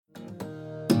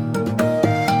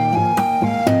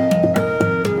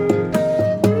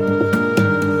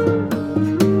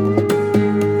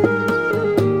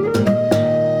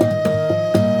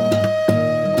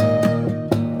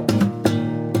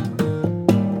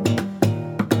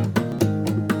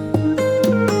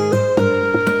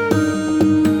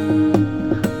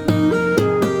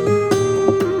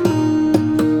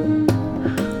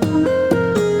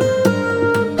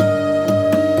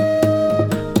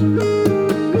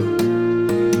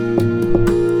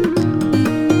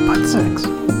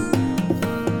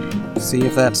see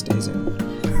if that stays in.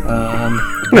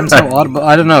 Depends how audible.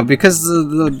 I don't know, because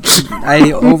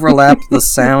I overlap the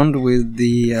sound with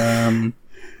the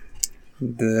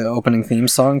opening theme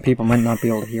song. People might not be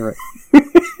able to hear it.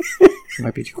 It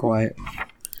might be too quiet.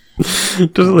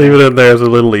 Just leave it in there as a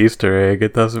little Easter egg.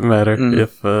 It doesn't matter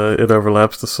if it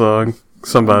overlaps the song.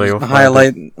 Somebody will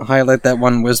highlight that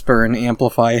one whisper and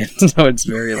amplify it so it's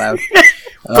very loud.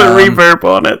 Put reverb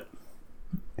on it.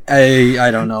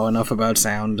 I don't know enough about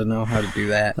sound to know how to do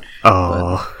that.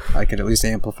 Oh. But I could at least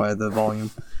amplify the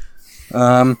volume.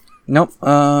 Nope.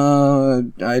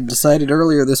 I decided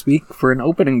earlier this week for an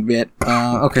opening bit.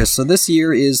 Okay, so this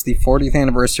year is the 40th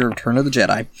anniversary of Return of the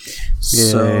Jedi. Yay.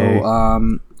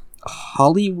 So,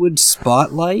 Hollywood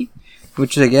Spotlight,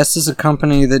 which I guess is a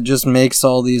company that just makes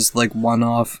all these, like,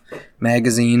 one-off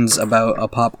magazines about a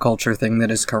pop culture thing that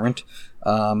is current,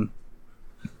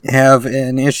 have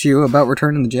an issue about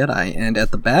Return of the Jedi, and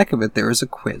at the back of it there is a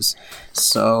quiz.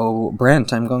 So,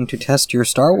 Brent, I'm going to test your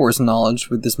Star Wars knowledge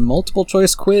with this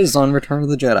multiple-choice quiz on Return of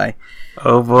the Jedi.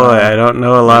 Oh boy, I don't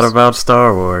know a lot about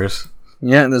Star Wars.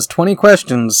 Yeah, there's 20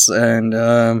 questions, and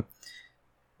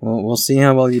we'll see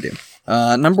how well you do.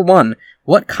 Number 1.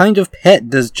 What kind of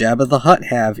pet does Jabba the Hutt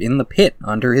have in the pit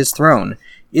under his throne?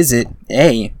 Is it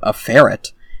A, a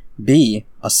ferret, B,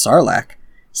 a sarlacc,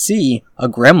 C, a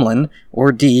gremlin,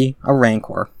 or D, a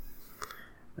rancor?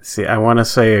 See, I want to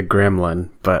say a gremlin,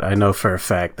 but I know for a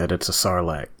fact that it's a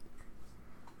sarlacc.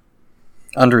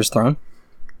 Under his throne?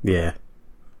 Yeah,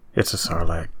 it's a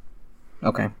sarlacc.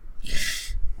 Okay.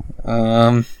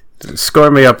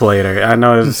 Score me up later. I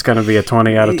know it's going to be a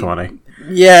 20 out of 20.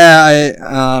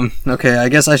 Yeah, okay, I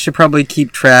guess I should probably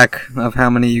keep track of how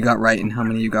many you got right and how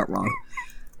many you got wrong.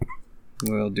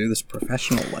 We'll do this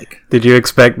professional-like. Did you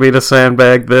expect me to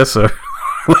sandbag this, or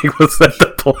like, was that the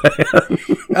plan?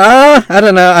 I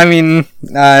don't know. I mean,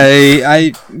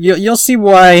 you'll see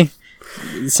why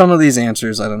some of these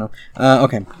answers, I don't know.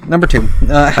 Okay, number 2.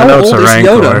 How old is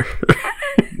Yoda?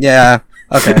 Yeah,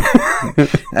 okay.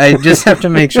 I just have to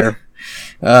make sure.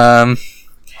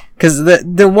 Because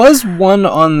there was one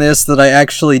on this that I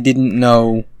actually didn't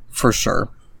know for sure.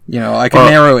 You know, I can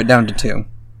narrow it down to 2.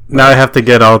 Now I have to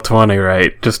get all 20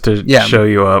 right, just to show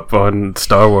you up on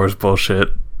Star Wars bullshit.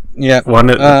 Yeah.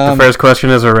 The first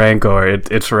question is a Rancor.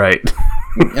 It's right.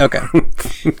 Okay.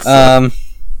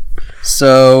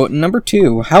 So, number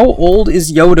 2. How old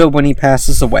is Yoda when he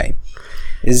passes away?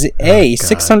 Is it A,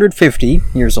 650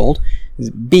 years old,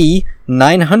 B,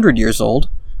 900 years old,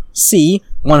 C,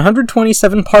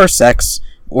 127 parsecs,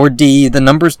 or D, the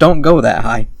numbers don't go that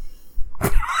high?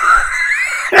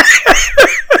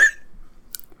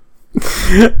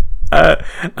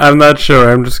 I'm not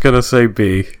sure. I'm just going to say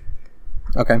B.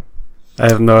 Okay. I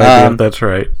have no idea if that's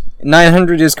right.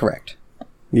 900 is correct.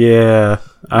 Yeah,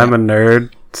 I'm a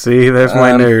nerd. See, there's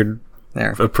my nerd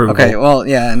approval. Okay, well,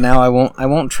 yeah, now I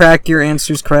won't track your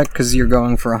answers correct because you're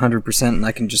going for 100% and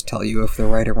I can just tell you if they're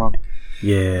right or wrong.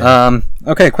 Yeah.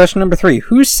 Okay, question number 3.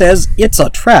 Who says it's a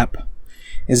trap?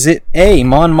 Is it A,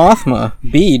 Mon Mothma,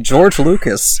 B, George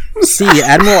Lucas, C,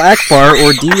 Admiral Akbar,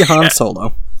 or D, Han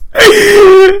Solo?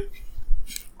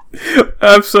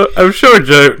 I'm sure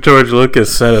George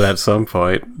Lucas said it at some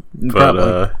point,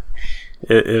 but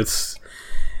it's.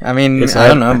 I mean, I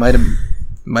don't know. Might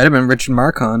have been Richard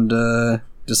Marquand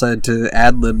decided to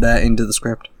ad-lib that into the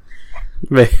script.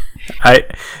 I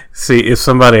see. If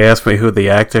somebody asked me who the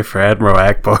actor for Admiral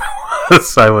Akbar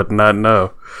was, I would not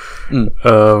know.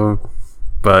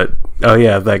 But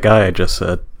yeah, that guy I just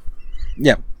said.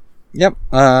 Yep.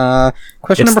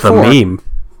 Question it's number 4. The meme.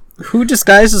 Who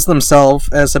disguises themselves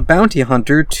as a bounty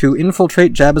hunter to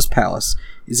infiltrate Jabba's palace?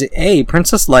 Is it A,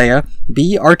 Princess Leia,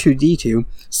 B, R2-D2,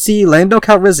 C, Lando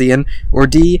Calrissian, or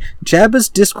D, Jabba's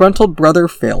disgruntled brother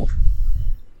Phil?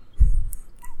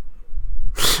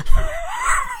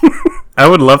 I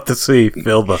would love to see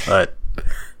Phil the Hutt.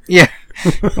 Yeah.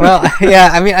 Well, yeah,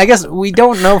 I mean, I guess we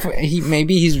don't know if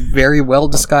maybe he's very well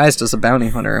disguised as a bounty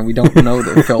hunter, and we don't know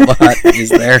that Phil the Hutt is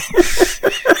there.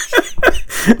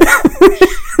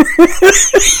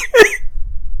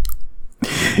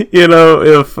 You know,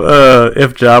 if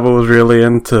Jabba was really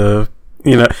into,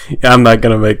 I'm not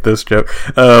gonna make this joke.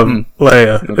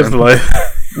 Leia, okay. It's Leia.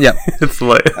 Yep, it's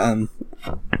Leia.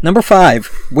 Number 5.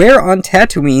 Where on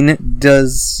Tatooine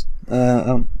does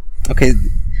okay,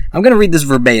 I'm gonna read this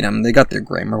verbatim. They got their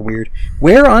grammar weird.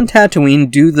 Where on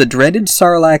Tatooine do the dreaded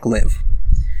Sarlacc live?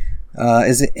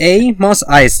 Is it A, Mos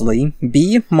Eisley,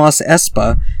 B, Mos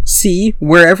Espa, C,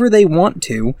 wherever they want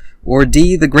to, or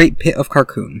D, the Great Pit of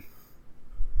Carkoon?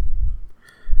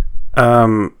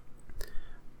 Well,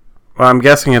 I'm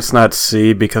guessing it's not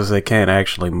C because they can't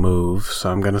actually move, so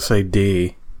I'm gonna say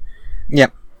D.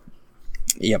 Yep.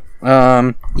 Yep.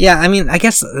 Yeah, I mean, I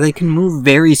guess they can move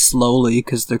very slowly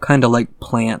because they're kind of like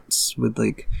plants with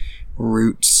like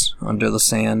roots under the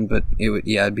sand, but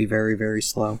it'd be very, very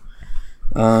slow.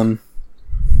 Number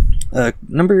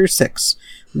 6.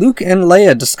 Luke and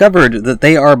Leia discovered that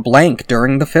they are blank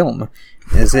during the film.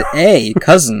 Is it A,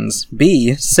 cousins,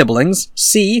 B, siblings,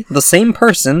 C, the same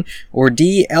person, or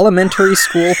D, elementary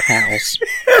school pals?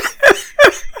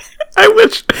 I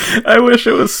wish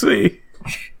it was C.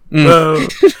 I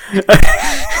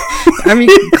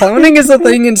mean, cloning is a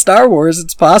thing in Star Wars.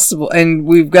 It's possible, and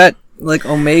we've got like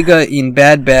Omega in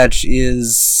Bad Batch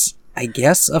is, I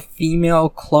guess, a female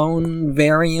clone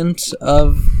variant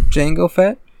of Jango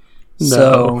Fett. No,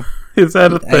 so, is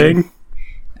that a thing?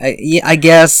 I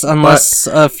guess, unless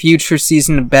a future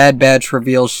season of Bad Batch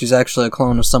reveals she's actually a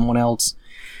clone of someone else.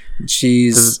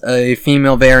 She's a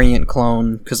female variant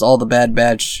clone, because all the Bad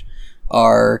Batch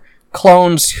are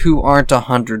clones who aren't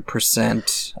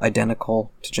 100%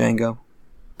 identical to Jango.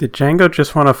 Did Jango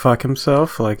just want to fuck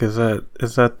himself? Like, is that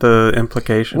the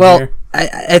implication well, here?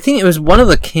 I think it was one of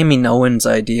the Kaminoan's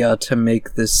idea to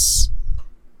make this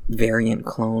variant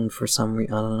clone for some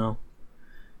reason. I don't know.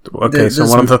 Okay, so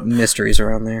one of the mysteries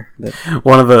around there.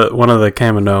 One of the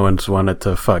Kaminoans wanted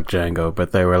to fuck Jango,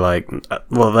 but they were like,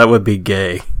 "Well, that would be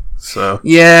gay." So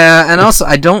yeah, and also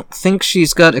I don't think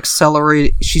she's got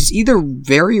accelerated. She's either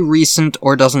very recent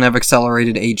or doesn't have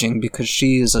accelerated aging because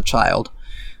she is a child,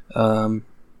 compared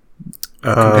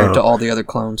to all the other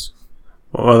clones.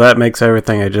 Well, that makes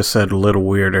everything I just said a little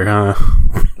weirder, huh?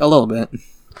 A little bit.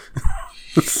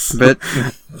 But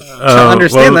to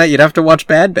understand that, you'd have to watch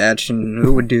Bad Batch, and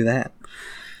who would do that?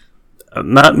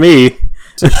 Not me.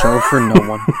 It's a show for no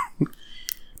one.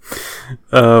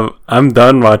 I'm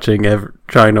done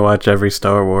trying to watch every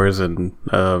Star Wars and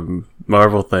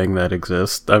Marvel thing that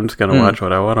exists. I'm just gonna watch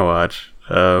what I want to watch.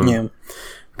 Yeah.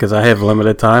 Because I have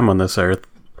limited time on this earth.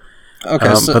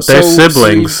 Okay, but they're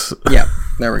siblings. Yeah,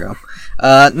 there we go.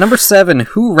 Number 7.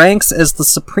 Who ranks as the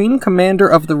Supreme Commander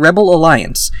of the Rebel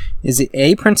Alliance? Is it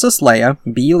A, Princess Leia,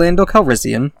 B, Lando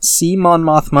Calrissian, C, Mon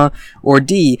Mothma, or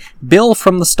D, Bill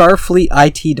from the Starfleet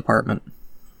IT department?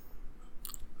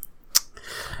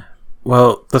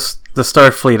 Well, the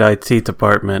Starfleet IT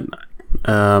department,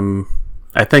 I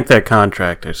think they're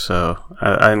contractors, so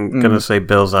I'm going to say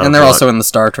Bill's out. And they're also in the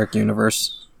Star Trek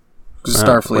universe. Because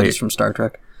Starfleet is from Star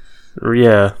Trek.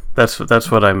 Yeah, that's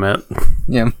what I meant.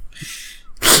 Yeah.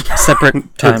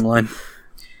 Separate timeline.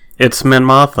 It's Min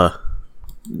Mothma.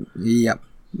 Yep.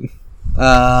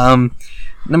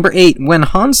 Number 8. When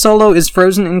Han Solo is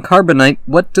frozen in carbonite,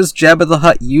 what does Jabba the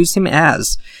Hutt use him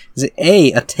as? Is it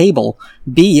A, a table,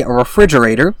 B, a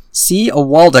refrigerator, C, a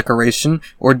wall decoration,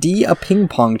 or D, a ping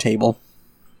pong table?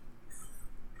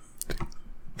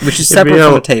 Which is separate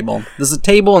from a table. There's a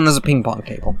table and there's a ping pong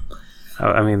table.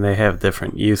 I mean, they have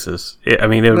different uses. I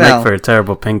mean, it would make for a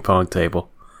terrible ping pong table.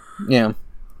 Yeah.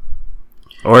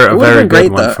 Or a very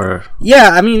good one for...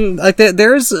 Yeah, I mean, like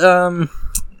there's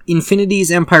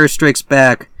Infinity's Empire Strikes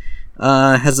Back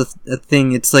has a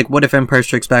thing. It's like, what if Empire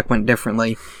Strikes Back went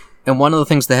differently? And one of the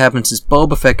things that happens is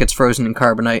Boba Fett gets frozen in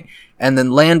carbonite, and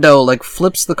then Lando like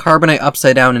flips the carbonite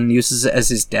upside down and uses it as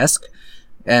his desk,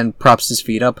 and props his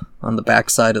feet up on the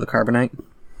back side of the carbonite.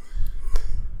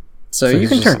 So you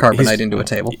can turn carbonite into a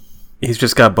table. He's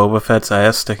just got Boba Fett's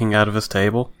ass sticking out of his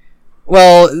table?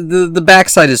 Well, the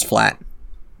backside is flat.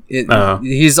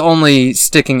 He's only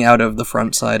sticking out of the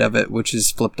front side of it, which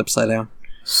is flipped upside down.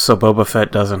 So Boba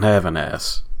Fett doesn't have an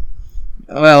ass?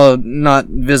 Well, not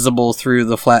visible through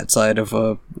the flat side of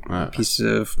a piece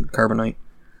of carbonite.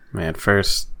 Man,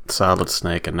 first Solid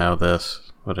Snake and now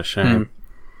this. What a shame.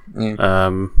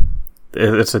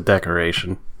 It's a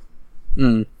decoration.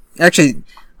 Actually,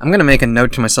 I'm going to make a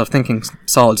note to myself thinking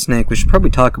Solid Snake. We should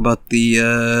probably talk about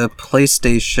the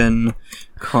PlayStation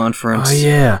conference. Oh,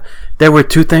 yeah. There were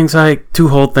two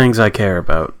whole things I care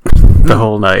about the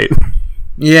whole night.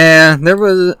 Yeah,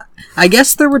 I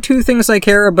guess there were two things I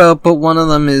care about, but one of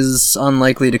them is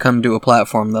unlikely to come to a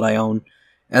platform that I own.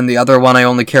 And the other one I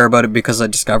only care about it because I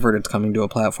discovered it's coming to a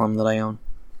platform that I own.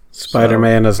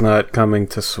 Spider-Man is not coming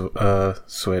to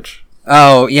Switch.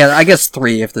 Oh, yeah, I guess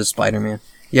 3 if there's Spider-Man.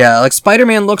 Yeah, like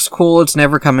Spider-Man looks cool, it's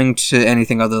never coming to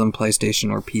anything other than PlayStation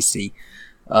or PC.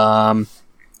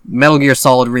 Metal Gear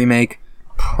Solid Remake,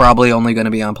 probably only going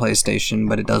to be on PlayStation,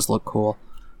 but it does look cool.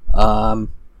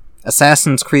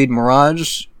 Assassin's Creed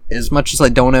Mirage, as much as I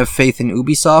don't have faith in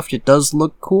Ubisoft, it does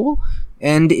look cool,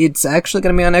 and it's actually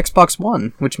going to be on Xbox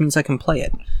One, which means I can play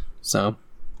it. So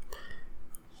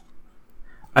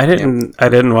I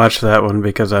didn't watch that one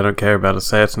because I don't care about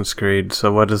Assassin's Creed,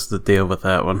 so what is the deal with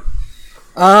that one?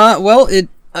 Well,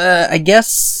 I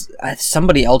guess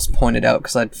somebody else pointed out,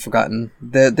 because I'd forgotten,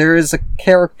 that there is a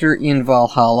character in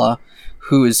Valhalla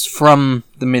who is from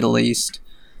the Middle East,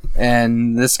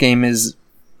 and this game is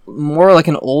more like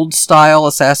an old-style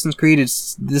Assassin's Creed.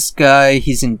 It's this guy,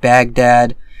 he's in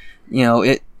Baghdad. You know,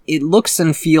 it looks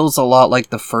and feels a lot like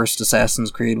the first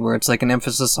Assassin's Creed, where it's like an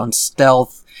emphasis on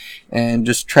stealth and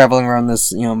just traveling around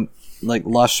this, you know, like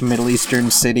lush Middle Eastern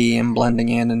city and blending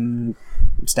in and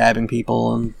stabbing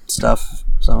people and stuff.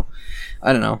 So,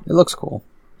 I don't know. It looks cool.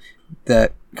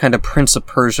 That kind of Prince of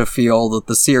Persia feel that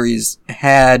the series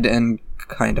had and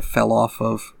kind of fell off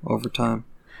of over time.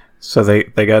 So they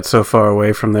got so far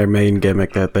away from their main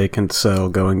gimmick that they can sell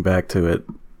going back to it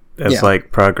as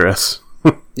like progress.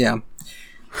 Yeah.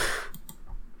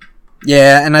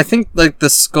 Yeah, and I think like the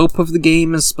scope of the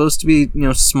game is supposed to be, you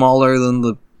know, smaller than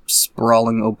the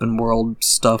sprawling open world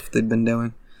stuff they've been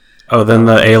doing. Oh, then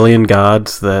the alien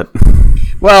gods that...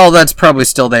 Well, that's probably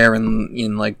still there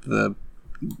in like the,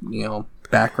 you know,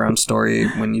 background story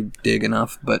when you dig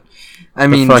enough, but I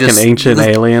mean, the fucking ancient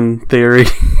alien theory.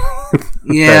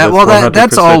 Yeah, well,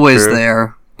 that's always true.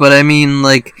 There, but I mean,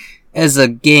 like, as a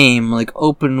game, like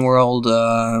open world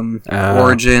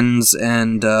Origins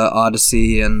and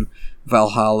Odyssey and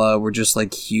Valhalla were just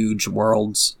like huge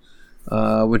worlds,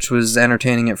 which was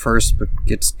entertaining at first, but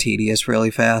gets tedious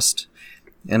really fast.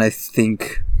 And I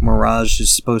think Mirage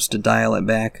is supposed to dial it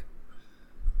back.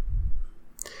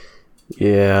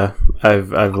 Yeah,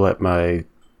 I've let my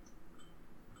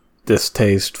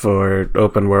distaste for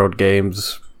open world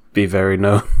games be very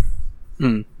known.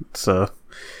 So,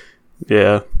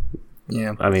 yeah.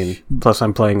 Yeah. I mean, plus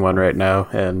I'm playing one right now,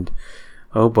 and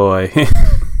oh boy.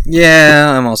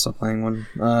 Yeah, I'm also playing one.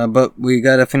 But we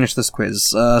gotta finish this quiz.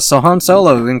 So Han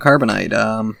Solo in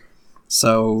Carbonite.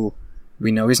 So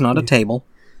we know he's not a table.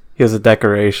 He has a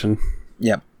decoration.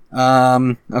 Yep.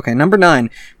 Okay, number 9.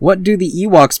 What do the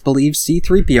Ewoks believe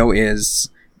C-3PO is?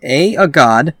 A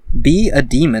god, B, a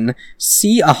demon,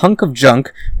 C, a hunk of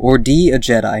junk, or D, a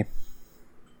Jedi?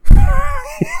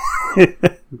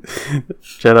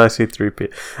 Jedi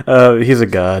C-3PO. He's a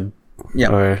god.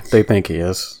 Yep. Or they think he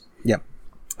is. Yep.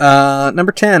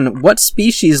 Number 10. What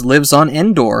species lives on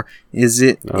Endor? Is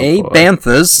it A,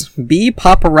 banthas, B,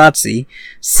 paparazzi,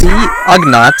 C,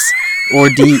 ugnaughts, or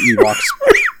D, Ewoks?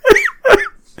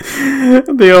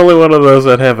 The only one of those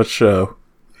that have a show.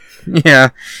 Yeah,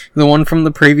 the one from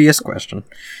the previous question.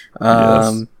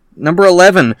 Yes. Number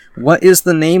 11. What is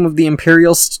the name of the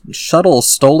Imperial shuttle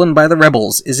stolen by the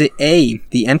rebels? Is it A,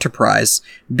 the Enterprise,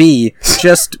 B,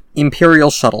 just Imperial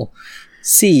shuttle,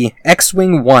 C,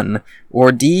 X-Wing 1,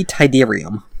 or D,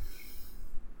 Tidarium?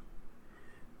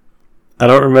 I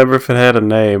don't remember if it had a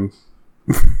name.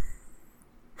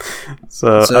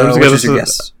 so which is your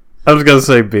guess? I was gonna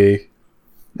say B.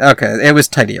 Okay, it was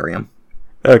Tidarium.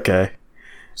 Okay.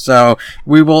 So,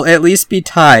 we will at least be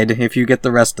tied if you get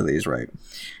the rest of these right.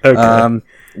 Okay.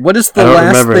 What is the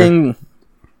last thing...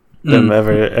 Them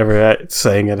ever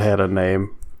saying it had a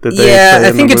name. Did they say I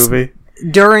in think the it's movie?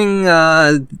 During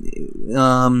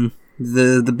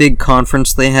the big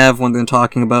conference they have when they're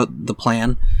talking about the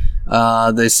plan.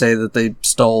 They say that they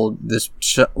stole this...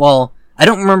 well, I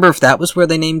don't remember if that was where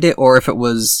they named it, or if it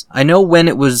was... I know when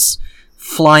it was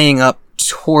flying up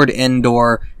toward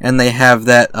Endor, and they have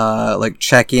that, like,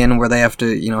 check-in where they have to,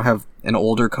 you know, have an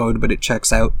older code, but it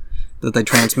checks out that they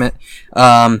transmit.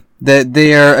 That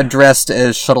they are addressed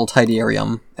as Shuttle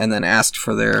Tidarium, and then asked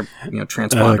for their, you know,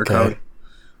 transponder code.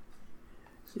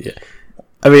 Yeah.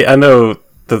 I mean, I know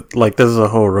that, like, this is a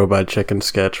whole Robot Chicken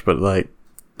sketch, but, like,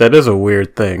 that is a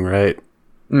weird thing, right?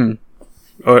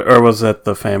 Or was that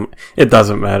the family? It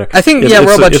doesn't matter. I think,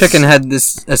 Robot Chicken had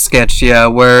a sketch,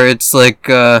 where it's like,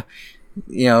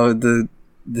 you know, the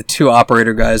two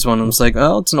operator guys, one of them's like,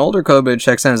 oh, it's an older code, but it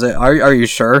checks in. It's like, are you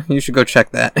sure? You should go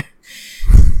check that.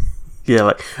 Yeah,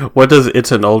 like, what does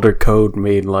it's an older code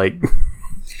mean? Like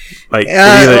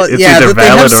it's either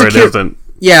valid or it isn't.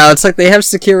 Yeah, it's like they have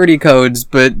security codes,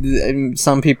 but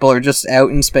some people are just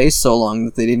out in space so long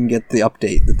that they didn't get the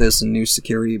update that there's a new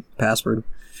security password.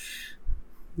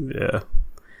 Yeah.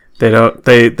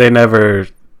 They never,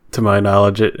 to my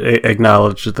knowledge,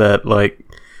 acknowledge that, like,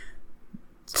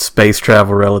 space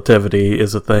travel relativity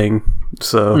is a thing.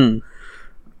 So,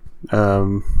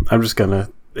 I'm just gonna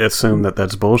assume that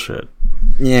that's bullshit.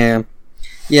 Yeah.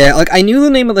 Yeah, like, I knew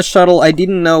the name of the shuttle, I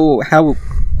didn't know how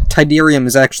Tidarium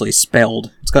is actually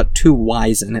spelled. It's got 2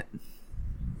 Y's in it.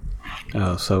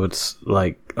 Oh, so it's,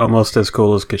 like, almost as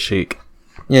cool as Kashyyyk.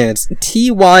 Yeah, it's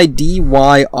Tydyryum.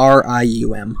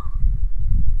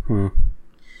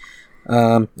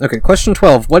 Okay, question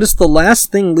 12. What is the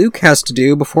last thing Luke has to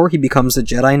do before he becomes a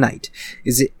Jedi Knight?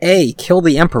 Is it A, kill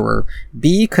the Emperor,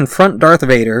 B, confront Darth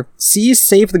Vader, C,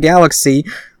 save the galaxy,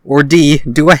 or D,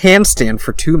 do a handstand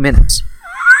for 2 minutes?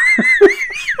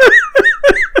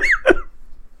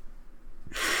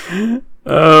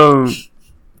 I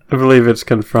believe it's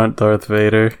confront Darth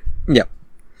Vader. Yep.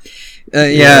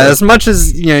 Yeah, as much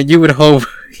as you would hope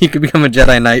he could become a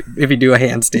Jedi Knight if he do a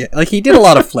handstand. Like, he did a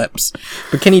lot of flips,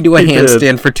 but can he do a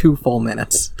handstand for 2 full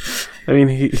minutes? I mean,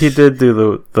 he did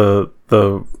do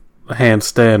the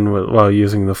handstand while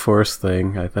using the Force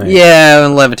thing, I think. Yeah,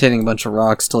 and levitating a bunch of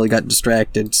rocks till he got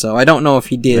distracted. So I don't know if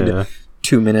he did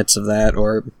 2 minutes of that,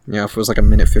 or if it was like a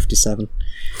minute 57.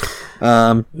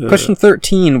 Question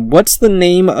 13. What's the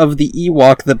name of the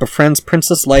Ewok that befriends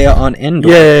Princess Leia on Endor?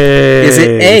 Yay! Is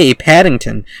it A,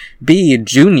 Paddington, B,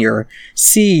 Junior,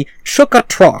 C, Chukka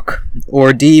Trok,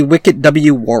 or D, Wicket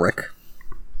W. Warwick?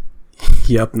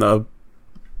 Yup, no.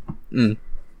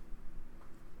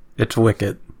 It's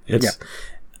Wicket. It's...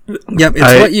 Yep,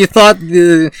 it's what you thought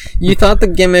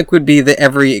the gimmick would be, that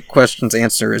every question's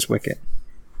answer is Wicket.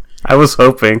 I was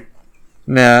hoping.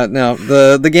 No,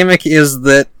 the gimmick is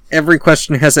that every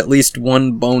question has at least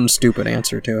one bone stupid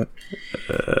answer to it.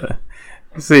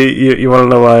 See, you want to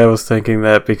know why I was thinking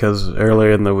that? Because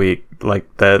earlier in the week, like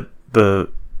the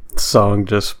song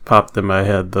just popped in my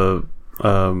head, the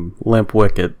Limp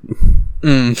Wicket,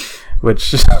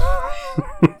 which it's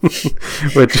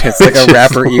like a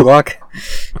rapper Ewok,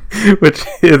 which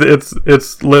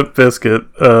it's Limp Bizkit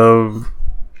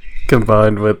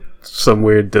combined with some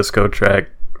weird disco track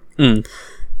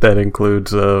that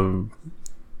includes the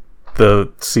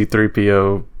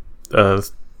C-3PO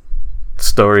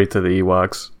story to the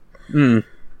Ewoks.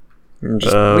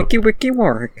 Just wiki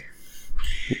Warwick.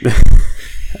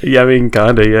 Yeah, I mean,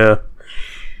 kinda,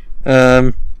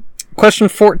 yeah. Question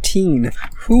 14.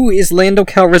 Who is Lando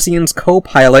Calrissian's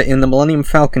co-pilot in the Millennium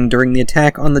Falcon during the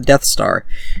attack on the Death Star?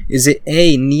 Is it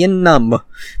A, Nien Nunb,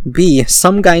 B,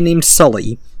 some guy named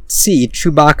Sully, C,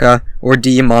 Chewbacca, or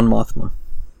D, Mon Mothma?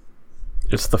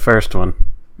 It's the first one.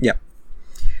 Yep.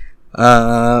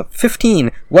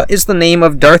 15. What is the name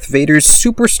of Darth Vader's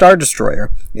Super Star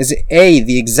Destroyer? Is it A,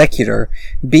 the Executor,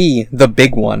 B, the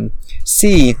Big One,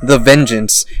 C, the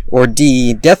Vengeance, or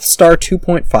D, Death Star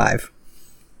 2.5?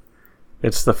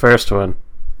 It's the first one.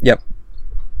 Yep.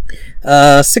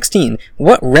 16.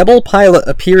 What rebel pilot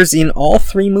appears in all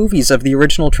 3 movies of the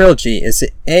original trilogy? Is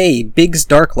it A, Biggs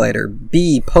Darklighter,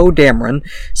 B, Poe Dameron,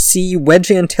 C, Wedge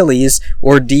Antilles,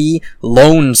 or D,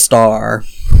 Lone Star?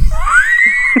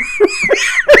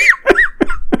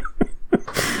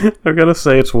 I'm gonna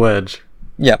say it's Wedge.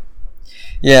 Yep.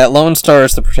 Yeah, Lone Star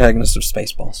is the protagonist of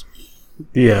Spaceballs.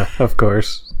 Yeah, of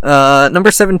course.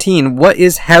 Number 17. What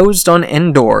is housed on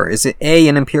Endor? Is it A,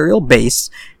 an Imperial base,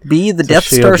 B, the Death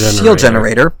Star shield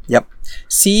generator, yep,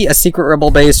 C, a secret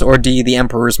rebel base, or D, the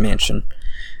Emperor's mansion?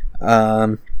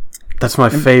 That's my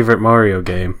favorite Mario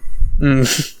game.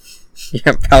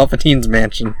 Yeah, Palpatine's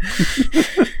mansion.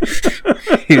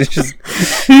 He's just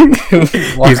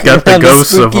he's got the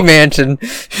ghosts of mansion,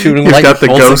 shooting he's light got the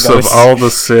bolts ghosts of all the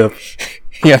Sith.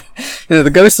 Yeah, the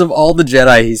ghosts of all the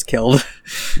Jedi he's killed.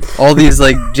 All these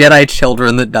Jedi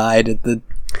children that died at the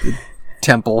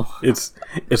temple. It's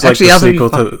actually like the sequel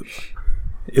to.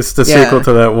 It's the sequel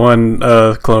to that one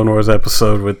Clone Wars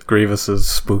episode with Grievous's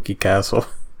spooky castle.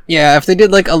 Yeah, if they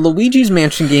did a Luigi's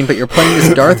Mansion game, but you're playing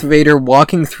as Darth Vader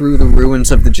walking through the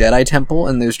ruins of the Jedi Temple,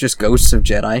 and there's just ghosts of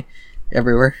Jedi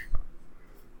everywhere.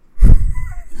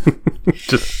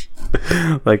 Just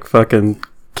like fucking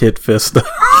Kid Fisto.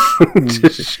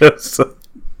 Just shows up.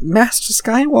 Master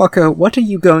Skywalker, what are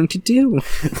you going to do?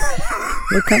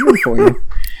 We're coming for you.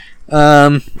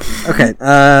 Okay,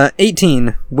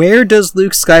 18. Where does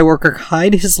Luke Skywalker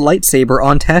hide his lightsaber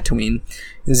on Tatooine?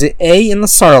 Is it A, in the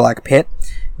Sarlacc pit,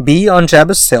 B, on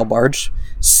Jabba's sail barge,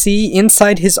 C,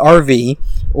 inside his RV,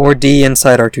 or D,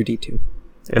 inside R2-D2?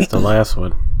 It's the last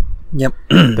one. Yep.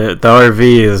 The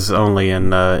RV is only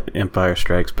in Empire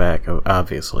Strikes Back,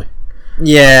 obviously.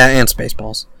 Yeah, and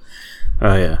Spaceballs.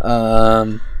 Oh, yeah.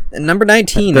 Number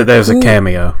 19. There's a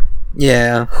cameo.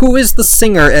 Yeah. Who is the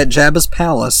singer at Jabba's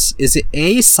palace? Is it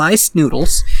A, Cy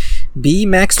Snoodles, B,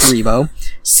 Max Rebo,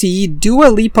 C, Dua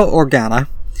Lipa Organa,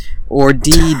 or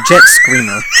D, Jet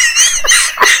Screamer?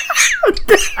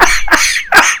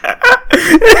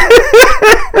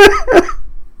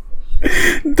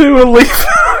 Dua Lipa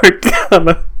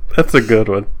Organa. That's a good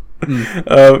one.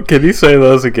 Can you say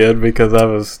those again? Because I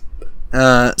was...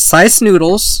 Cy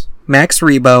Snoodles, Max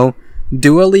Rebo,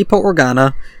 Dua Lipa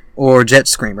Organa, or Jet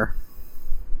Screamer?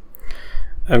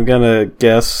 I'm gonna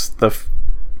guess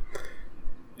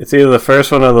It's either the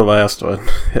first one or the last one,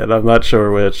 and I'm not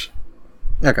sure which.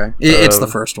 Okay, it's the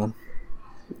first one.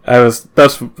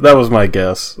 That was my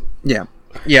guess. Yeah.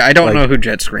 Yeah, I don't know who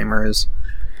Jet Screamer is.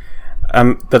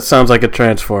 That sounds like a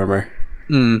Transformer.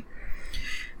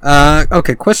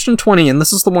 Okay, question 20, and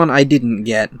this is the one I didn't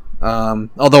get.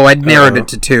 Although I'd narrowed it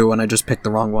to 2, and I just picked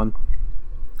the wrong one.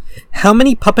 How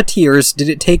many puppeteers did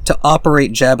it take to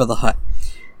operate Jabba the Hutt?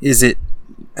 Is it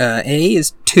A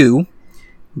is 2,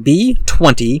 B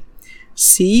 20,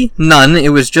 C none, it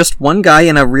was just one guy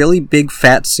in a really big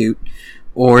fat suit,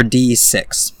 or D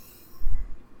 6?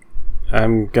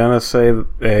 I'm gonna say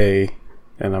A,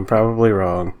 and I'm probably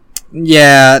wrong.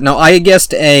 Yeah, no, I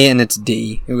guessed A and it's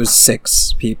D. It was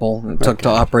 6 people it took to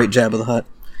operate Jabba the Hutt.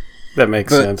 That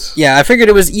makes sense. Yeah, I figured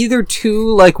it was either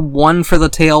 2, like 1 for the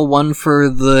tail, 1 for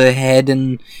the head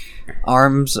and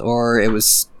arms, or it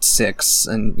was 6.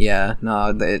 And yeah,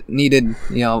 no, it needed,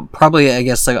 probably, I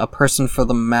guess, like a person for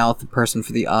the mouth, a person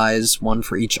for the eyes, 1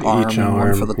 for each arm, and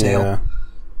 1 for the tail.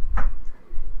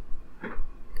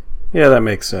 Yeah, that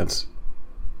makes sense.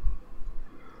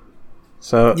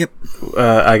 So, yep.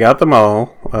 I got them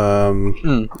all.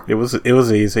 It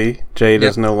was easy. Jade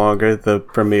is no longer the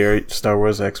premier Star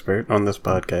Wars expert on this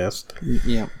podcast.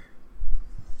 Yeah.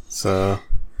 So,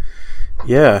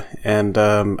 yeah, and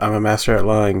I'm a master at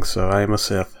lying, so I am a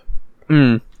Sith.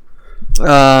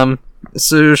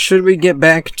 So should we get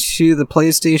back to the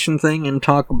PlayStation thing and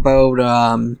talk about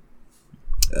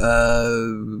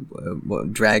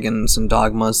dragons and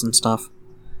dogmas and stuff?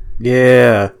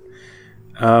 Yeah.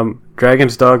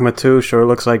 Dragon's Dogma 2 sure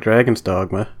looks like Dragon's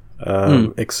Dogma,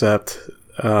 except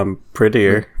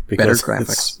prettier because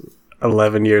it's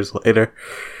 11 years later.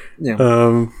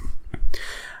 Yeah.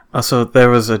 Also, there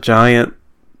was a giant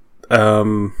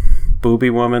booby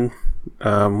woman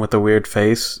with a weird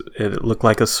face. It looked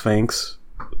like a sphinx.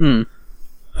 And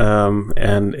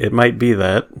it might be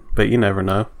that, but you never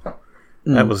know.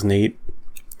 That was neat.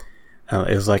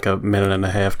 It was like a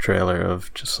 1.5-minute trailer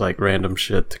of just like random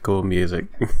shit to cool music.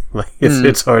 Like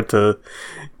it's hard to.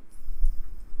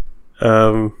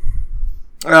 Oh,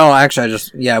 actually,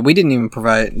 we didn't even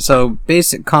provide. So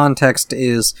basic context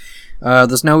is,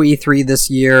 there's no E3 this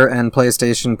year, and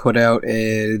PlayStation put out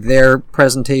their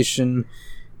presentation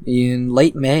in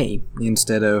late May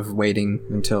instead of waiting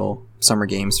until Summer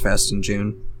Games Fest in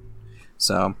June.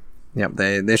 So, yep,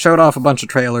 they showed off a bunch of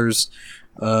trailers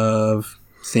of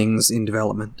things in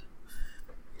development.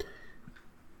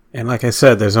 And like I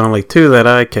said, there's only 2 that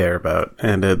I care about,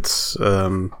 and it's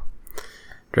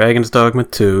Dragon's Dogma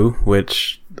 2,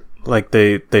 which like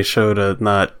they showed a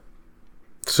not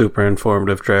super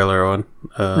informative trailer on,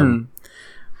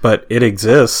 but it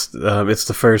exists. It's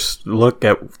the first look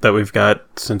that we've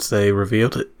got since they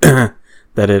revealed it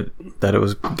that it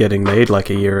was getting made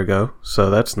like a year ago, so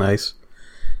that's nice.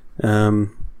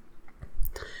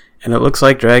 And it looks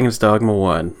like Dragon's Dogma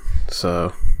 1,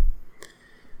 so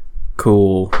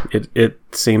cool. It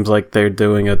seems like they're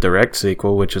doing a direct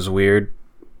sequel, which is weird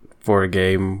for a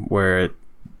game where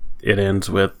it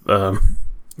ends with you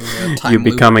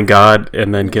becoming God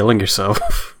and then killing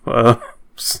yourself.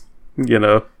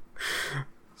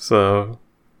 So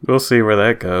we'll see where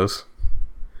that goes.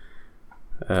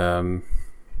 I'm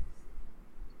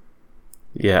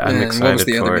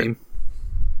excited for it.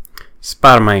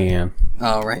 Spider-Man.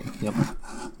 Oh, right. Yep.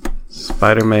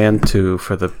 Spider-Man 2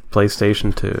 for the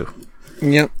PlayStation 2.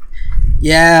 Yep.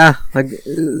 Yeah, like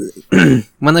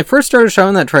when they first started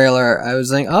showing that trailer, I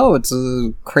was like, "Oh, it's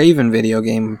a Craven video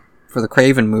game for the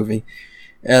Craven movie,"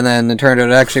 and then it turned out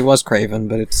it actually was Craven,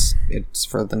 but it's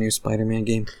for the new Spider-Man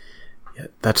game. Yeah,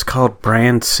 that's called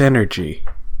brand synergy.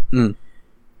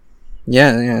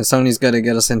 Yeah. Sony's got to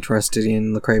get us interested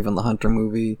in the Craven the Hunter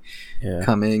movie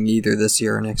coming either this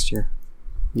year or next year.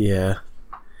 Yeah.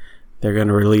 They're going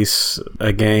to release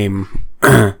a game,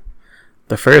 the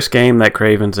first game that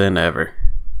Craven's in ever.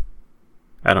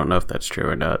 I don't know if that's true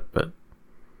or not, but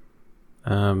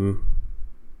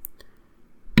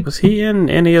was he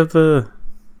in any of the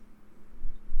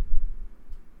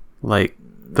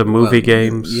the movie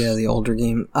games? Yeah, the older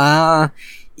game.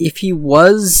 If he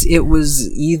was, it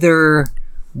was either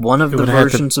one of the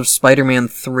versions of Spider-Man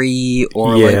 3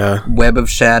 or like Web of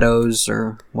Shadows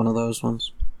or one of those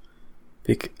ones.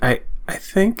 I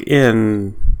think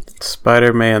in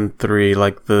Spider-Man 3,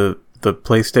 like the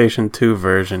PlayStation 2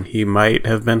 version, he might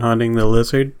have been hunting the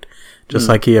lizard, just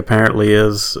like he apparently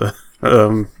is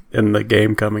in the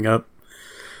game coming up.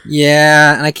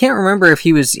 Yeah, and I can't remember if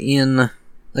he was in...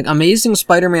 Like, Amazing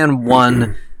Spider-Man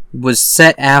 1 was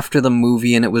set after the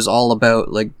movie, and it was all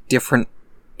about, like, different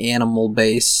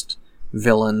animal-based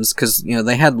villains, because,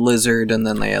 they had Lizard, and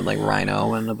then they had, like,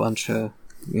 Rhino and a bunch of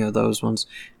those ones.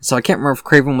 So I can't remember if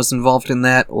Craven was involved in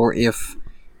that or if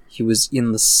he was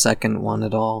in the second one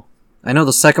at all. I know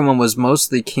the second one was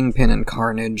mostly Kingpin and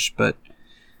Carnage, but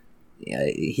yeah,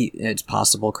 it's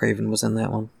possible Craven was in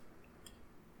that one.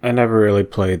 I never really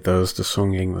played those. The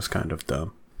swinging was kind of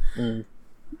dumb.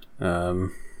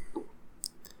 But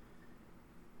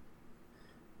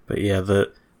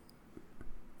it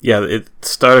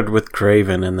started with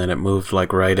Craven, and then it moved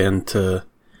like right into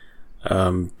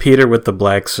Peter with the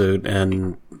black suit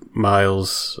and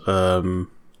Miles,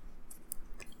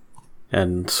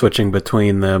 and switching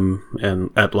between them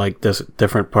and at like this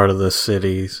different part of the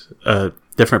cities,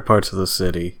 different parts of the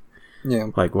city. Yeah,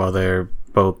 like while they're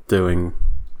both doing,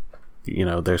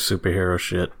 their superhero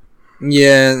shit.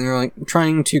 Yeah, they're like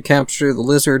trying to capture the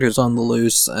lizard who's on the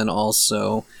loose, and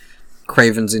also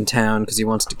Craven's in town because he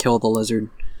wants to kill the lizard.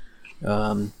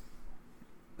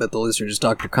 But the lizard is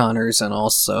Dr. Connors, and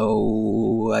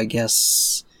also I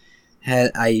guess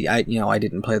I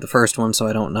didn't play the first one, so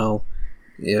I don't know.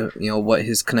 What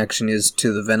his connection is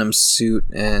to the Venom suit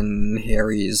and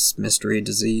Harry's mystery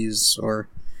disease or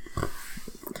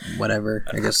whatever.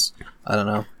 I guess I don't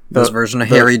know. This version of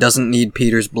Harry doesn't need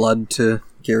Peter's blood to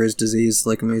cure his disease,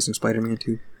 like Amazing Spider-Man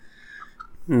 2.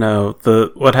 No,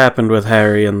 what happened with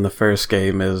Harry in the first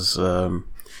game is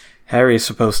Harry's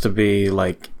supposed to be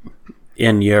like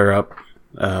in Europe,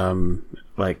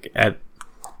 like at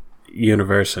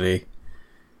university,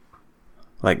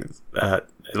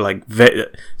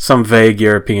 some vague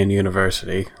European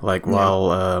university,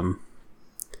 while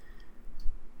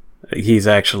he's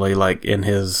actually like in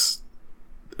his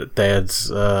dad's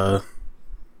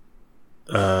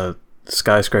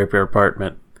skyscraper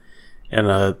apartment in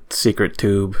a secret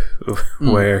tube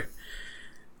where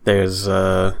there's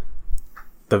I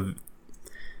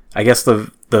guess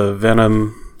the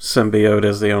Venom symbiote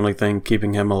is the only thing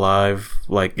keeping him alive,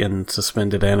 like in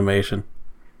suspended animation.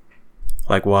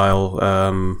 Like while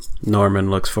Norman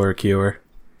looks for a cure.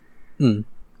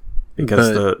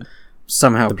 Because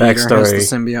somehow the Peter backstory, has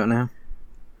the symbiote now.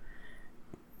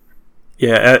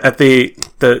 Yeah, at they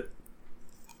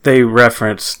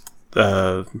referenced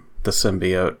the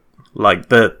symbiote. Like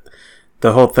the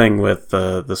whole thing with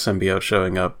the symbiote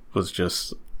showing up was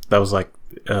just like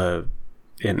an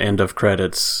end of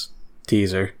credits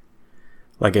teaser.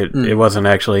 Like it wasn't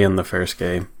actually in the first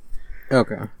game.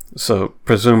 Okay. So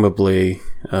presumably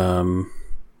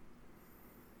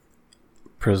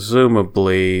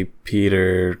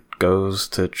Peter goes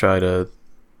to try to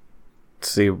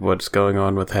see what's going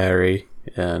on with Harry,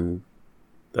 and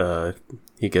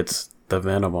he gets the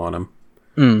Venom on him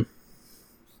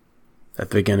at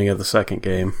the beginning of the second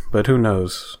game. But who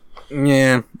knows?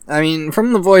 Yeah, I mean,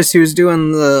 from the voice, he was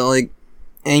doing the like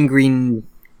angry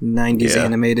 90s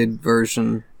animated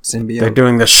version symbiote. They're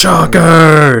doing the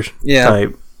shocker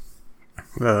type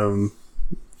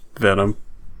Venom.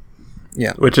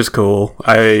 Yeah, which is cool.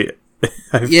 I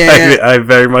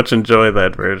very much enjoy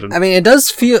that version. I mean, it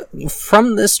does feel,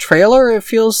 from this trailer, it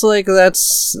feels like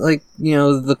that's like,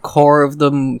 the core of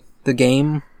the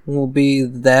game will be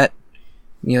that,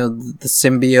 the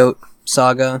symbiote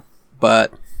saga,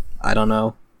 but I don't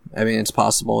know. I mean, it's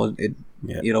possible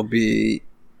it'll be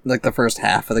like the first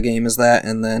half of the game is that,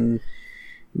 and then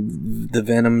the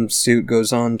Venom suit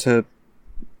goes on to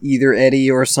either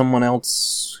Eddie or someone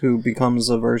else who becomes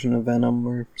a version of Venom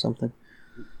or something.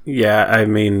 Yeah, I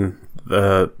mean,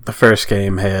 the first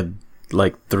game had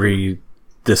like 3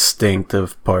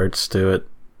 distinctive parts to it.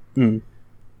 It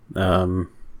was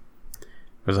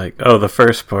like, the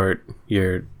first part,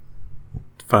 you're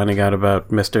finding out about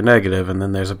Mr. Negative, and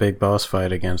then there's a big boss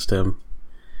fight against him.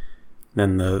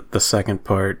 Then the second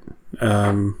part,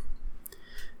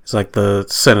 it's like the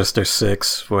Sinister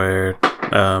Six, where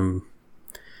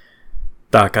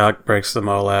Doc Ock breaks them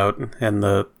all out, and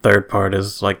the third part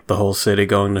is like the whole city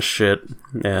going to shit,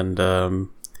 and Aunt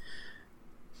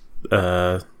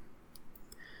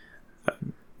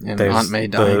May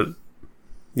dying.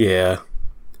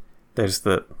 There's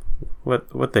the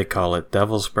what they call it,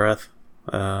 Devil's Breath.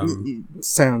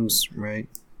 Sounds right.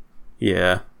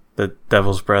 Yeah, the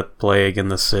Devil's Breath plague in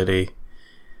the city,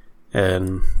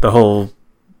 and the whole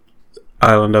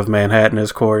island of Manhattan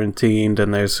is quarantined,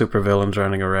 and there's supervillains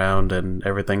running around, and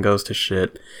everything goes to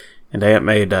shit, and Aunt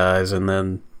May dies, and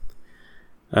then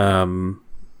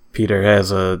Peter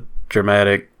has a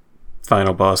dramatic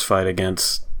final boss fight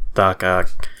against Doc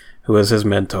Ock, who is his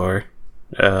mentor,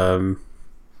 and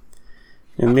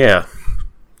yeah,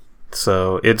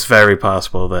 so it's very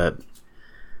possible that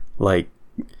like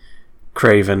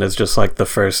Craven is just like the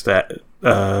first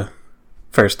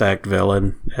act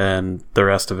villain, and the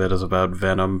rest of it is about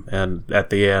Venom, and at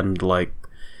the end, like,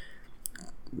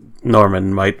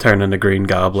 Norman might turn into Green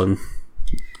Goblin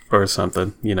or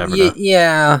something. You never know.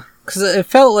 Yeah, because it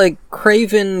felt like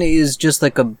Kraven is just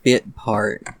like a bit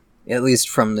part, at least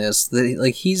from this.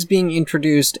 Like he's being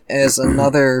introduced as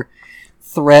another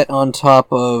threat on top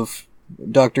of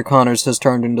Dr. Connors has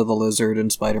turned into the Lizard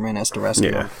and Spider-Man has to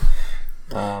rescue him.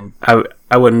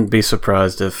 I wouldn't be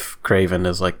surprised if Kraven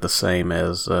is like the same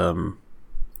as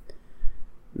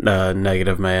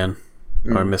Negative Man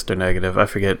or Mr. Negative. I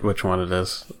forget which one it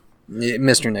is.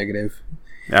 Mr. Negative.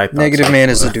 Negative Man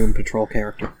is a Doom Patrol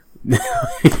character.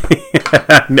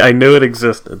 I knew it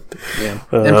existed. Yeah,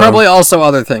 and probably also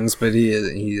other things, but he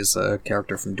is a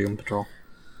character from Doom Patrol.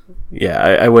 Yeah,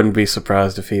 I wouldn't be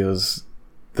surprised if he was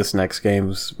this next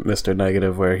game's Mr.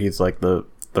 Negative, where he's like the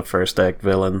first act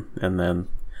villain, and then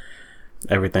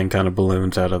everything kind of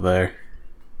balloons out of there.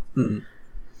 Mm-mm.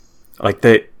 Like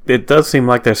it does seem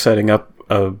like they're setting up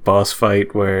a boss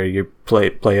fight where you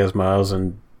play as Miles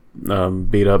and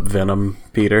beat up Venom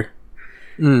Peter.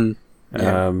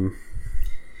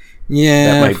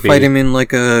 Yeah, fight him in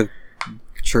like a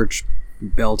church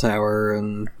bell tower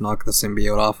and knock the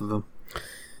symbiote off of him.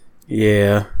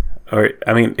 Yeah, or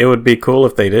I mean, it would be cool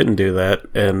if they didn't do that,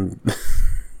 and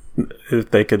if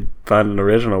they could find an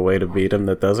original way to beat him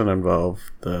that doesn't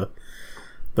involve the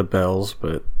bells,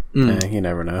 but you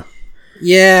never know.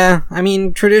 Yeah, I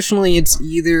mean, traditionally it's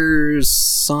either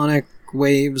sonic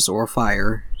waves or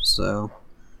fire, so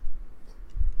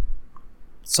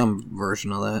some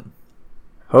version of that.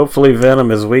 Hopefully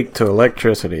Venom is weak to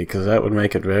electricity, because that would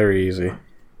make it very easy.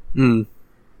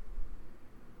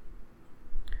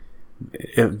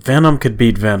 If Venom could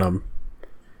beat Venom.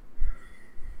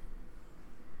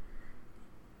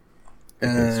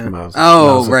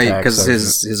 Right, because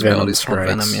his ability's called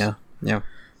Venom,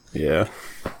 yeah.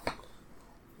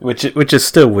 Which is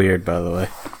still weird, by the way.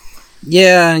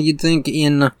 Yeah, you'd think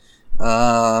in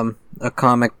a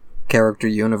comic character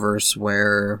universe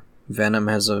where Venom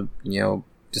has a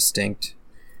distinct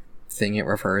thing it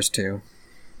refers to,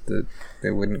 that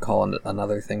they wouldn't call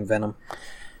another thing Venom.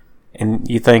 And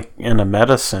you think, in a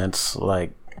meta sense,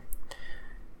 like,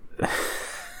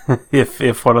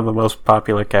 if one of the most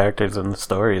popular characters in the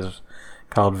story is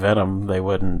called Venom, they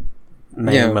wouldn't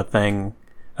name a thing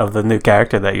of the new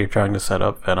character that you're trying to set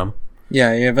up Venom.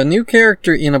 Yeah, you have a new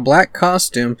character in a black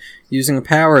costume using a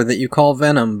power that you call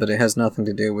Venom, but it has nothing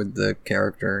to do with the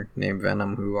character named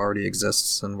Venom who already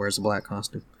exists and wears a black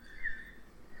costume.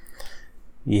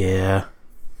 Yeah.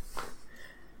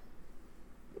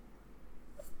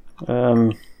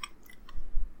 But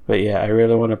yeah, I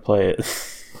really want to play it.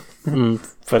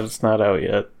 But it's not out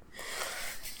yet.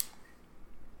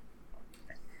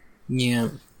 Yeah.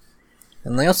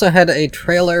 And they also had a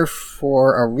trailer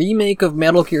for a remake of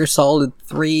Metal Gear Solid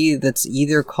 3 that's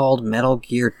either called Metal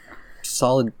Gear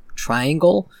Solid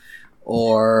Triangle,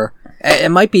 or it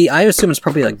might be, I assume it's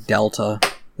probably like Delta.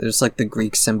 There's like the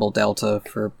Greek symbol Delta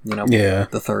for,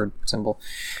 the third symbol.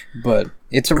 But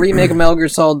it's a remake of Metal Gear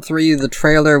Solid 3. The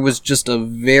trailer was just a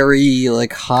very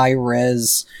like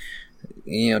high-res,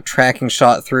 tracking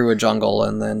shot through a jungle,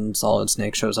 and then Solid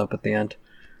Snake shows up at the end.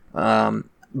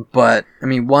 But, I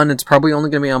mean, one, it's probably only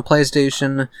going to be on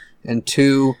PlayStation, and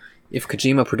two, if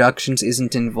Kojima Productions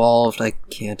isn't involved, I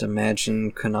can't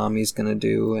imagine Konami's going to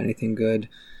do anything good.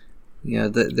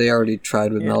 They already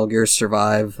tried with Metal Gear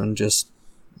Survive and just,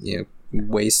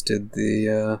 wasted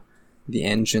the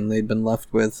engine they'd been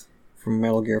left with from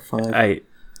Metal Gear 5.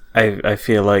 I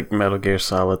feel like Metal Gear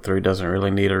Solid 3 doesn't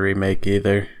really need a remake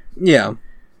either. Yeah.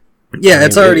 Yeah,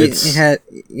 it's already had,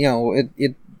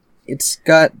 it's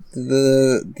got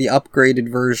the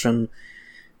upgraded version.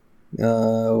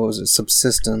 What was it?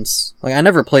 Subsistence. Like, I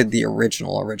never played the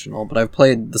original, but I've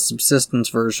played the Subsistence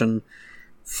version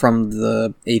from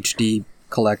the HD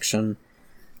collection,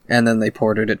 and then they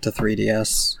ported it to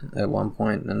 3DS at one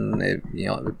point, and it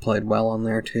played well on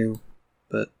there too.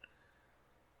 But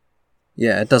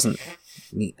yeah, it doesn't.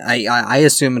 I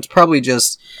assume it's probably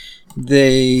just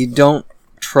they don't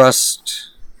trust.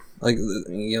 Like,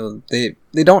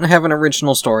 they don't have an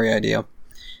original story idea.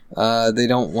 They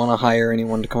don't want to hire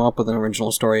anyone to come up with an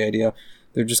original story idea.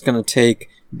 They're just going to take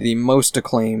the most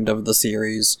acclaimed of the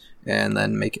series and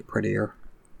then make it prettier.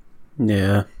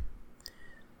 Yeah.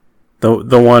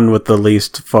 The one with the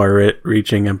least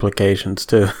far-reaching implications,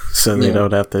 too. So they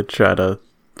don't have to try to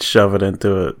shove it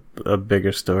into a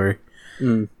bigger story.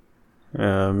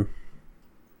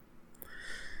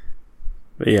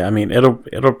 But yeah, I mean,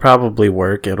 it'll probably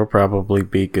work. It'll probably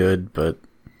be good, but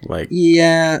like,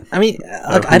 yeah, I mean,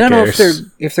 like, I don't know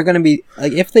if they're gonna be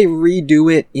like, if they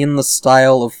redo it in the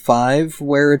style of 5,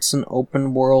 where it's an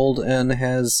open world and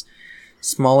has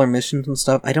smaller missions and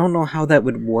stuff, I don't know how that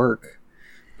would work.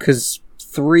 Because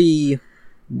 3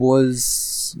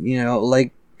 was,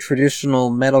 like traditional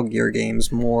Metal Gear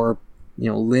games, more,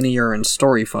 linear and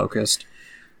story focused.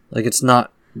 Like, it's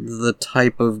not the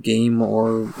type of game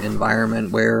or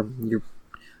environment where you're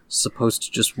supposed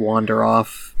to just wander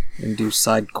off and do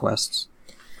side quests.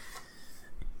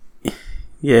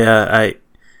 Yeah,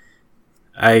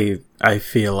 I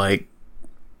feel like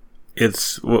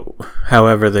it's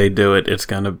however they do it, it's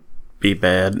gonna be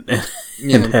bad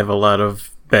and have a lot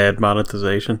of bad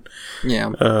monetization. Yeah.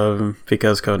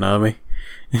 Because Konami.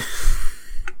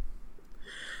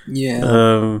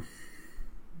 Yeah.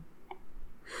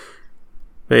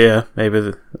 But yeah,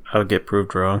 maybe I'll get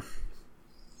proved wrong.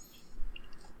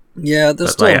 Yeah,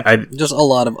 there's still just a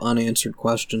lot of unanswered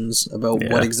questions about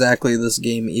what exactly this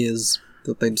game is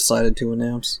that they decided to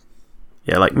announce.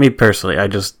 Yeah, like me personally, I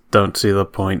just don't see the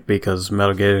point because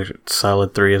Metal Gear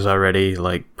Solid 3 is already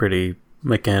like pretty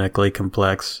mechanically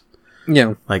complex.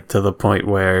 Yeah. Like to the point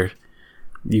where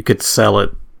you could sell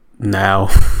it now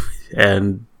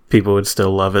and people would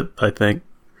still love it, I think.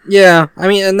 Yeah, I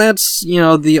mean, and that's,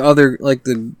 the other, like,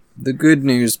 the good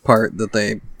news part that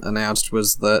they announced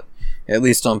was that, at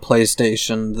least on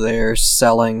PlayStation, they're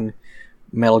selling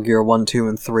Metal Gear 1, 2,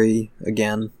 and 3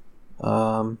 again.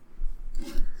 I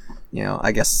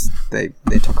guess they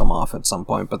took them off at some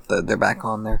point, but they're back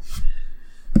on there.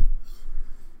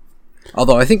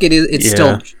 Although, I think it's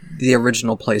still the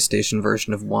original PlayStation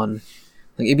version of 1.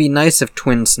 Like, it'd be nice if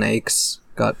Twin Snakes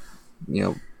got,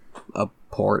 a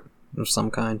port of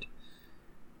some kind.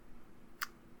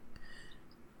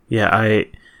 Yeah,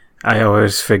 I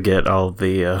always forget all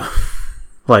the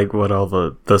like what all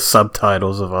the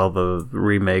subtitles of all the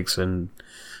remakes and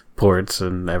ports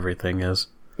and everything is.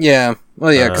 Yeah,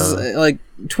 well, yeah, because like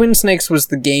Twin Snakes was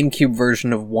the GameCube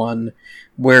version of 1,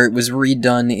 where it was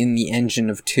redone in the engine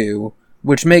of 2,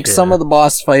 which makes some of the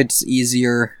boss fights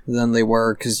easier than they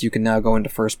were because you can now go into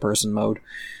first-person mode.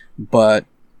 But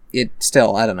it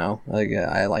still, I don't know. Like,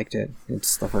 I liked it.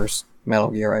 It's the first Metal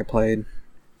Gear I played.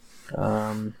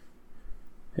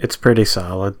 It's pretty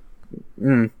solid.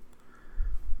 But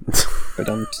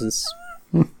just...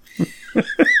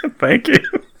 Thank you.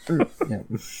 Yeah.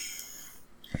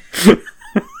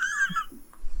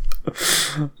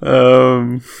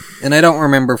 And I don't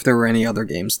remember if there were any other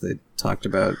games they talked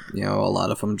about. A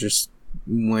lot of them just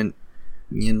went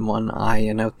in one eye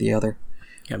and out the other.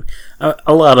 Yeah.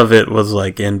 A lot of it was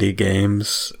like indie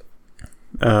games.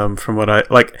 From what I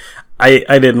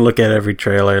didn't look at every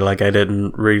trailer. Like I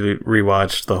didn't really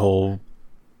rewatch the whole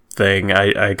thing.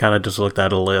 I kind of just looked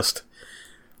at a list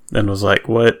and was like,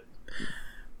 what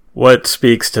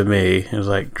speaks to me? It was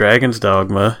like Dragon's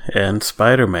Dogma and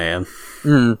Spider-Man.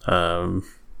 And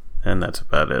that's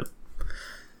about it.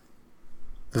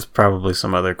 There's probably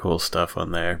some other cool stuff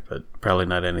on there, but probably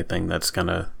not anything that's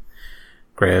gonna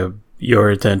grab your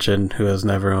attention who has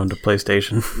never owned a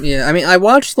PlayStation. Yeah, I mean, I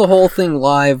watched the whole thing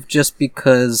live just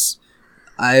because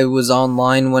I was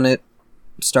online when it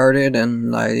started,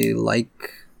 and I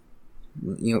like,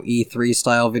 E3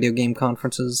 style video game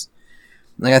conferences.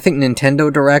 Like, I think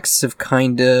Nintendo Directs have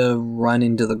kind of run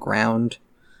into the ground,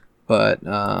 but,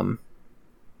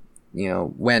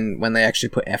 when they actually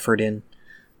put effort in,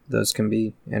 those can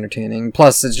be entertaining.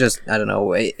 Plus, it's just, I don't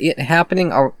know, it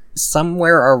happening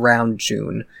somewhere around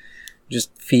June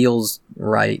just feels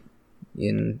right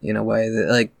in a way that,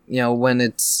 like, when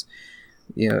it's,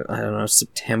 I don't know,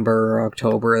 September or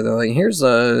October, they're like, here's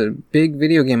a big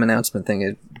video game announcement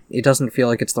thing. It doesn't feel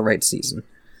like it's the right season.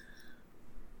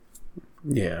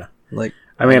 Yeah. Like,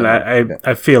 I mean,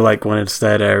 I feel like when it's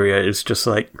that area, it's just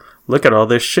like, look at all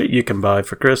this shit you can buy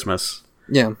for Christmas.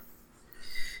 Yeah.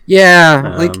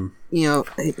 Yeah, like,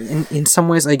 in some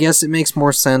ways, I guess it makes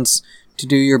more sense to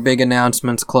do your big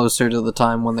announcements closer to the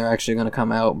time when they're actually going to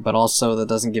come out, but also that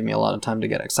doesn't give me a lot of time to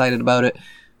get excited about it.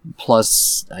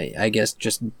 Plus, I guess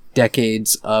just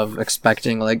decades of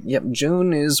expecting, like, yep,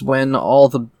 June is when all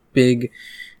the big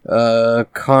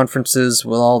conferences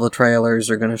with all the trailers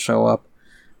are going to show up.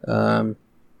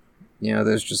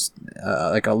 There's just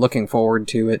like a looking forward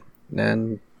to it,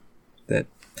 and that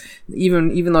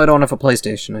even though I don't have a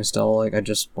PlayStation, I still I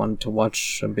just wanted to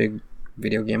watch a big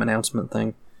video game announcement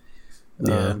thing.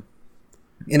 Yeah.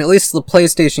 And at least the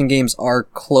PlayStation games are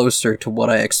closer to what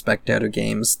I expect out of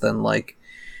games than like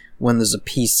when there's a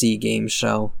PC game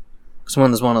show. Because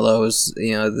when there's one of those,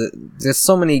 there's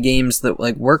so many games that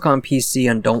like work on PC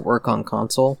and don't work on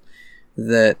console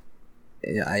that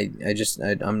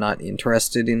I'm not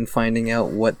interested in finding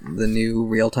out what the new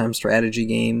real-time strategy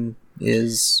game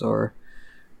is, or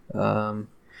do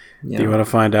you want to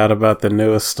find out about the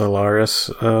newest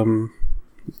Stellaris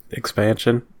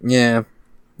expansion. Yeah.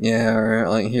 Yeah, or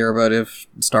like hear about if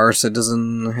Star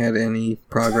Citizen had any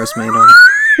progress made on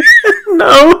it.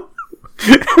 No!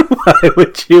 Why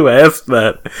would you ask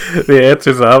that? The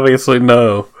answer's obviously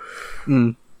no.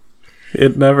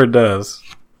 It never does.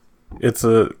 It's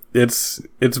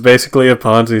basically a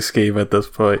Ponzi scheme at this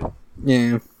point.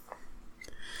 Yeah.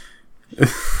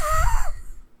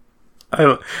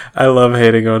 I love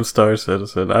hating on Star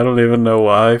Citizen. I don't even know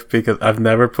why, because I've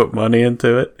never put money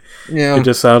into it. Yeah. It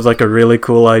just sounds like a really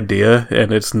cool idea,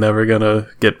 and it's never gonna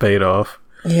get paid off.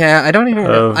 Yeah, I don't even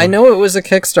know. I know it was a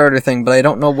Kickstarter thing, but I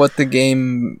don't know what the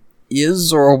game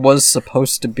is or was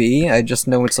supposed to be. I just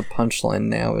know it's a punchline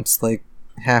now. It's like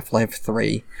Half-Life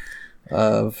 3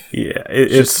 of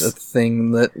it's a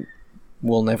thing that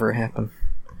will never happen.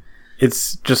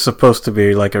 It's just supposed to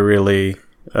be like a really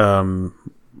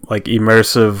like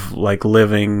immersive, like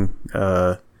living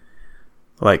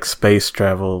like space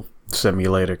travel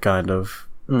simulator kind of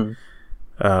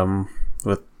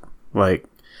with like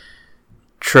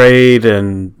trade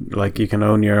and like you can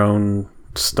own your own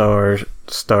starships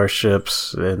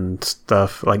and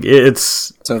stuff. Like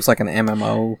it's like an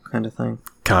MMO kind of thing.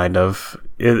 Kind of.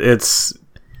 It's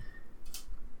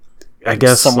I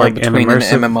guess somewhere like between an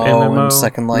immersive an MMO and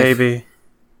Second Life. Maybe.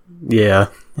 Yeah.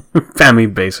 I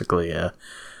mean basically, yeah.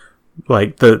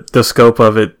 Like the scope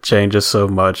of it changes so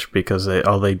much because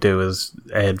all they do is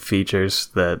add features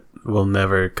that will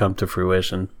never come to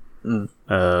fruition.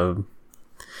 And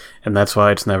that's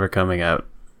why it's never coming out.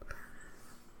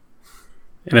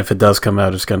 And if it does come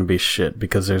out, it's going to be shit,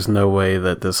 because there's no way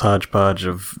that this hodgepodge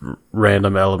of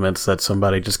random elements that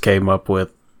somebody just came up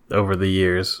with over the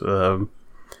years will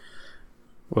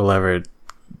ever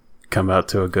come out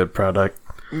to a good product.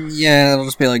 Yeah, it'll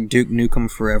just be like Duke Nukem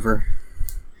Forever.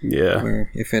 Yeah. Where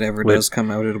if it ever does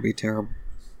come out, it'll be terrible.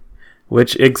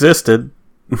 Which existed.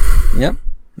 Yep.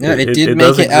 Yeah, it did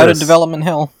make it out of development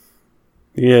hell.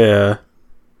 Yeah.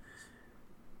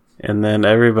 And then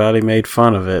everybody made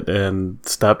fun of it and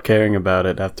stopped caring about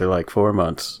it after like 4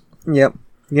 months. Yep.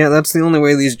 Yeah, that's the only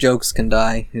way these jokes can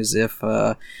die, is if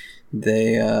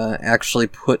they actually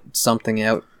put something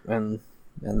out and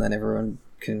then everyone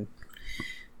can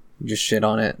just shit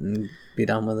on it and be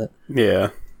done with it. Yeah.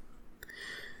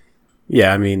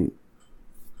 Yeah, I mean,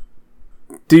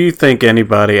 do you think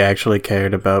anybody actually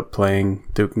cared about playing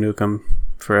Duke Nukem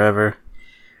Forever?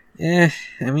 I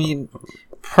mean,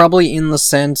 probably in the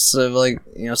sense of, like,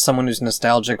 you know, someone who's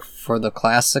nostalgic for the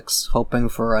classics, hoping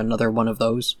for another one of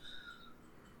those.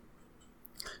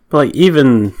 But, like,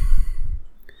 even...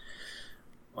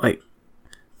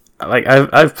 Like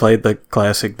I've played the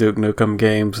classic Duke Nukem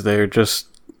games. They're just,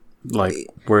 like,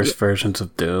 worse versions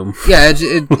of Doom. Yeah, it's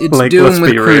like, Doom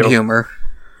with crude humor.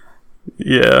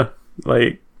 Yeah,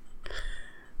 like,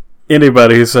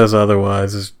 anybody who says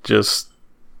otherwise is just...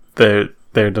 They're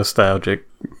nostalgic.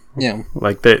 Yeah,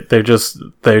 like they're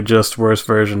just worse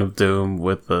version of Doom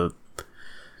with a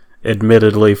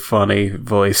admittedly funny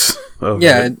voice.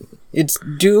 Yeah, it's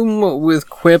Doom with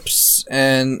quips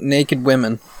and naked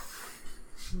women,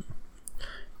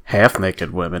 half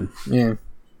naked women. Yeah,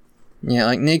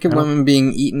 like naked women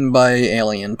being eaten by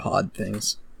alien pod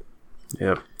things.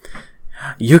 Yep.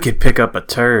 You could pick up a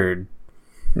turd.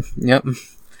 Yep.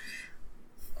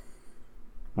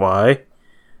 Why?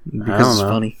 Because it's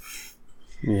funny.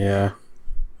 Yeah.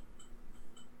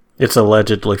 It's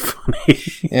allegedly funny.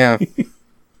 Yeah.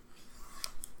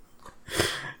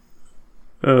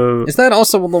 Is that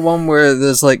also the one where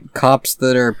there's, like, cops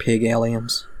that are pig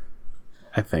aliens?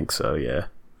 I think so, yeah.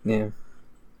 Yeah.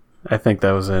 I think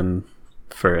that was in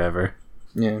Forever.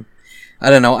 Yeah. I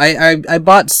don't know. I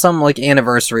bought some, like,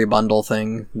 anniversary bundle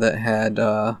thing that had,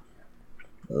 I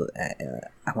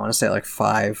want to say, like,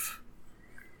 5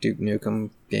 Duke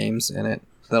Nukem games in it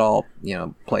that all, you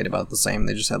know, played about the same.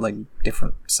 They just had, like,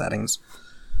 different settings.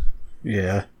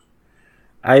 Yeah.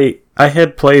 I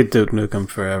had played Duke Nukem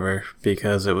Forever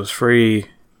because it was free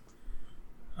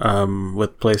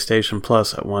with PlayStation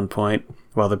Plus at one point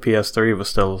while the PS3 was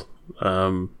still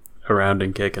around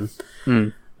and kicking.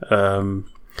 And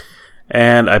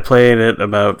I played it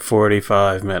about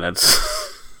 45 minutes.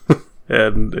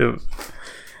 And it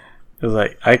was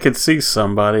like, I could see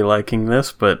somebody liking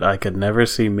this, but I could never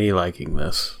see me liking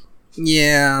this.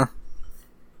 Yeah.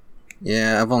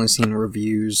 Yeah, I've only seen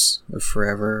reviews of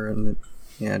Forever, and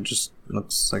it just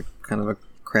looks like kind of a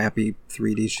crappy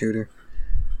 3D shooter.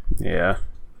 Yeah.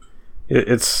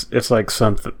 It's like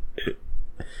something...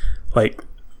 like,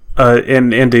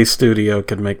 an indie studio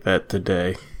could make that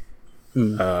today.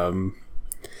 And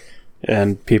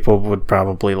people would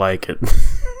probably like it.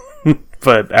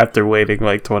 but after waiting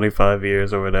like 25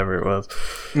 years or whatever it was,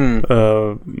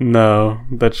 no,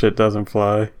 that shit doesn't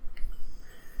fly.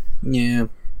 Yeah.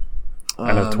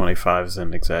 I know 25 is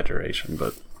an exaggeration,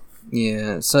 but...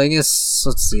 Yeah, so I guess,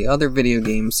 let's see, other video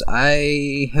games.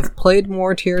 I have played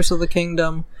more Tears of the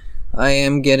Kingdom. I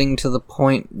am getting to the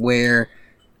point where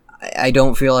I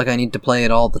don't feel like I need to play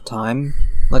it all the time.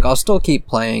 Like, I'll still keep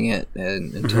playing it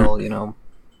until, you know,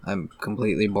 I'm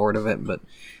completely bored of it, but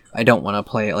I don't want to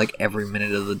play it, like, every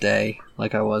minute of the day,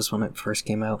 like I was when it first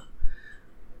came out.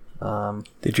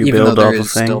 Did you build all the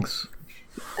things?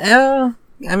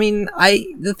 I mean,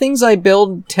 the things I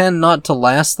build tend not to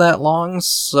last that long,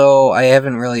 so I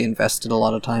haven't really invested a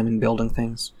lot of time in building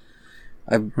things.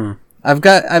 I've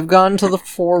gone to the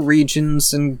 4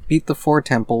 regions and beat the 4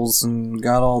 temples and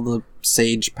got all the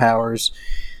sage powers.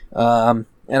 And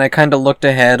I kind of looked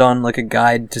ahead on like a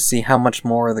guide to see how much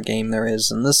more of the game there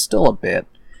is, and there's still a bit.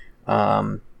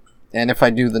 And if I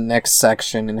do the next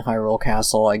section in Hyrule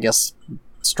Castle, I guess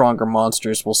stronger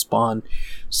monsters will spawn,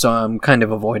 so I'm kind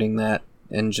of avoiding that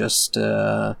and just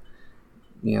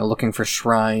looking for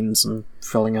shrines and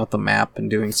filling out the map and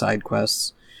doing side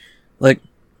quests. Like,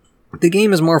 the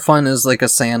game is more fun as like a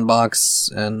sandbox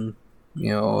and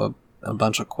a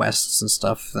bunch of quests and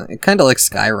stuff. Kind of like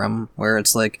Skyrim, where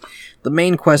it's like the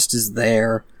main quest is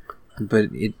there, but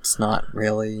it's not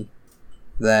really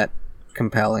that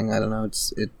compelling. I don't know.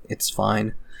 It's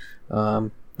fine.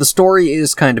 The story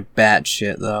is kind of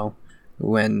batshit though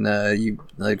when you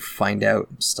like find out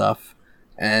stuff,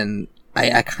 and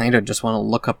I kind of just want to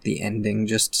look up the ending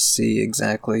just to see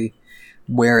exactly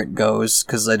where it goes,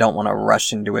 because I don't want to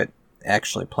rush into it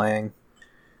actually playing.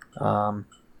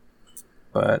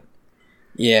 But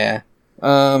yeah,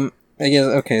 I guess,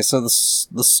 okay, so the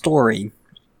story,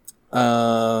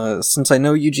 since I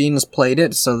know Eugene has played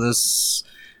it, so this,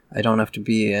 I don't have to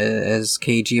be as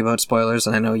cagey about spoilers,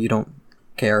 and I know you don't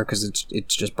care because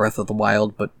it's just Breath of the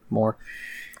Wild, but more.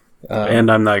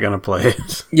 And I'm not gonna play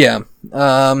it. Yeah.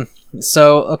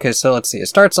 So let's see. It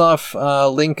starts off,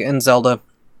 Link and Zelda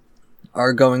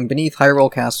are going beneath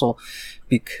Hyrule Castle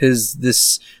because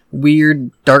this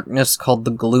weird darkness called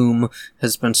the Gloom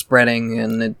has been spreading,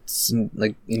 and it's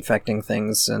like infecting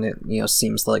things, and it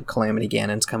seems like Calamity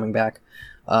Ganon's coming back.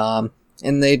 And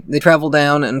they travel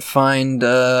down and find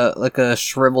like a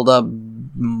shriveled up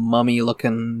mummy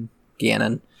looking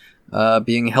Ganon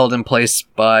being held in place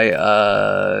by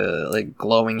like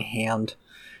glowing hand.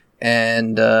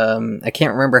 And I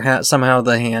can't remember how, somehow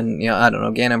the hand, I don't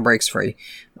know, Ganon breaks free.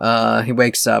 He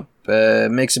wakes up,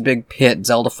 makes a big pit,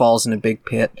 Zelda falls in a big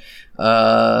pit.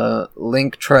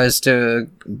 Link tries to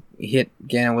hit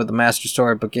Ganon with the Master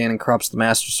Sword, but Ganon corrupts the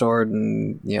Master Sword,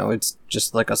 and, it's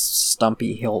just like a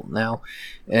stumpy hilt now.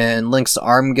 And Link's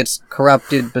arm gets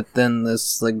corrupted, but then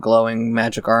this, like, glowing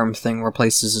magic arm thing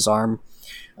replaces his arm.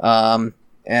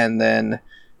 And then,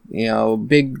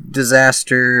 big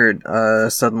disaster,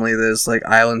 suddenly there's, like,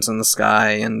 islands in the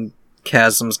sky, and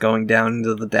chasms going down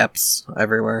into the depths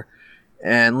everywhere.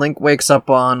 And Link wakes up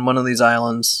on one of these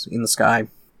islands in the sky,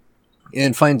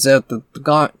 and finds out that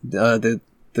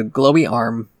the glowy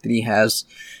arm that he has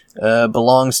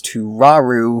belongs to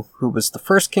Rauru, who was the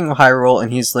first king of Hyrule,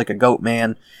 and he's like a goat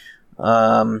man.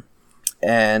 You're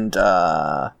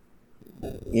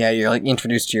like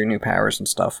introduced to your new powers and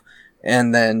stuff.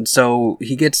 And then, so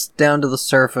he gets down to the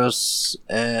surface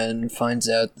and finds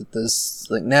out that there's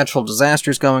like natural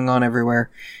disasters going on everywhere.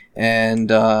 And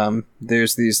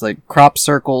there's these like crop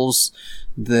circles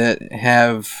that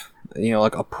have,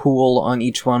 like a pool on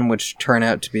each one, which turn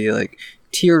out to be like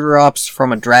teardrops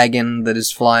from a dragon that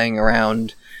is flying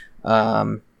around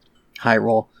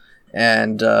Hyrule.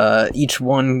 And each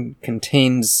one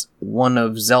contains one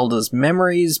of Zelda's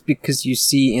memories, because you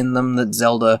see in them that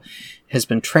Zelda has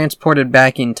been transported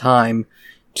back in time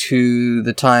to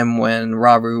the time when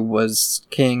Rauru was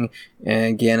king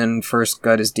and Ganon first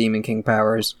got his Demon King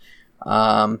powers.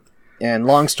 And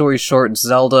long story short,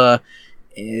 Zelda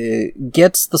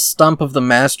gets the stump of the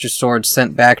Master Sword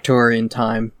sent back to her in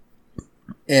time,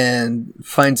 and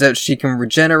finds out she can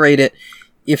regenerate it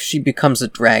if she becomes a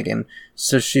dragon.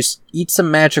 So she eats a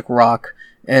magic rock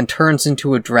and turns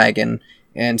into a dragon,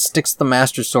 and sticks the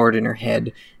Master Sword in her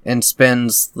head, and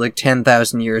spends like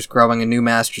 10,000 years growing a new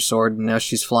Master Sword, and now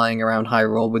she's flying around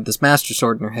Hyrule with this Master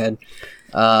Sword in her head.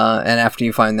 And after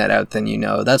you find that out, then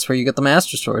that's where you get the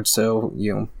Master Sword, so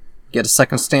you get a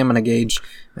second stamina gauge,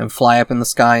 and fly up in the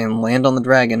sky and land on the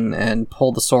dragon, and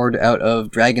pull the sword out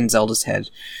of Dragon Zelda's head.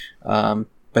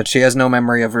 But she has no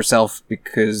memory of herself,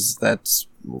 because that's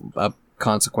a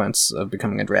consequence of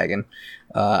becoming a dragon.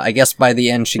 I guess by the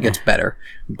end she gets better,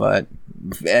 but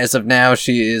as of now,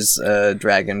 she is a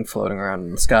dragon floating around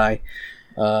in the sky.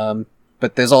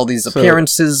 But there's all these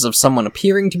appearances of someone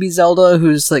appearing to be Zelda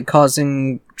who's like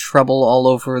causing trouble all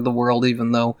over the world,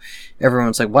 even though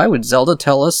everyone's like, why would Zelda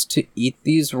tell us to eat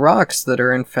these rocks that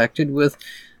are infected with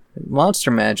monster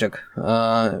magic?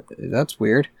 That's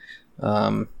weird.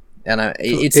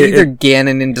 It's either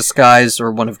Ganon in disguise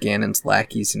or one of Ganon's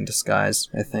lackeys in disguise,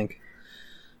 I think.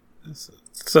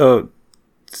 So,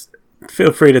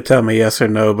 feel free to tell me yes or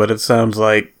no, but it sounds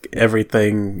like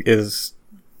everything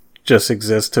just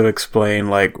exists to explain,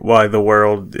 like, why the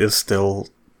world is still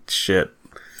shit.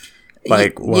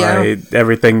 Like, why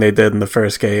everything they did in the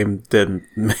first game didn't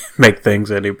make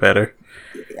things any better.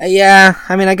 Yeah,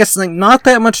 I mean, I guess, like, not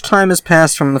that much time has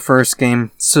passed from the first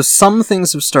game, so some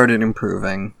things have started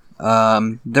improving.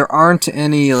 There aren't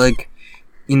any, like,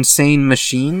 insane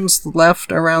machines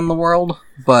left around the world,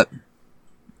 but,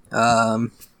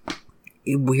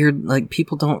 weird, like,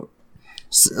 people don't...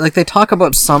 Like, they talk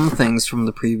about some things from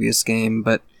the previous game,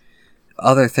 but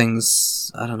other things,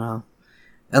 I don't know.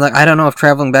 And, like, I don't know if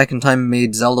traveling back in time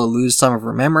made Zelda lose some of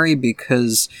her memory,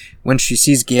 because when she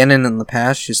sees Ganon in the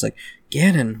past, she's like,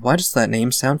 Ganon, why does that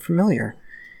name sound familiar?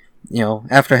 You know,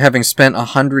 after having spent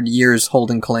 100 years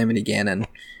holding Calamity Ganon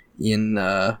in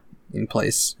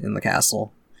place in the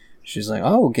castle. She's like,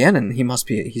 oh, Ganon,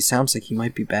 he sounds like he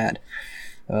might be bad.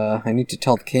 I need to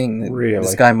tell the king that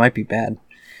this guy might be bad.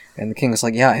 And the king is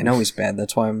like, yeah, I know he's bad,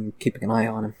 that's why I'm keeping an eye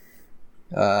on him.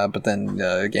 But then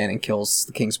Ganon kills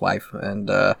the king's wife and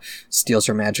steals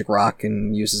her magic rock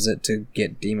and uses it to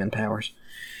get demon powers.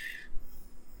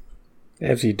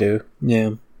 As you do.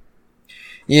 Yeah.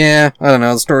 Yeah, I don't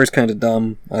know, the story's kind of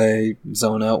dumb. I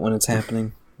zone out when it's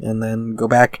happening. And then go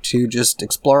back to just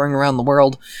exploring around the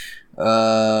world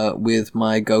with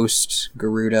my ghost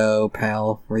Gerudo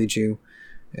pal, Reiju.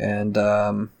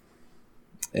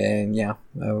 And yeah,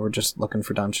 we're just looking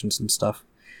for dungeons and stuff.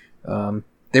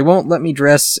 They won't let me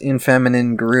dress in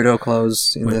feminine Gerudo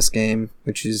clothes in this game,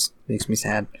 which makes me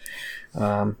sad.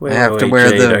 I have to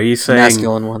wear Jade, the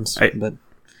masculine ones. But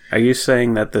are you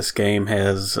saying that this game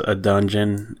has a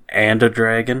dungeon and a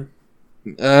dragon?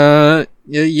 Yeah,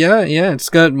 it's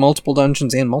got multiple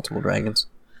dungeons and multiple dragons.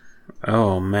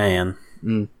 Oh, man.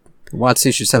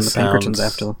 Watsy should send the Pinkertons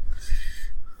after them.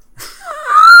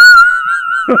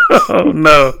 Oh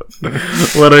no!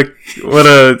 What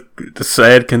a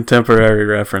sad contemporary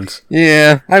reference.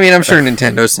 Yeah, I mean, I'm sure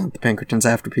Nintendo sent the Pinkertons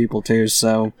after people too,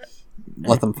 so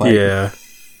let them fight. Yeah.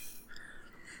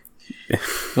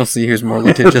 We'll see who's more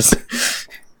litigious.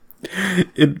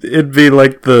 It'd be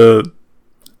like the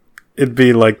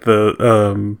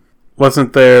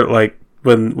wasn't there, like,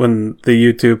 when the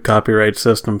YouTube copyright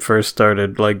system first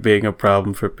started, like, being a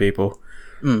problem for people?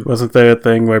 Wasn't there a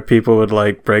thing where people would,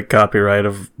 like, break copyright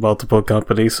of multiple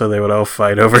companies, so they would all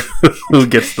fight over who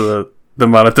gets the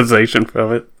monetization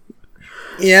from it?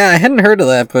 Yeah, I hadn't heard of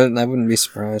that, but I wouldn't be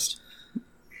surprised.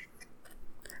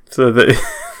 So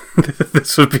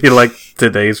this would be like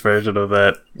today's version of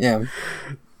that. Yeah.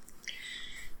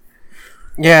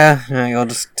 Yeah, I'll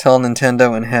just tell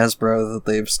Nintendo and Hasbro that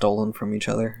they've stolen from each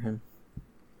other and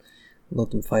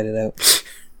let them fight it out.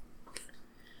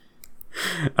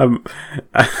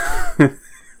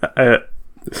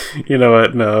 You know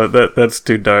what? No, that's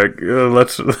too dark.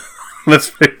 Let's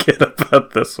forget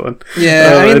about this one.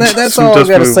 Yeah, I mean that's all I've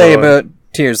got to say about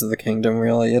Tears of the Kingdom.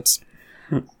 Really, it's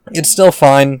still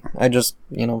fine. I just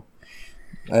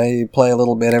I play a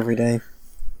little bit every day.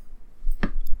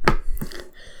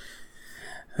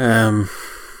 How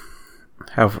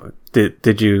did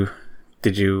you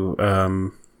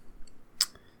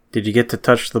get to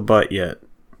touch the butt yet?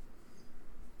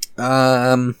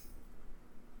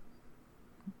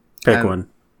 Pick one.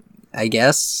 I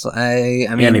guess. I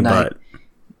mean, any butt.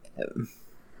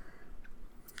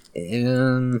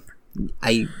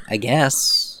 I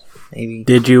guess maybe.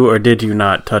 Did you or did you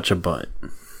not touch a butt?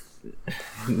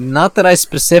 Not that I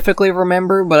specifically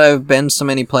remember, but I've been so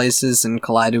many places and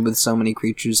collided with so many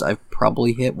creatures, I've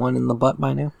probably hit one in the butt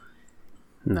by now.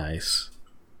 Nice.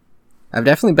 I've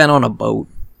definitely been on a boat,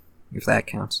 if that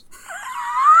counts.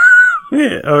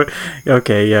 Yeah.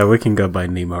 Okay. Yeah, we can go by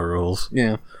Nemo rules.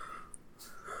 Yeah.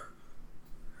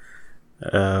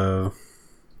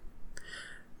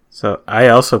 So I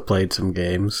also played some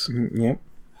games. Yep.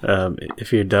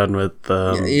 If you're done with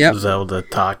Zelda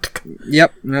TotK.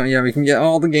 Yep. No, yeah, we can get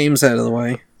all the games out of the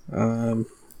way.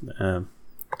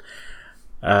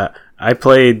 I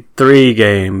played 3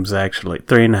 games, actually.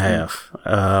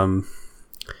 3.5.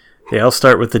 They all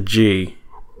start with a G.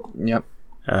 Yep.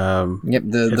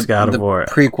 It's God of War.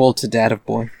 Prequel to Dad of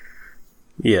Boy.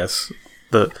 Yes.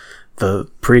 The the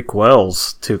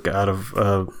prequels to God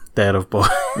of Dad of Boy.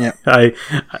 Yeah.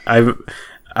 I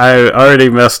already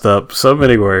messed up so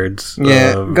many words.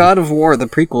 Yeah, God of War, the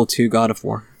prequel to God of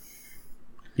War.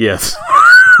 Yes.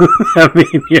 I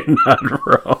mean, you're not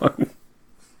wrong.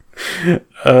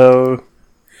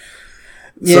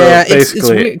 Yeah, so it's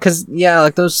weird because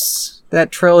like that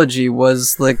trilogy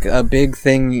was like a big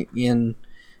thing in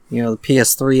the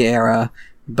PS3 era,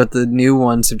 but the new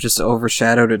ones have just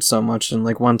overshadowed it so much. And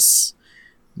like once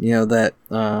that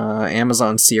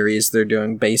Amazon series they're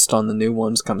doing based on the new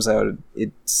ones comes out,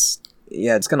 it's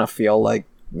gonna feel like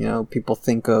people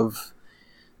think of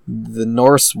the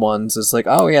Norse ones as like,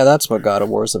 oh yeah, that's what God of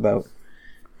War's about,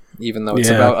 even though it's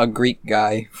about a Greek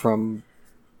guy from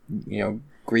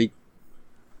Greek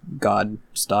god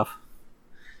stuff.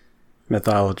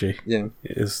 Mythology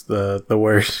is the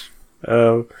word.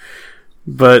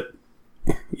 But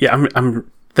yeah,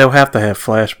 they'll have to have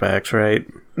flashbacks, right?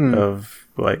 Of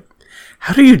like,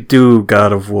 how do you do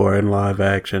God of War in live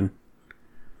action?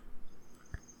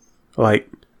 Like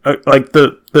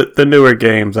the newer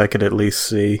games I could at least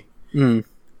see.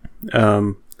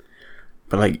 But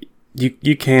like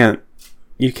you can't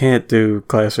do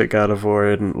classic God of War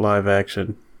in live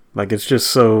action. Like, it's just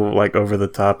so like over the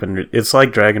top, and it's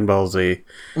like Dragon Ball Z.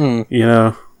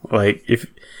 Like, if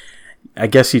I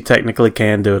guess you technically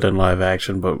can do it in live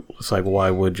action, but it's like,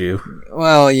 why would you?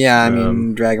 Well, yeah, I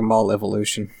mean, Dragon Ball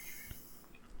Evolution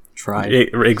tried.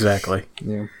 Exactly.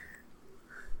 Yeah.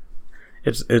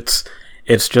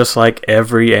 It's just like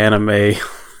every anime,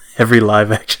 every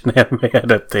live action anime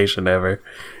adaptation ever.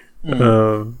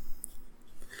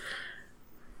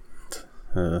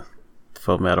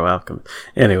 Full Metal Alchemist.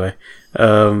 Anyway,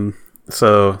 so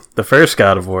the first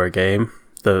God of War game,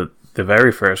 the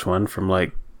very first one from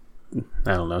like,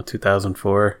 I don't know,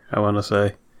 2004, I want to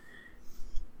say.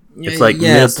 It's like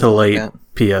mid to late like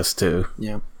PS2.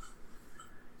 Yeah.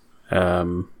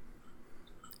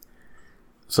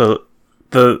 So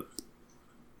the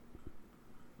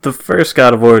first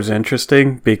God of War is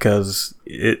interesting because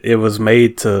it was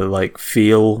made to like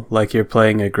feel like you're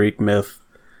playing a Greek myth.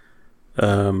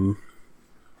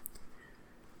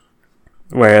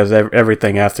 Whereas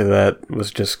everything after that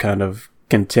was just kind of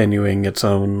continuing its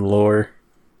own lore,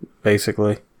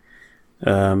 basically.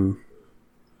 But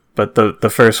the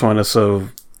first one is so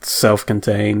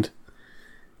self-contained,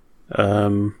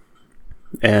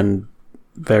 and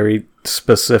very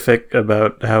specific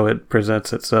about how it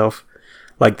presents itself.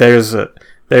 Like there's a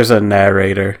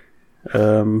narrator,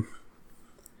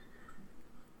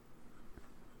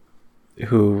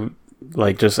 who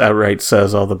like just outright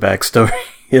says all the backstory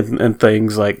and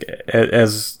things, like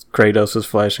as Kratos is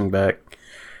flashing back.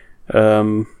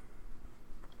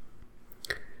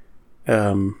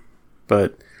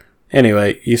 But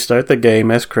anyway, you start the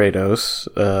game as Kratos,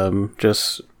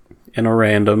 just in a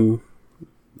random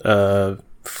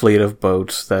fleet of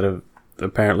boats that have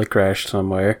apparently crashed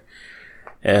somewhere.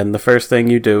 And the first thing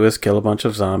you do is kill a bunch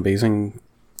of zombies and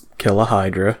kill a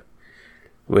Hydra,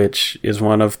 which is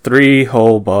one of 3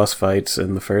 whole boss fights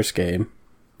in the first game.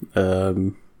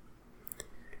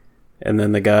 And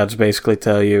then the gods basically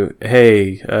tell you,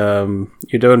 hey,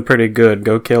 you're doing pretty good.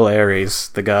 Go kill Ares,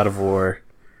 the god of war.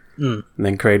 And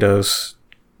then Kratos,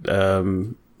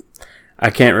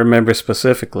 I can't remember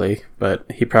specifically, but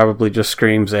he probably just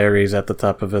screams Ares at the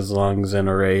top of his lungs in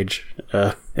a rage,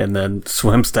 and then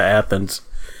swims to Athens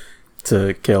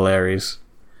to kill Ares.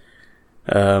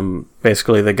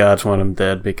 Basically, the gods want him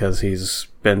dead because he's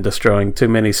been destroying too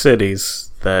many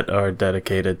cities that are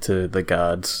dedicated to the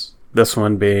gods. This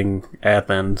one being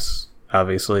Athens,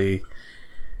 obviously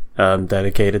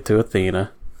dedicated to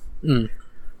Athena.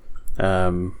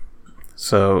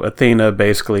 So Athena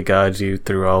basically guides you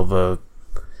through all the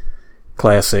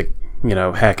classic,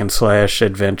 hack and slash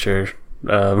adventure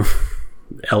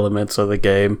elements of the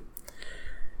game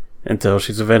until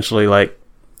she's eventually like,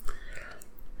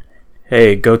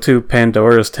 hey, go to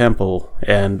Pandora's temple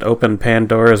and open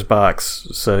Pandora's box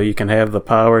so you can have the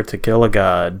power to kill a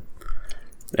god.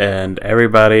 And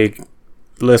everybody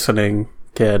listening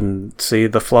can see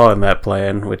the flaw in that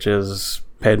plan, which is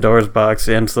Pandora's box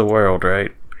ends the world,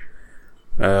 right?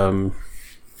 And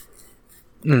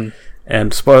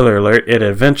spoiler alert, it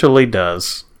eventually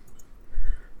does.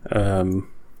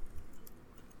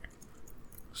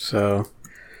 So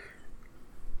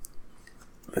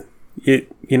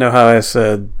you know how I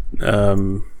said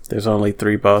there's only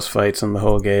 3 boss fights in the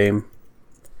whole game?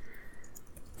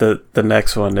 The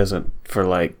next one isn't for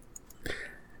like...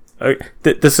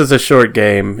 this is a short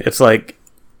game. It's like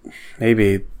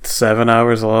maybe 7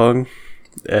 hours long,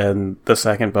 and the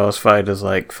second boss fight is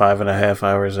like 5.5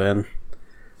 hours in.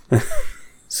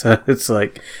 So it's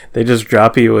like they just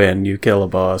drop you in, you kill a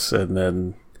boss, and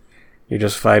then you're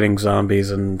just fighting zombies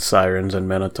and sirens and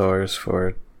minotaurs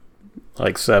for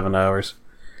like 7 hours.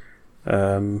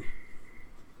 Then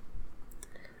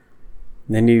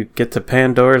you get to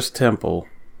Pandora's Temple,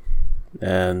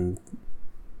 and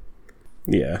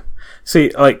yeah.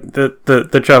 See, like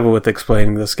the trouble with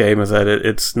explaining this game is that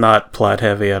it's not plot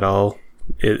heavy at all.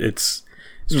 It's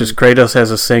just Kratos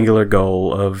has a singular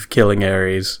goal of killing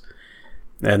Ares,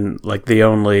 and like the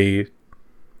only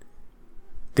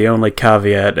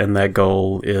caveat in that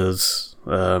goal is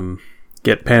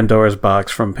get Pandora's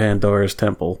box from Pandora's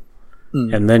Temple,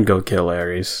 and then go kill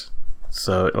Ares.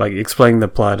 So like explaining the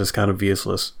plot is kind of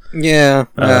useless. Yeah,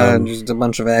 just a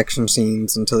bunch of action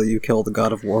scenes until you kill the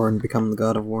God of War and become the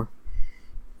God of War.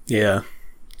 Yeah,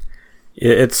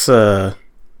 it's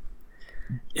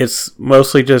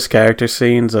mostly just character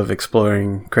scenes of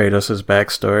exploring Kratos'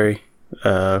 backstory,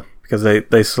 because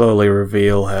they slowly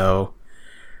reveal how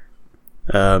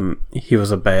he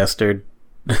was a bastard.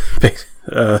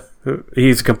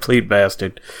 He's a complete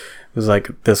bastard. He was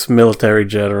like this military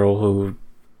general who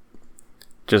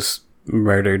just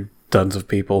murdered tons of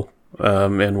people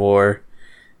in war,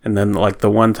 and then like the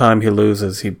one time he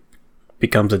loses, he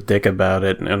becomes a dick about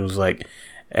it and was like,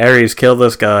 Ares, kill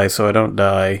this guy so I don't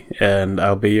die, and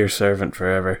I'll be your servant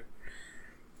forever.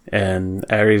 And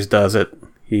Ares does it.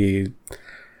 He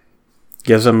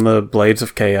gives him the Blades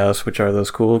of Chaos, which are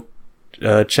those cool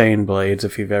chain blades.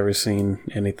 If you've ever seen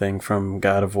anything from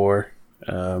God of War,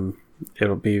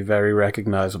 it'll be very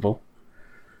recognizable.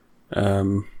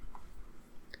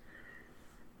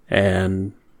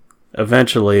 And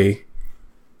eventually,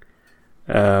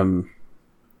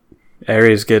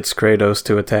 Ares gets Kratos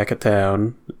to attack a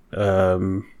town,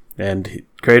 and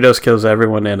Kratos kills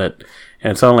everyone in it.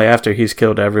 And it's only after he's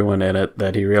killed everyone in it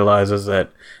that he realizes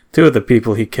that 2 of the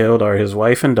people he killed are his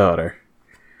wife and daughter.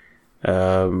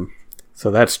 So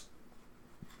that's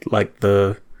like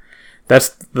that's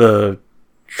the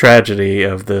tragedy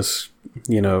of this,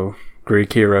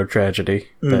 Greek hero tragedy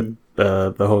that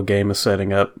the whole game is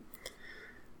setting up.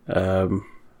 About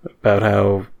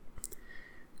how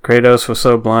Kratos was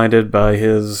so blinded by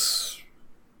his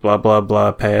blah blah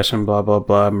blah passion, blah blah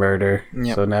blah murder.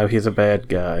 Yep. So now he's a bad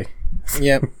guy.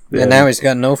 Yep. And now he's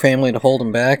got no family to hold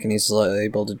him back, and he's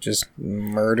able to just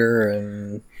murder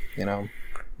and,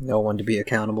 no one to be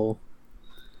accountable.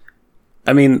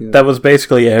 I mean, that was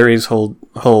basically Ares' whole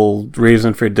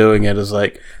reason for doing it, is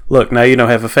like, look, now you don't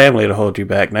have a family to hold you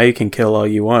back. Now you can kill all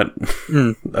you want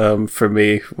for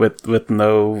me with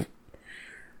no...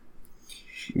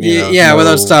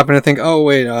 without stopping to think, oh,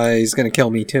 wait, he's going to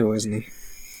kill me too, isn't he?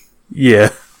 Yeah.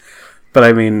 But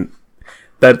I mean,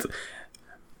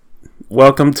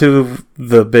 welcome to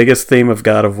the biggest theme of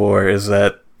God of War, is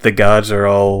that the gods are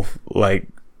all, like,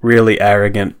 really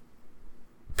arrogant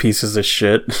pieces of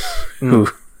shit who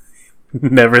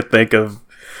never think of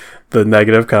the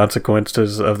negative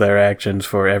consequences of their actions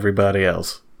for everybody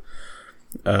else.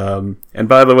 And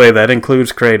by the way, that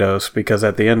includes Kratos, because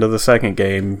at the end of the second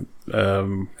game,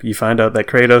 you find out that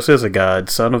Kratos is a god,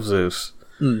 son of Zeus.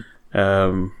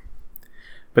 But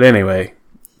anyway,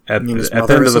 at the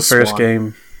end of the first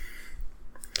game,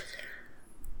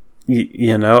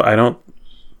 I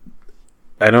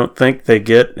don't think they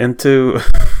get into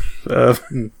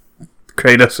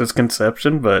Kratos'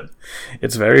 conception, but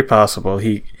it's very possible.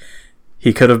 He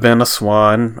could have been a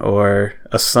swan or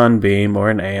a sunbeam or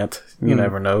an ant. You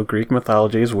never know. Greek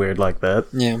mythology is weird like that.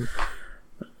 Yeah.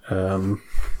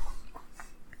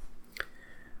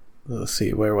 Let's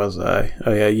see, where was I?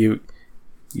 Oh yeah, you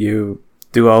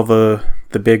do all the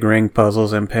big ring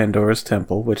puzzles in Pandora's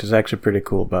Temple, which is actually pretty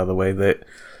cool, by the way. That,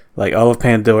 like, all of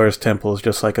Pandora's Temple is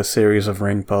just like a series of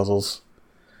ring puzzles.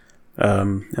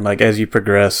 And like as you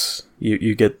progress,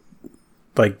 you get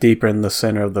like deeper in the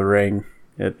center of the ring.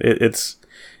 It's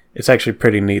actually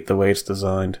pretty neat the way it's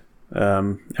designed.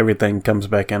 Everything comes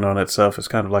back in on itself. It's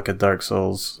kind of like a Dark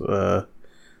Souls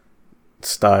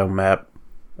style map.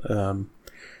 But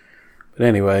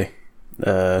anyway,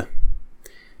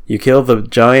 you kill the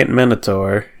giant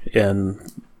Minotaur in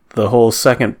the whole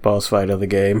second boss fight of the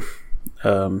game.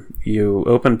 You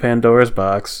open Pandora's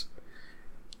box.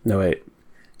 No, wait.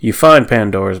 You find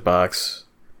Pandora's box.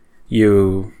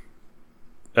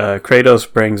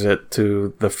 Kratos brings it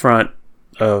to the front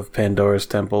of Pandora's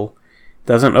temple.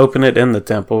 Doesn't open it in the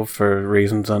temple for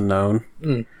reasons unknown.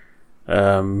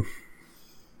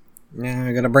 Yeah,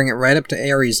 I gotta bring it right up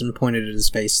to Ares and point it at his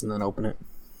face and then open it.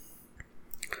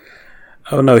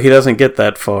 Oh no, he doesn't get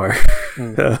that far.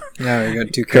 No, you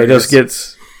got two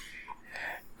characters.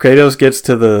 Kratos gets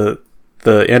to the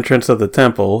the entrance of the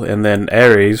temple, and then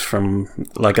Ares from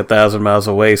like 1,000 miles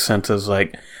away senses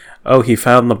like, oh, he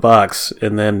found the box,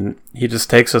 and then he just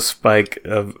takes a spike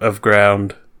of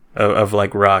ground of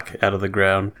like rock out of the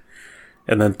ground,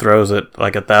 and then throws it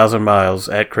like 1,000 miles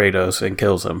at Kratos and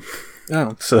kills him.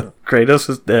 Oh, so Kratos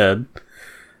is dead.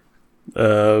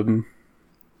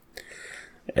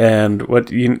 And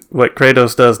what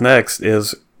Kratos does next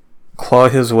is claw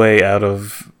his way out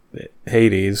of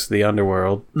Hades, the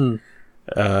underworld.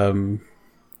 And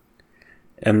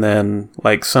then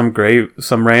like some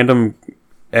random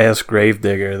ass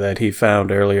gravedigger that he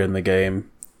found earlier in the game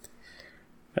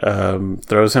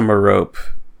throws him a rope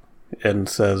and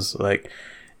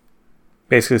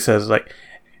basically says like,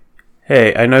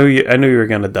 hey, I knew you were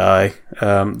gonna die.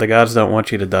 The gods don't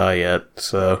want you to die yet,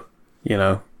 so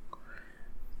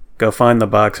go find the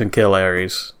box and kill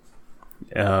Ares.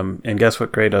 And guess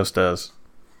what Kratos does?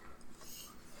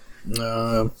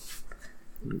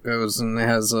 Goes and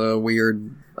has a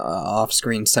weird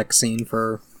off-screen sex scene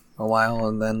for a while,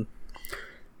 and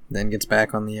then gets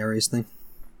back on the Ares thing.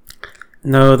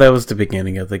 No, that was the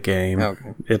beginning of the game.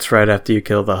 Okay. It's right after you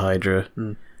kill the Hydra.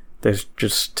 There's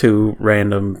just two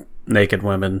random naked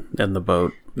women in the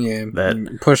boat. Yeah,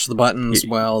 that push the buttons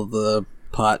while the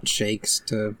pot shakes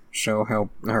to show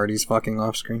how hard he's fucking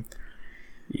off screen.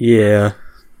 Yeah.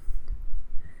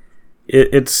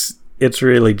 It's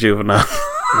really juvenile.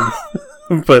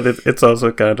 But it's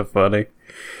also kind of funny.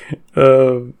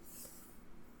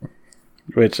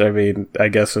 Which, I mean, I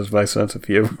guess is my sense of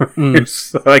humor.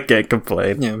 So I can't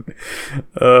complain. Yeah.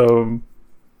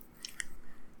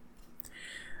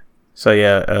 So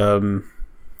yeah,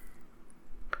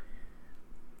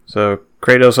 so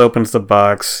Kratos opens the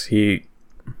box. He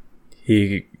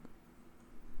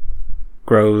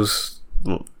grows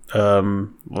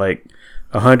like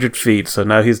 100 feet, so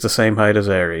now he's the same height as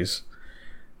Ares.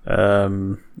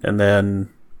 And then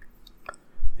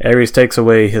Ares takes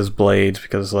away his blades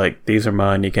because like, these are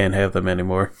mine, you can't have them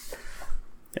anymore.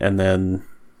 And then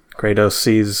Kratos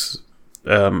sees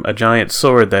a giant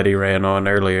sword that he ran on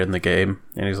earlier in the game,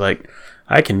 and he's like,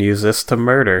 I can use this to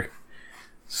murder.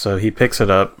 So he picks it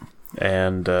up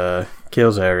and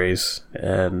kills Ares,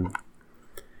 and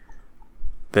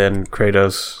then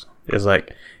Kratos is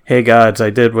like, hey gods,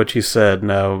 I did what you said,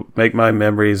 now make my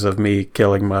memories of me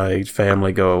killing my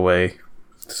family go away,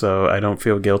 so I don't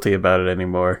feel guilty about it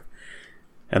anymore.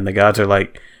 And the gods are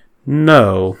like,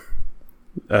 no.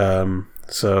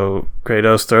 So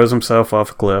Kratos throws himself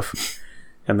off a cliff,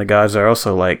 and the gods are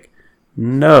also like,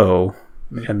 no.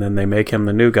 And then they make him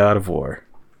the new god of war.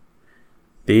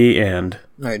 The end.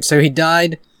 Alright, so he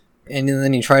died, and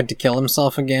then he tried to kill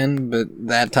himself again, but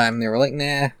that time they were like,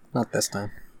 nah, not this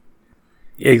time.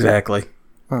 Exactly.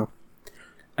 Huh.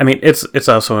 I mean, it's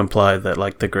also implied that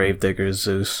like the gravedigger is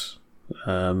Zeus,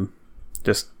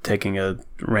 just taking a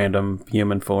random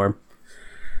human form.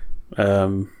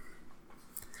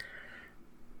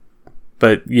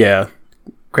 But yeah,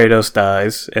 Kratos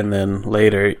dies, and then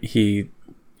later he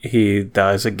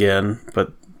dies again.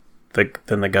 But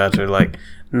then the gods are like,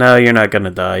 no, you're not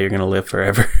gonna die. You're gonna live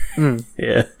forever.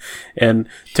 Yeah, and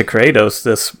to Kratos,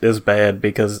 this is bad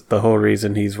because the whole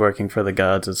reason he's working for the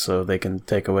gods is so they can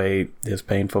take away his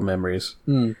painful memories.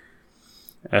 So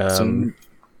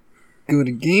go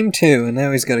to game 2, and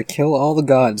now he's got to kill all the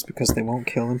gods because they won't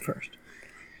kill him first.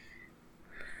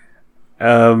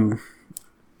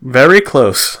 Very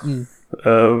close.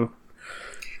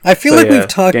 I feel like we've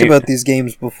talked about these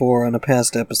games before on a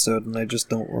past episode, and I just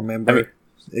don't remember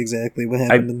exactly what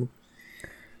happened in them.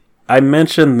 I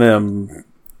mentioned them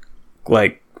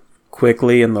like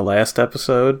quickly in the last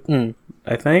episode.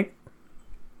 I think.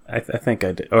 I think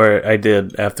I did, or I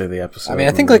did after the episode. I mean,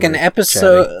 I think like an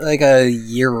episode, like a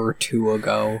year or two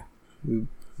ago, we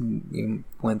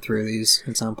went through these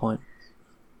at some point.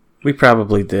 We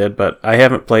probably did, but I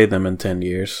haven't played them in 10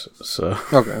 years, so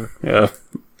okay. Yeah,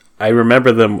 I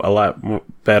remember them a lot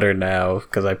better now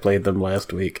because I played them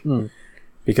last week.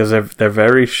 Because they're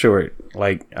very short.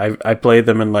 Like I played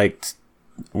them in like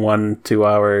 1-2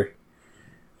 hour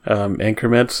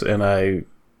increments, and I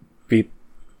beat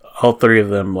all 3 of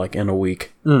them like in a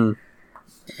week.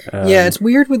 Yeah, it's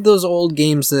weird with those old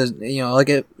games that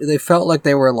like they felt like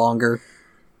they were longer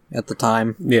at the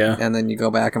time. Yeah, and then you go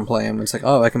back and play them, and it's like,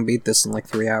 oh, I can beat this in like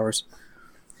 3 hours.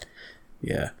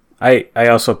 Yeah, I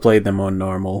also played them on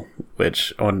normal,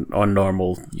 which on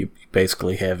normal you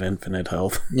basically have infinite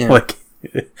health. Yeah. Like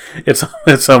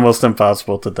it's almost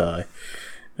impossible to die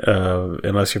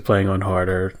unless you're playing on hard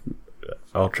or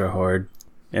ultra hard,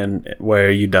 and where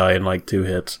you die in like 2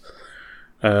 hits.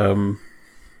 But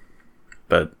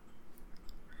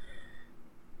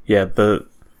yeah,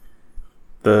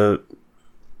 the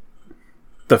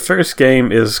first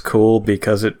game is cool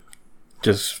because it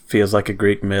just feels like a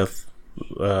Greek myth,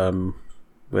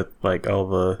 with like all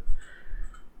the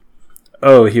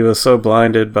he was so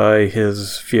blinded by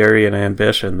his fury and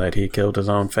ambition that he killed his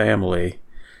own family,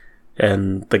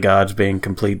 and the gods being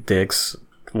complete dicks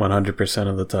 100%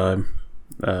 of the time.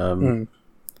 And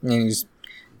he's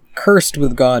cursed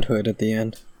with godhood at the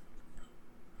end.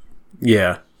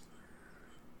 Yeah.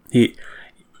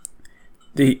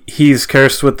 He's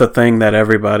cursed with the thing that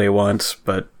everybody wants,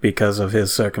 but because of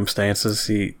his circumstances,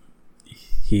 he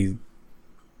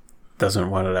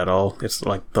doesn't want it at all. It's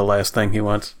like the last thing he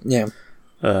wants. Yeah.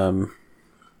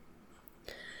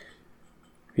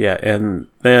 Yeah, and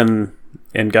then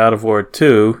in God of War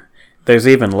 2, there's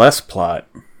even less plot,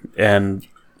 and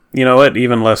you know what?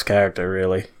 Even less character,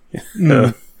 really.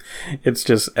 It's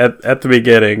just at the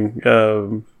beginning.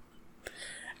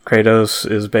 Kratos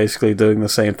is basically doing the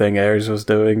same thing Ares was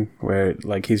doing, where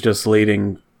like he's just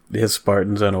leading his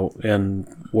Spartans in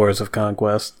wars of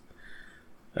conquest.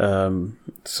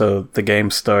 So the game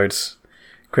starts,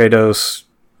 Kratos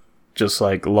just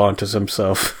like launches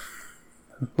himself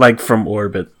like from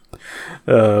orbit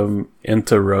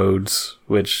into Rhodes,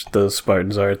 which the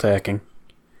Spartans are attacking.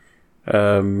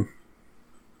 And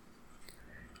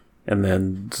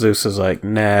then Zeus is like,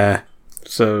 nah.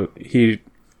 So he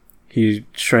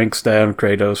shrinks down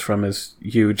Kratos from his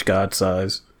huge god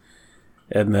size.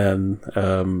 And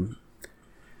then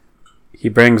he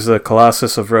brings the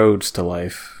Colossus of Rhodes to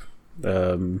life.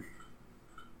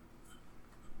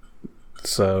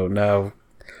 So now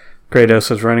Kratos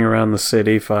is running around the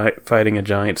city fighting a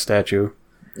giant statue.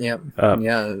 Yep.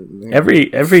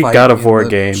 Every God of War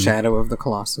game. Shadow of the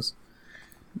Colossus.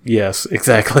 Yes,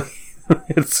 exactly.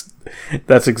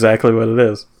 That's exactly what it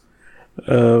is.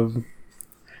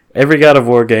 Every God of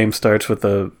War game starts with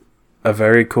a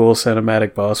very cool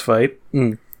cinematic boss fight.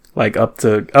 Like up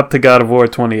to God of War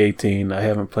 2018. I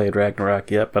haven't played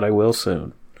Ragnarok yet, but I will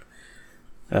soon.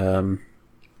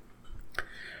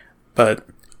 But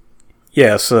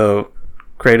yeah, so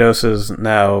Kratos is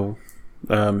now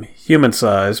human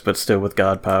sized, but still with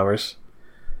god powers.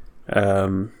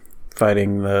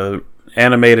 Fighting the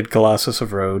animated Colossus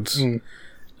of Rhodes.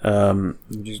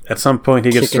 At some point,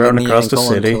 he gets thrown across the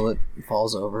city until it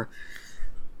falls over.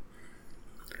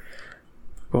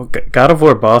 Well, God of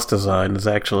War boss design is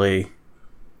actually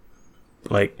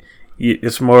like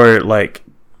it's more like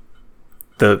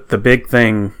the big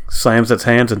thing slams its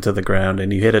hands into the ground,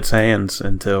 and you hit its hands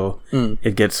until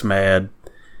it gets mad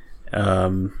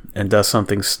and does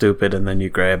something stupid, and then you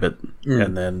grab it,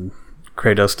 and then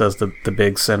Kratos does the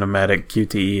big cinematic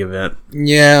QTE event.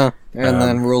 Yeah, and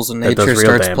then Rules of Nature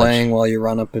starts playing while you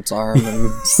run up its arm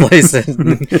and slice it,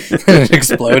 and it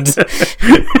explodes.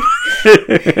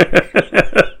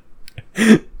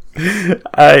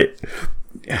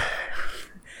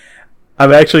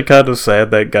 I'm actually kind of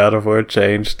sad that God of War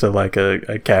changed to like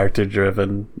a character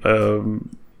driven,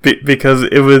 because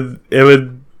it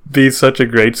would be such a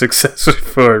great success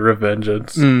for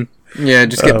Revengeance. Yeah,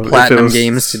 just get Platinum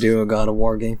Games to do a God of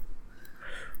War game.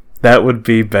 That would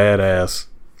be badass.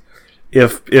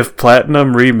 If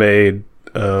Platinum remade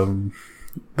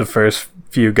the first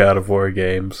few God of War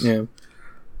games, yeah,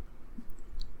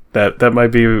 that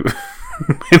might be my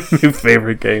new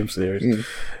favorite game series.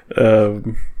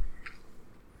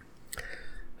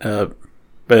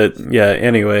 But yeah,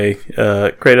 anyway,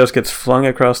 Kratos gets flung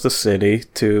across the city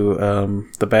to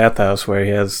the bathhouse where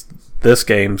he has this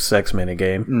game's sex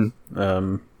minigame.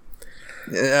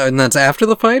 And that's after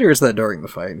the fight, or is that during the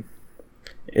fight?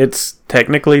 It's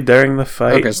technically during the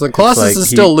fight. Okay, so the Colossus is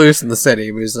still loose in the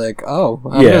city. He's like, oh,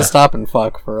 I'm gonna stop and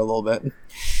fuck for a little bit.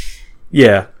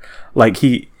 Yeah, like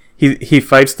he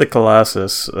fights the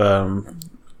Colossus,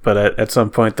 but at some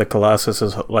point the Colossus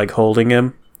is like holding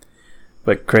him,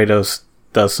 but Kratos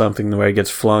does something where he gets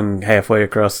flung halfway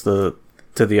across to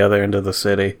the other end of the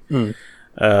city.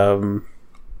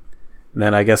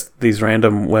 Then I guess these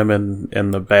random women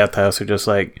in the bathhouse are just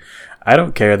like, I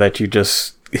don't care that you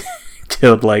just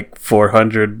killed like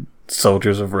 400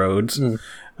 soldiers of Rhodes.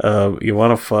 You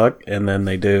want to fuck? And then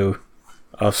they do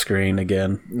off screen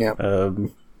again. Yeah.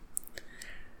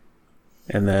 And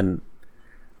then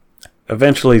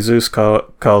eventually Zeus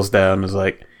calls down and is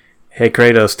like, hey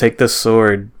Kratos, take this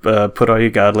sword, put all your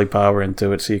godly power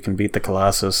into it so you can beat the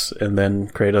Colossus. And then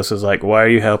Kratos is like, why are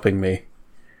you helping me?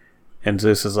 And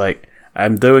Zeus is like,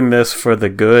 I'm doing this for the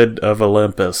good of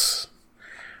Olympus,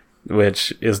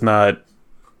 which is not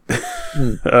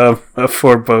a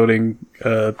foreboding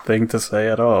thing to say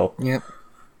at all. Yep.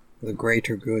 The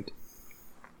greater good.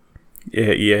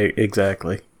 Yeah,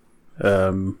 exactly.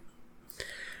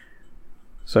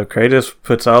 So Kratos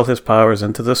puts all his powers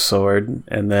into the sword,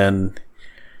 and then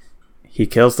he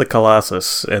kills the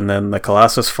Colossus, and then the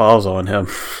Colossus falls on him,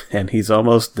 and he's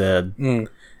almost dead. And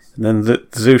then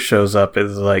Zeus shows up and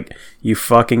is like, "You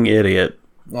fucking idiot.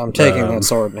 I'm taking that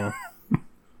sword now."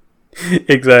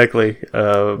 Exactly.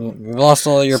 You've lost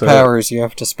all your powers. You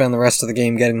have to spend the rest of the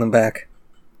game getting them back.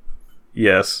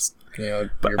 Yes.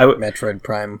 Your Metroid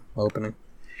Prime opening.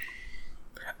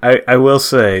 I will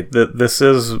say that this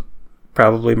is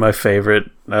probably my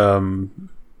favorite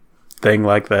thing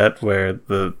like that, where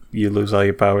you lose all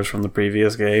your powers from the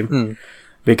previous game,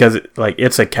 because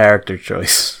it's a character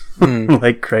choice.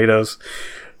 Like Kratos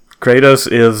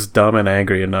is dumb and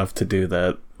angry enough to do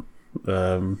that,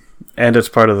 and it's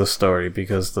part of the story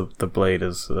because the blade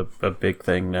is a big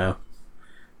thing now.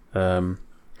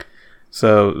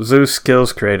 So Zeus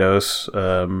kills Kratos,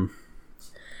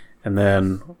 and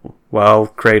then while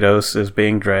Kratos is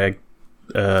being dragged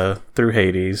through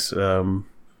Hades,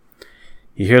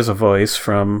 he hears a voice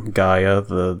from Gaia,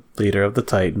 the leader of the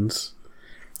Titans.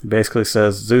 It basically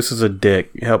says, "Zeus is a dick,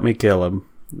 help me kill him."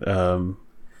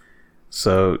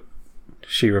 So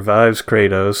she revives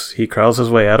Kratos. He crawls his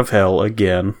way out of hell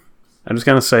again. I'm just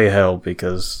gonna say hell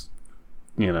because,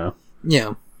 yeah,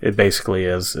 it basically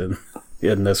is in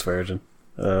this version.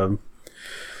 So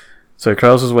he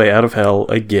crawls his way out of hell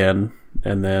again,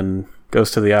 and then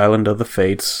goes to the island of the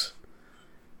Fates,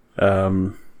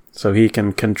 so he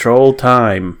can control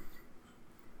time.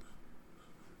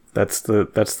 That's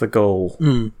the goal,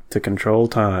 to control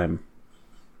time.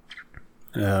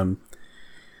 So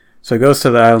he goes to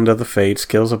the island of the Fates,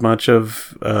 kills a bunch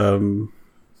of.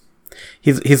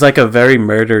 He's like a very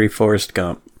murdery Forrest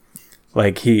Gump.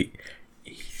 Like he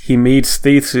meets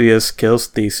Theseus, kills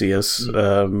Theseus.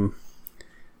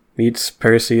 Meets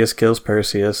Perseus, kills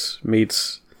Perseus.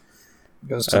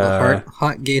 Goes to the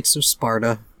hot gates of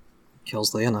Sparta,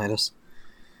 kills Leonidas.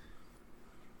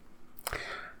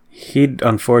 He'd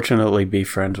unfortunately be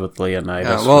friends with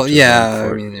Leonidas.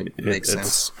 I mean, it makes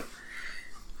sense.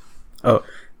 Oh,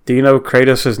 do you know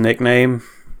Kratos' nickname?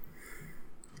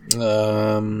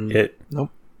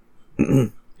 Nope.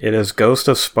 It is Ghost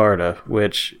of Sparta,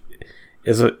 which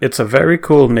it's a very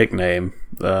cool nickname,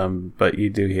 but you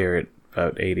do hear it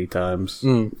about 80 times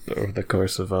over the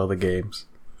course of all the games.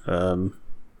 I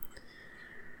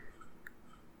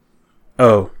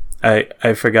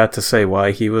forgot to say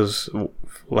why he was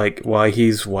why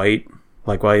he's white,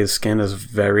 why his skin is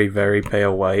very, very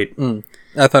pale white.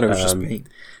 I thought it was just paint.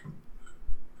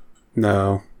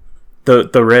 No,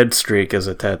 the red streak is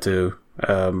a tattoo.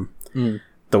 The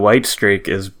white streak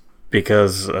is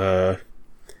because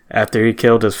after he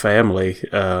killed his family,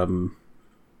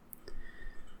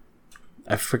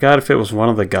 I forgot if it was one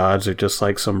of the gods or just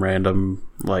some random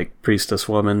priestess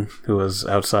woman who was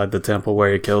outside the temple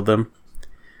where he killed them.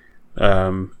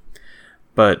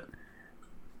 But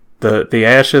the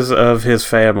ashes of his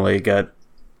family got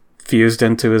fused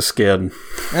into his skin.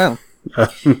 Oh.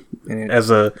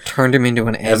 Turned him into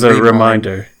an angry as a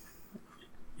reminder.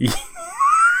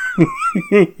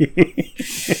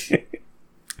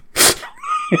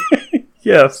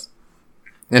 Yes.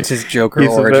 That's his Joker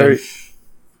origin.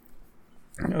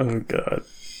 Oh god.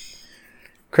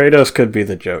 Kratos could be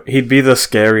the Joker. He'd be the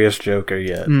scariest Joker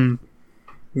yet.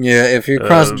 Yeah, if you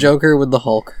cross Joker with the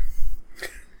Hulk.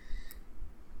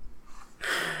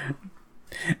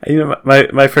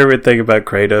 My favorite thing about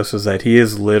Kratos is that he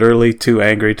is literally too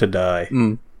angry to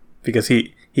die. Because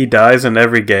he dies in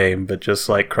every game, but just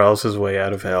crawls his way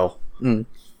out of hell.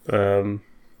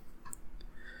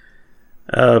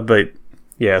 But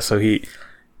yeah, so he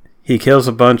kills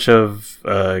a bunch of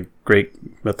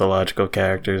great mythological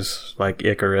characters like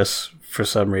Icarus for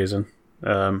some reason.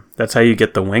 That's how you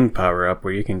get the wing power up,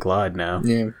 where you can glide now.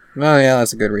 Yeah. Oh yeah,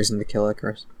 that's a good reason to kill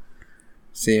Icarus.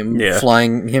 See him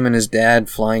flying, him and his dad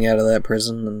flying out of that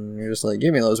prison, and you're just like,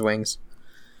 give me those wings.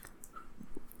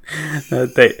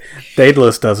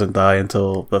 Daedalus doesn't die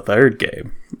until the third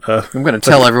game. I'm going to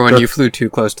tell everyone you flew too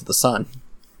close to the sun.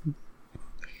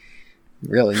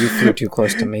 Really, you flew too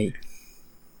close to me.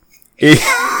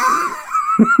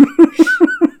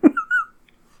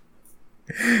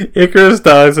 Icarus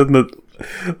dies in the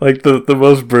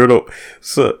most brutal.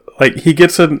 So he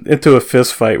gets into a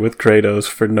fist fight with Kratos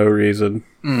for no reason.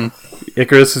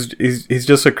 Icarus he's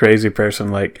just a crazy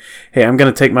person. Hey, I'm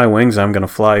gonna take my wings. I'm gonna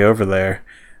fly over there.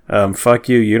 Fuck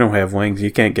you. You don't have wings.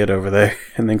 You can't get over there.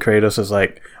 And then Kratos is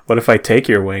like, what if I take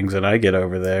your wings and I get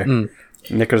over there? And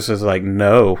Icarus is like,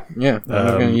 no. Yeah,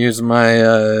 I'm gonna use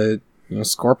my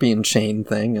scorpion chain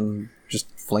thing and just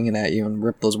fling it at you and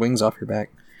rip those wings off your back.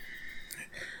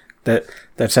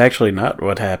 That's actually not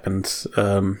what happens.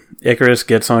 Icarus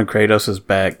gets on Kratos'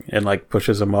 back and like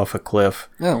pushes him off a cliff.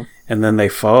 Oh. And then they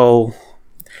fall.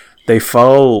 They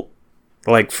fall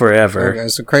like forever. Okay,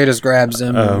 so Kratos grabs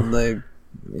him and they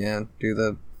do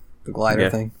the glider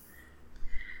thing.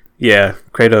 Yeah,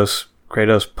 Kratos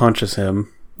punches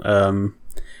him. And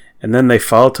then they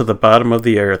fall to the bottom of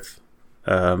the earth.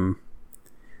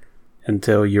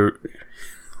 Until you're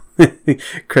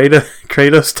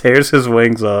Kratos tears his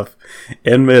wings off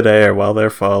in midair while they're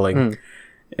falling,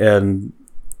 and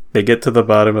they get to the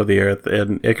bottom of the earth,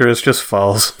 and Icarus just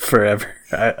falls forever.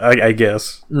 I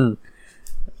guess. Yeah,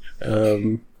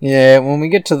 when we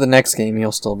get to the next game,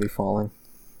 he'll still be falling.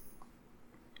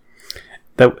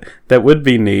 That would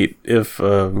be neat if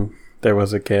there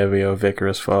was a cameo of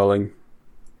Icarus falling,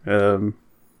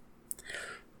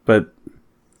 but.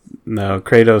 No,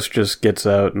 Kratos just gets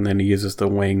out and then he uses the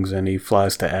wings and he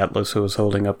flies to Atlas, who is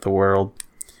holding up the world.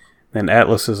 And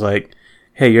Atlas is like,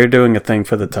 hey, you're doing a thing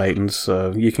for the Titans,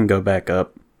 so you can go back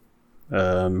up.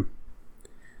 And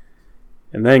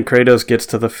then Kratos gets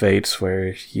to the Fates,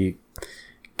 where he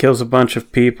kills a bunch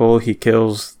of people. He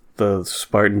kills the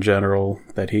Spartan general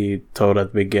that he told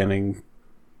at the beginning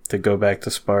to go back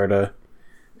to Sparta,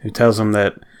 who tells him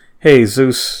that, hey,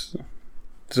 Zeus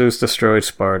destroyed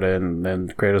Sparta, and then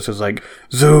Kratos is like,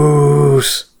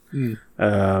 Zeus!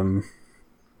 And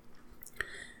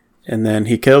then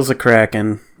he kills a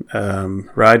Kraken,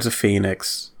 rides a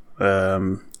Phoenix,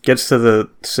 gets to the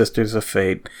Sisters of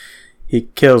Fate. He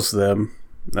kills them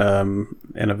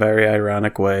in a very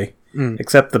ironic way,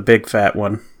 except the big fat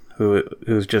one,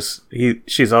 who's just...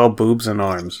 she's all boobs and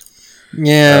arms.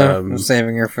 Yeah, I'm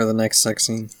saving her for the next sex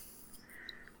scene.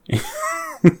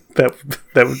 That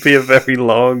would be a very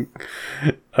long,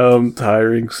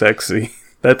 tiring sex scene.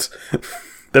 That's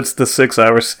the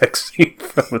 6-hour sex scene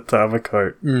from Atomic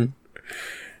Heart.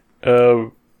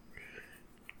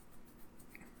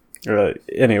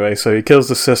 Anyway, so he kills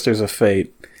the Sisters of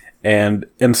Fate, and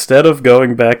instead of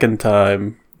going back in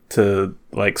time to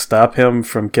like stop him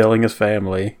from killing his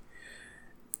family,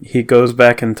 he goes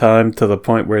back in time to the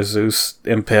point where Zeus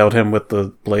impaled him with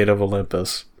the blade of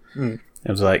Olympus.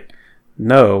 It's like,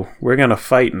 no, we're gonna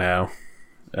fight now.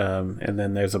 And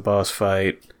then there's a boss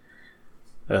fight.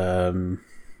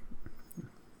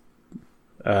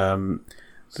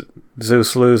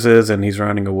 Zeus loses and he's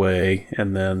running away,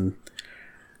 and then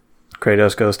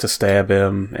Kratos goes to stab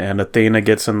him, and Athena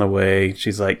gets in the way.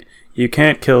 She's like, you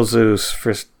can't kill Zeus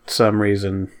for some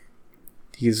reason.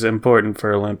 He's important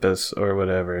for Olympus or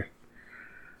whatever.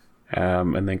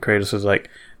 And then Kratos is like,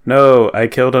 no, I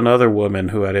killed another woman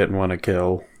who I didn't want to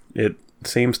kill. It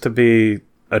seems to be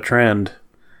a trend.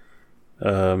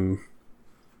 Then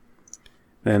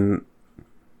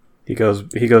he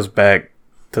goes back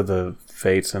to the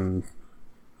Fates and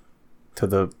to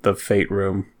the Fate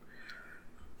room.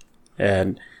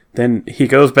 And then he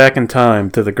goes back in time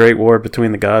to the Great War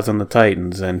between the gods and the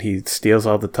Titans, and he steals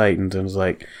all the Titans and is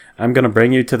like, I'm going to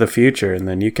bring you to the future, and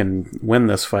then you can win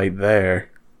this fight there.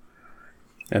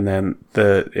 And then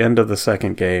the end of the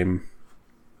second game,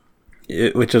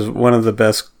 which is one of the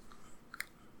best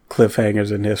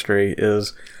cliffhangers in history,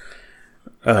 is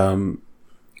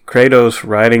Kratos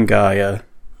riding Gaia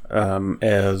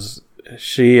as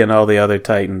she and all the other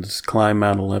Titans climb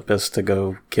Mount Olympus to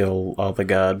go kill all the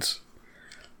gods.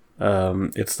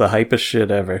 It's the hypest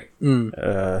shit ever.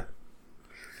 And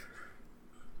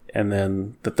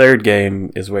then the third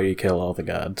game is where you kill all the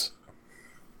gods.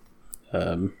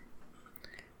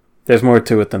 There's more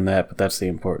to it than that, but that's the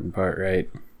important part, right?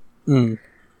 It's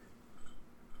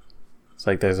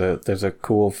like there's a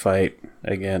cool fight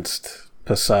against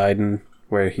Poseidon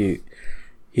where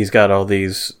he's got all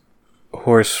these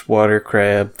horse water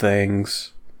crab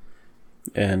things,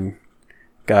 and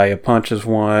Gaia punches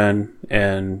one,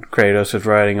 and Kratos is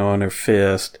riding on her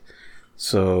fist,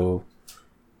 so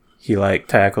he like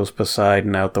tackles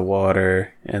Poseidon out the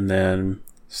water and then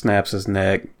snaps his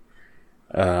neck.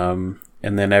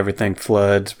 And then everything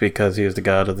floods because he is the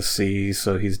god of the sea,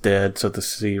 so he's dead, so the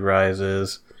sea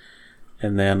rises.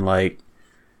 And then, like,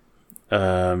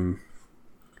 Gaia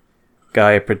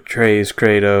betrays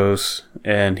Kratos,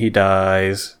 and he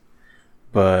dies,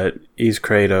 but he's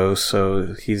Kratos,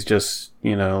 so he's just,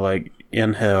 like,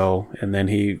 in hell, and then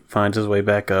he finds his way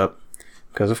back up,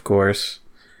 because of course.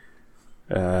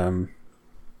 But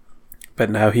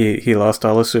now he lost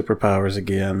all his superpowers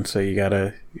again, so you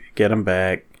gotta get him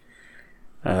back.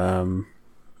 And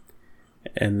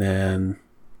then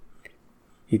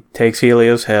he takes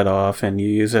Helios' head off, and you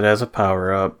use it as a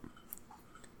power-up.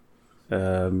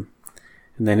 And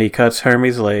then he cuts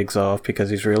Hermes' legs off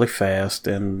because he's really fast,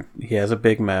 and he has a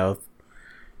big mouth.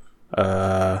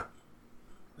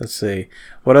 Let's see.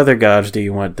 What other gods do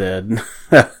you want dead?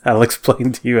 I'll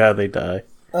explain to you how they die.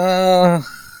 Let's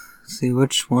see,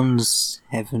 which ones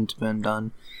haven't been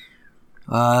done?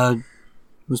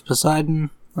 Was Poseidon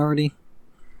already?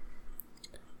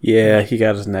 Yeah, he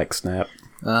got his neck snapped.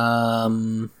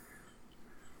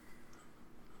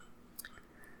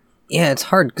 Yeah, it's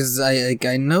hard because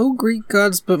I know Greek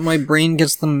gods, but my brain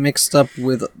gets them mixed up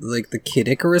with like the Kid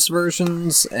Icarus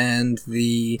versions and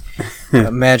the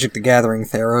Magic the Gathering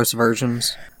Theros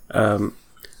versions.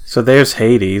 So there's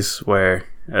Hades, where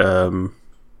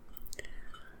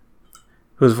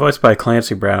who's voiced by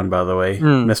Clancy Brown, by the way,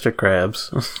 Mr. Krabs.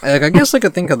 I guess I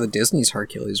could think of the Disney's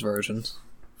Hercules versions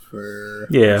for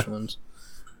which ones.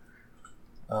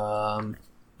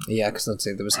 Yeah, because let's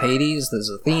see, there was Hades, there's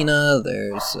Athena,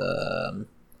 there's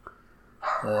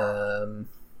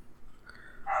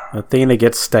Athena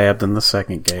gets stabbed in the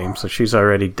second game, so she's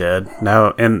already dead.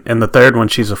 Now, in the third one,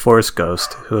 she's a Force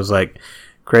Ghost who was like,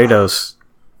 Kratos,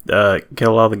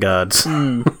 kill all the gods.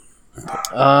 Is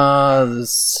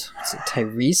it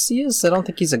Tiresias? I don't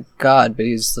think he's a god, but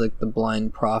he's like the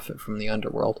blind prophet from the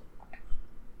underworld.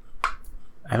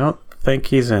 I don't think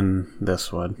he's in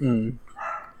this one.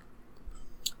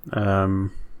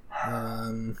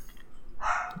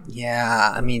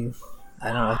 Yeah, I mean,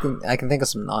 I don't know. I can think of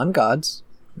some non-gods.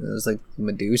 There's like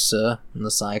Medusa and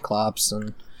the Cyclops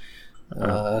and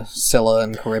Scylla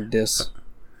and Charybdis.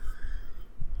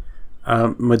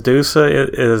 Medusa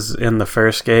is in the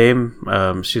first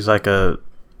game. She's like I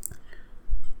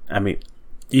mean,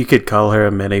 you could call her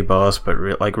a mini boss, but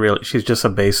really, she's just a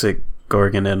basic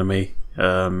Gorgon enemy.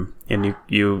 And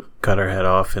you cut her head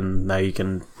off, and now you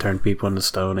can turn people into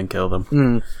stone and kill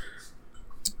them.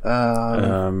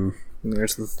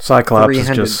 There's the Cyclops is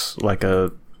just like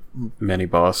a mini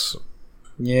boss.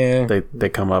 Yeah, they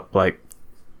come up like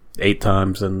 8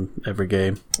 times in every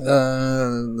game.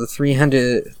 The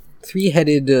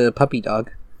three-headed puppy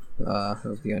dog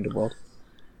of the underworld.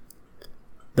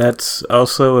 That's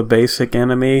also a basic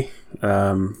enemy.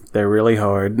 They're really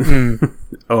hard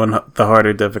on the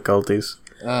harder difficulties.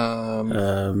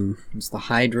 It's the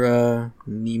Hydra,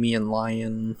 Nemean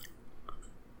Lion.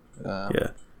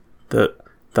 Yeah,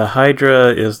 the Hydra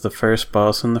is the first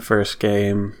boss in the first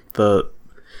game.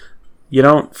 You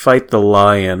don't fight the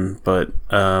lion, but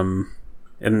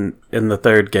in the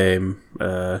third game,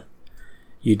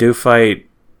 you do fight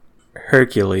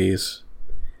Hercules,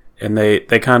 and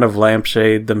they kind of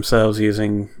lampshade themselves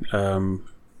using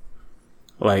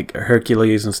like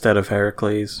Hercules instead of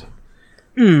Heracles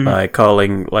by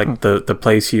calling like the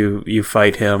place you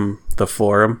fight him the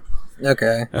Forum.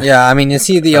 Okay. Yeah, I mean, is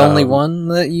he the only one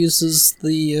that uses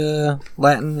the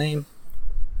Latin name?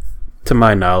 To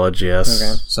my knowledge, yes.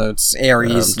 Okay, so it's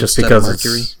Ares just instead because of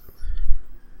Mercury.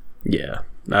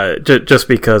 Just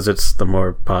because it's the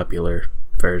more popular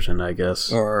version, I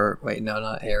guess. Or wait, no,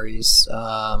 not Ares.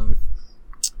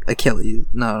 Achilles.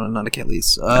 No, not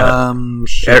Achilles.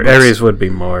 Ares would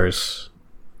be Mars.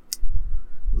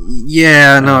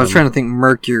 Yeah, no, I was trying to think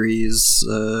Mercury's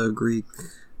Greek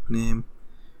name.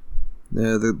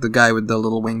 The guy with the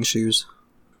little wing shoes.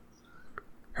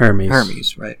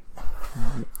 Hermes, right.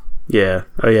 Yeah.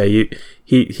 Oh yeah,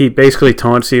 he basically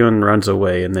taunts you and runs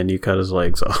away, and then you cut his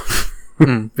legs off.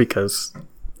 Because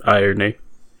irony.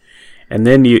 And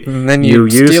then you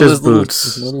use his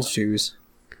boots. Little shoes.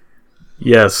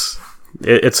 Yes.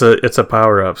 It's a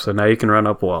power up, so now you can run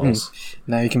up walls.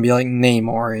 Now you can be like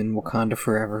Namor in Wakanda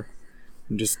Forever.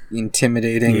 And just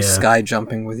intimidating, sky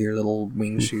jumping with your little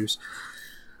wing shoes.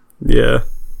 Yeah.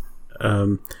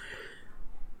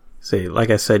 See, like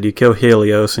I said, you kill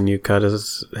Helios and you cut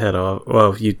his head off.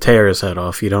 Well, you tear his head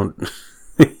off. You don't.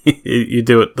 You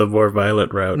do it the more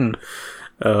violent route.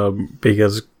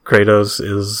 Because Kratos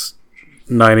is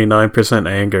 99%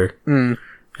 anger and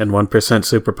 1%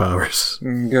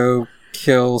 superpowers. Go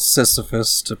kill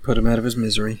Sisyphus to put him out of his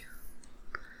misery.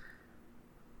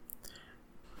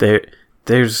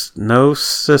 There's no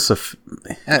Sisyphus.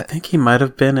 I think he might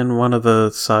have been in one of the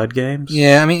side games.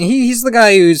 Yeah, I mean, he's the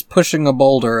guy who's pushing a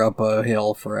boulder up a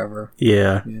hill forever.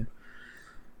 Yeah.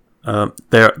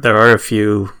 There are a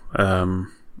few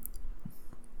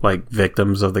like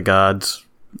victims of the gods.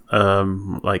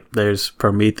 Like there's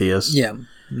Prometheus. Yeah,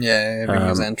 having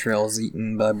his entrails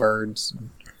eaten by birds.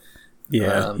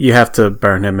 Yeah, you have to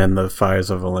burn him in the fires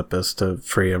of Olympus to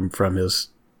free him from his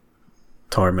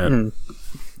torment.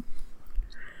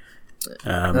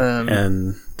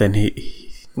 And then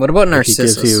he. What about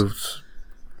Narcissus? He gives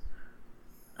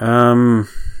you.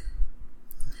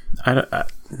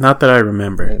 Not that I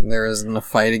remember. There isn't a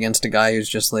fight against a guy who's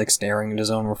just like staring at his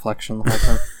own reflection the whole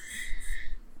time.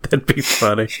 That'd be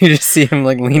funny. You just see him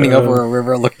like leaning over a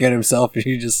river, looking at himself, and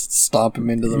you just stomp him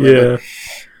into the river.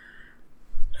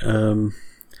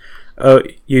 Oh,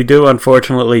 you do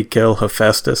unfortunately kill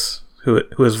Hephaestus, who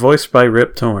is voiced by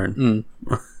Rip Torn.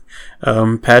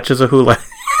 Patches a Houlihan.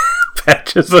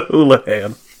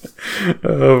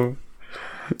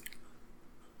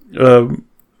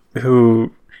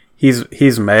 Who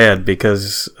he's mad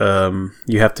because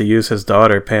you have to use his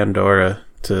daughter Pandora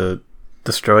to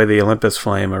destroy the Olympus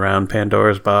flame around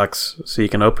Pandora's box so you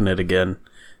can open it again,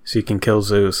 so you can kill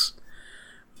Zeus.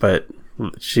 But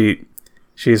she's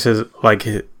his like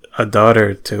a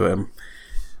daughter to him.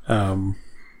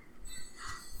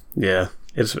 Yeah,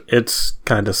 it's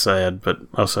kind of sad, but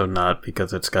also not,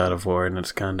 because it's God of War and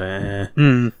it's kind of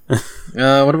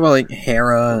What about like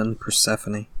Hera and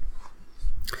Persephone?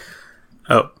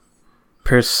 Oh,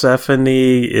 Persephone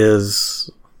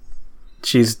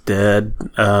she's dead.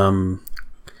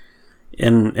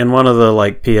 In one of the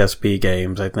like PSP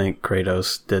games, I think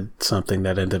Kratos did something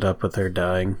that ended up with her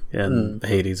dying, and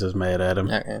Hades is mad at him.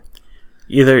 Okay.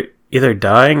 Either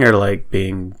dying or like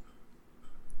being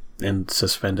in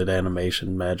suspended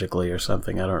animation magically or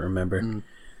something. I don't remember.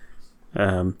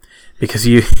 Because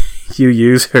you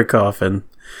use her coffin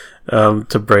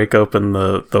to break open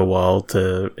the wall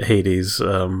to Hades'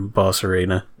 boss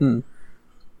arena.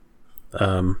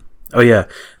 Oh yeah,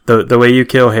 the way you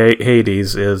kill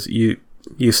Hades is you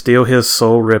steal his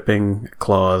soul ripping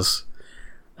claws,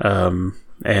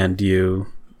 and you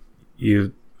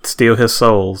steal his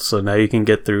soul. So now you can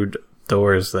get through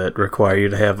doors that require you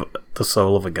to have the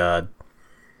soul of a god.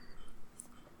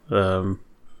 So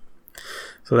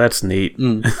that's neat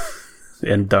and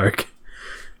dark.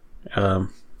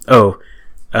 And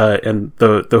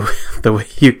the way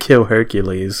you kill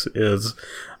Hercules is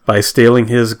by stealing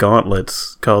his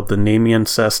gauntlets called the Nemean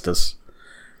Cestus.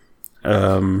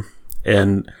 And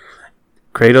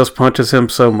Kratos punches him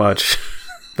so much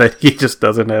that he just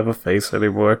doesn't have a face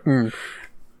anymore.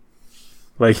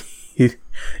 Like,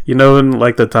 you know, in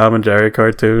like the Tom and Jerry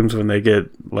cartoons, when they get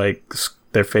like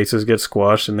their faces get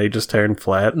squashed and they just turn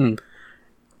flat.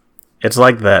 It's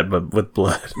like that, but with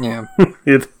blood. Yeah.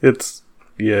 It's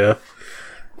yeah.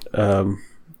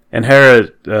 And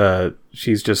Hera,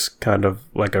 she's just kind of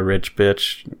like a rich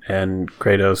bitch, and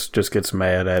Kratos just gets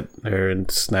mad at her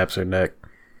and snaps her neck.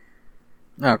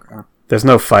 Okay. There's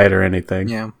no fight or anything.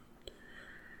 Yeah.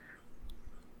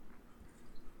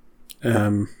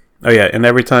 Oh yeah, and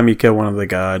every time you kill one of the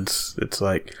gods, it's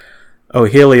like, oh,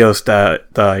 Helios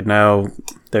died. Now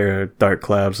there are dark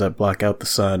clouds that block out the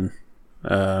sun.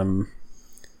 The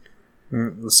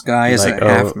sky is like, at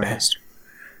half-mast.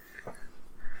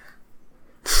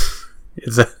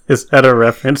 Is that a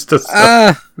reference to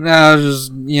no,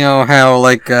 just, you know, how,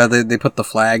 like, they put the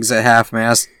flags at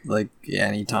half-mast, like, yeah,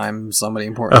 anytime somebody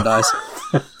important dies.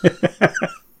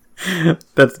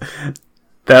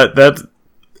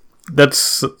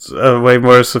 That's a way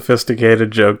more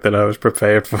sophisticated joke than I was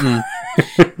prepared for.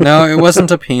 No, it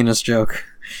wasn't a penis joke.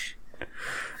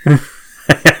 I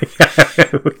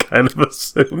kind of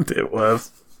assumed it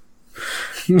was.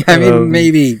 I mean,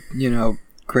 maybe, you know,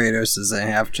 Kratos is a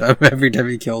half chub every time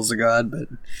he kills a god, but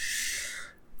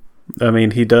I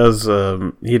mean, he does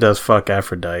fuck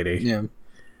Aphrodite. Yeah.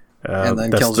 And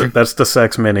then kills her. That's the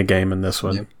sex minigame in this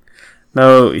one. Yeah.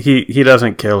 No, he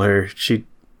doesn't kill her. She,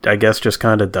 I guess, just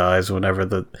kind of dies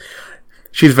whenever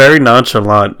she's very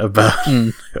nonchalant about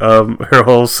her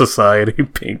whole society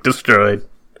being destroyed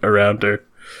around her.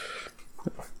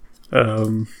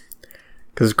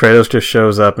 Because Kratos just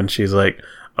shows up and she's like,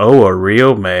 "Oh, a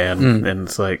real man," and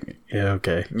it's like, yeah,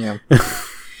 okay, yeah,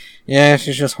 yeah.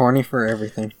 She's just horny for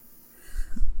everything.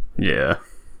 Yeah,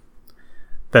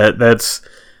 that's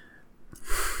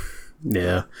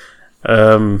yeah.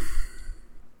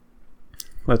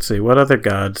 Let's see, what other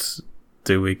gods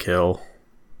do we kill?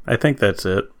 I think that's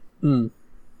it. We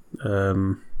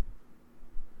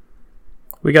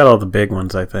got all the big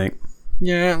ones, I think.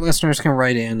 Yeah, listeners can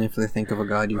write in if they think of a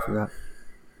god you forgot.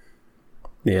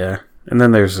 Yeah, and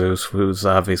then there's Zeus, who's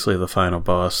obviously the final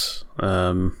boss.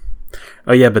 Oh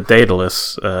yeah, but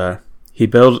Daedalus, he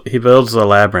builds a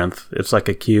labyrinth. It's like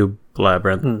a cube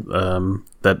labyrinth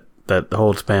that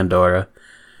holds Pandora,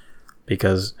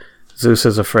 because Zeus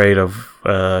is afraid of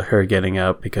her getting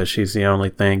out because she's the only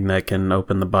thing that can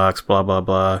open the box, blah, blah,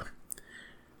 blah.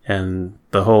 And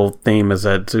the whole theme is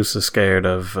that Zeus is scared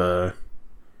of...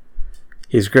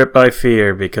 he's gripped by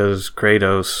fear because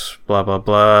Kratos, blah, blah,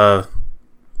 blah.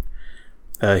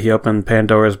 He opened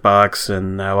Pandora's box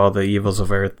and now all the evils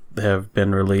of Earth have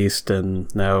been released,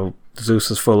 and now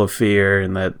Zeus is full of fear,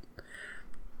 and that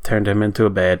turned him into a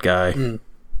bad guy.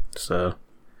 So...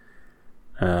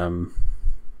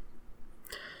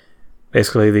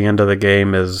 Basically, the end of the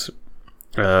game is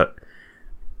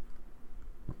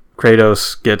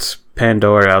Kratos gets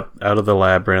Pandora out of the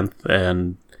labyrinth,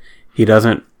 and he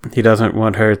doesn't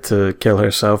want her to kill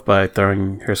herself by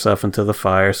throwing herself into the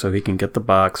fire, so he can get the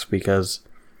box because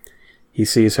he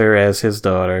sees her as his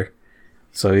daughter.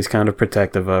 So he's kind of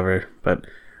protective of her, but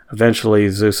eventually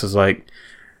Zeus is like,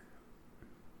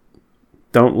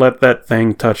 "Don't let that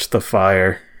thing touch the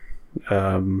fire."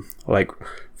 Like,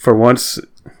 for once,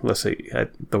 let's see,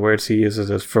 the words he uses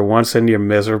is, "For once in your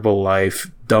miserable life,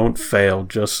 don't fail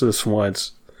just this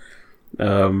once."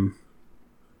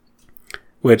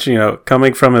 Which,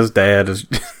 coming from his dad is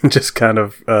just kind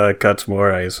of cuts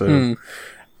more, I assume.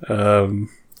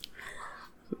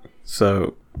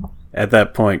 So at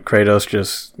that point, Kratos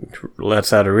just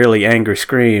lets out a really angry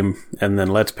scream and then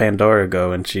lets Pandora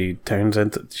go, and she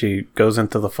goes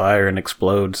into the fire and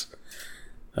explodes.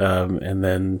 And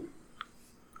then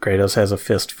Kratos has a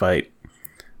fist fight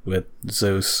with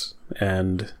Zeus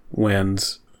and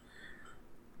wins.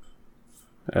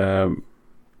 And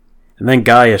then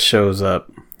Gaia shows up,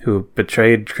 who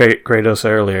betrayed Kratos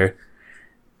earlier.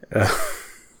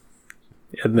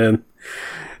 And then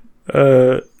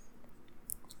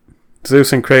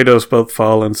Zeus and Kratos both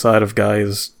fall inside of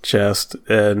Gaia's chest,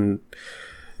 and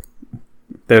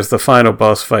there's the final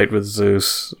boss fight with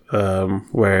Zeus,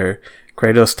 where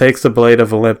Kratos takes the Blade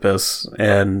of Olympus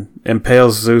and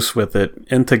impales Zeus with it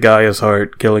into Gaia's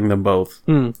heart, killing them both.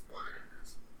 And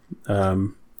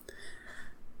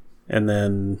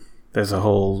then there's a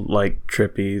whole,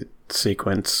 trippy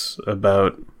sequence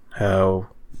about how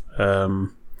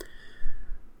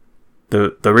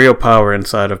the real power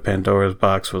inside of Pandora's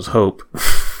box was hope.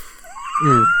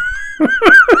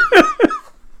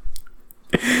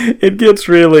 It gets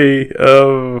really...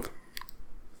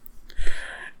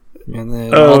 and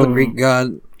then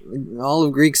all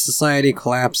of Greek society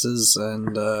collapses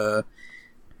and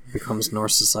becomes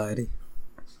Norse society.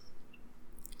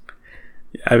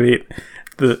 I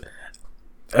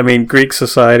mean, Greek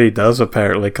society does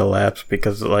apparently collapse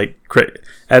because, at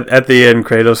the end,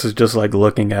 Kratos is just,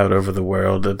 looking out over the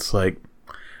world. It's like,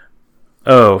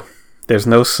 oh, there's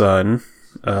no sun.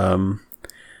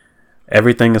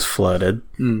 Everything is flooded.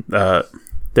 There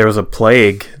was a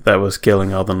plague that was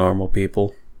killing all the normal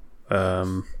people.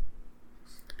 Let's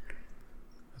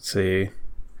see.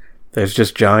 There's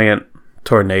just giant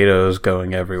tornadoes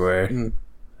going everywhere.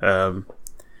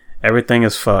 Everything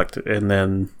is fucked, and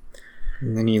then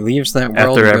he leaves that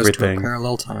world and goes to a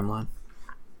parallel timeline.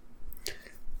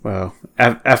 Well,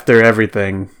 after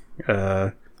everything,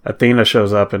 Athena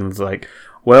shows up and is like,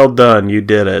 "Well done, you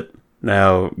did it.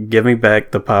 Now give me back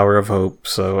the power of hope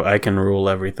so I can rule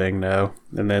everything now."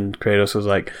 And then Kratos was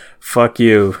like, "Fuck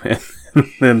you," and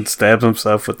then stabs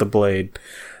himself with the blade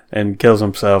and kills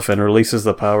himself and releases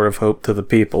the power of hope to the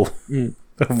people,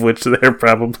 of which there are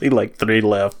probably 3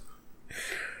 left.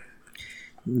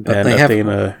 But and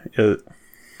Athena,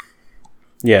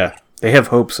 they have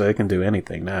hope, so they can do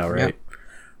anything now, right?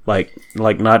 Yeah.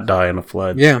 Like not die in a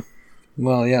flood. Yeah.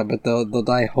 Well, yeah, but they'll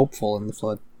die hopeful in the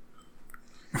flood.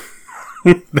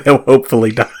 They'll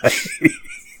hopefully die.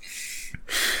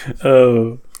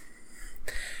 Oh.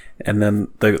 And then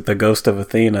the ghost of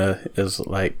Athena is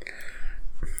like,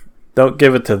 "Don't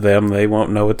give it to them. They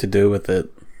won't know what to do with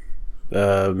it."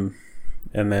 And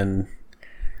then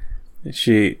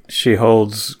she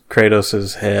holds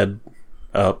Kratos' head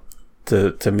up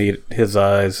to meet his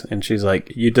eyes, and she's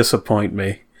like, "You disappoint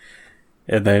me."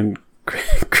 And then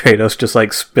Kratos just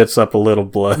spits up a little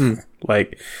blood,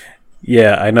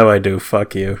 "Yeah, I know I do,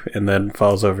 fuck you," and then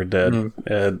falls over dead.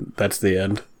 And that's the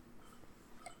end.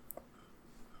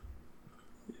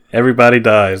 Everybody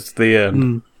dies. The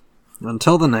end.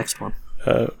 Until the next one.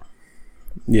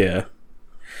 Yeah.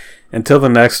 Until the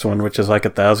next one, which is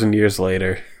 1,000 years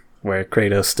later, where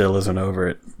Kratos still isn't over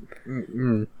it.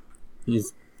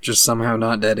 He's just somehow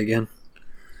not dead again.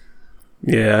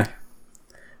 Yeah.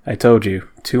 I told you.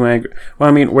 Too angry. Well,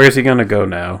 I mean, where's he gonna go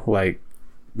now?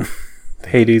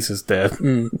 Hades is dead.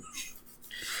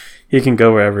 He can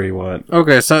go wherever he wants.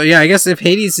 Okay, so yeah, I guess if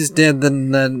Hades is dead,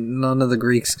 then none of the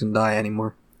Greeks can die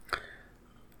anymore.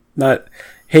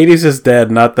 Hades is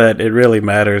dead, not that it really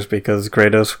matters, because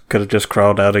Kratos could have just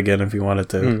crawled out again if he wanted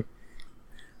to.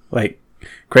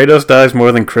 Kratos dies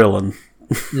more than Krillin.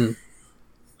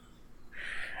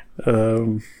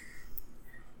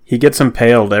 He gets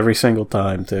impaled every single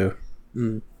time, too.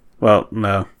 Well,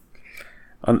 no.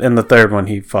 In the third one,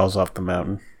 he falls off the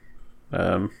mountain.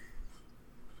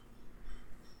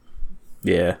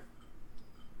 Yeah.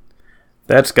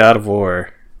 That's God of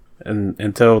War. And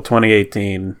until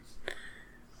 2018,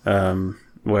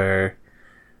 where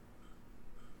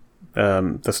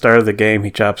the start of the game,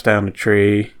 he chops down a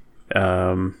tree,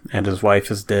 and his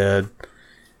wife is dead,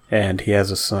 and he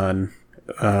has a son,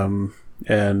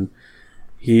 and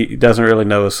he doesn't really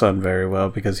know his son very well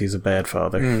because he's a bad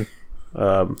father.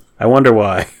 I wonder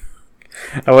why.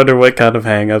 I wonder what kind of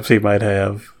hang-ups he might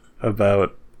have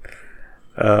about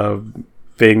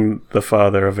being the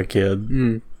father of a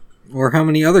kid. Or how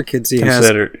many other kids he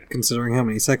has, considering how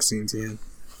many sex scenes he had.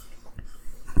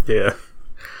 Yeah.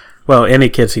 Well, any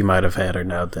kids he might have had are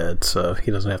now dead, so he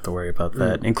doesn't have to worry about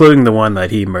that, including the one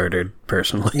that he murdered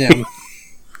personally. Yeah.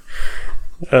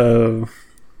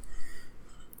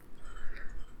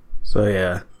 So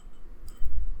yeah.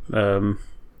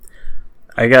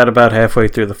 I got about halfway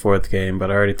through the fourth game,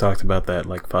 but I already talked about that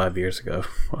like 5 years ago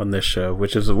on this show,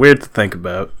 which is weird to think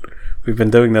about. We've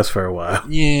been doing this for a while.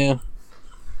 Yeah.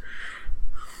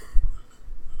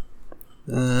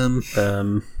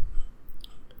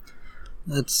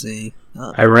 Let's see.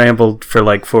 I rambled for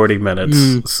like 40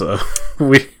 minutes, so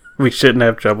we shouldn't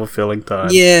have trouble filling time.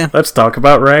 Yeah. Let's talk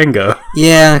about Rango.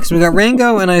 Yeah, because we got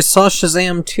Rango, and I saw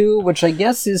Shazam 2, which I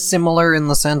guess is similar in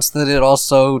the sense that it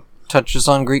also touches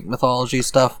on Greek mythology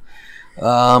stuff.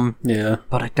 Yeah.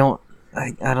 But I don't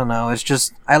know. It's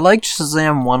just, I liked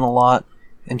Shazam 1 a lot,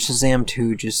 and Shazam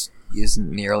 2 just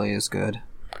isn't nearly as good.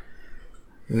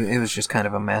 It was just kind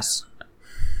of a mess.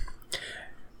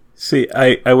 See,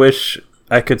 I wish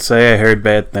I could say I heard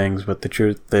bad things, but the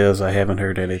truth is I haven't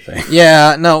heard anything.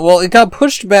 Yeah, no, well, it got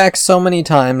pushed back so many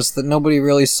times that nobody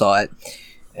really saw it.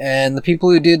 And the people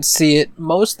who did see it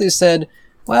mostly said,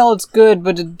 well, it's good,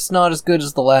 but it's not as good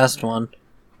as the last one.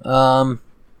 And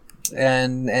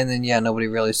then, yeah, nobody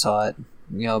really saw it.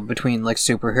 You know, between, like,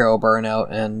 superhero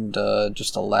burnout and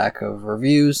just a lack of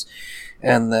reviews.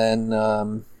 And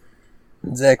then,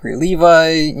 Zachary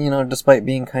Levi, you know, despite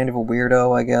being kind of a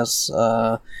weirdo, I guess,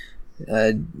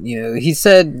 you know, he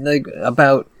said, like,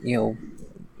 about, you know,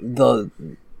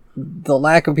 the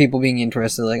lack of people being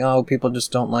interested, like, oh, people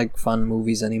just don't like fun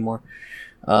movies anymore.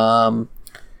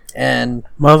 And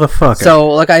motherfucker. So,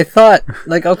 like, I thought,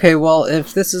 like, okay, well,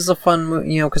 if this is a fun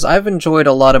movie, you know, because I've enjoyed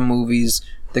a lot of movies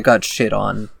that got shit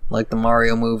on, like the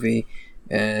Mario movie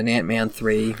and Ant-Man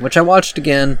 3, which I watched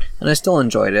again, and I still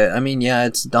enjoyed it. I mean, yeah,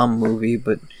 it's a dumb movie,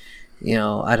 but, you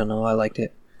know, I don't know, I liked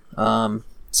it.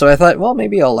 So I thought, well,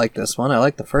 maybe I'll like this one. I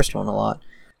like the first one a lot.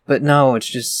 But no, it's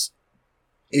just,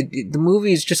 the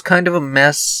movie is just kind of a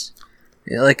mess.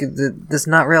 Like, there's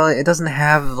not really, it doesn't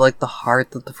have, like, the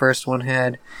heart that the first one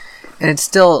had. And it's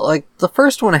still, like, the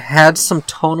first one had some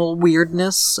tonal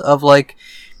weirdness of, like,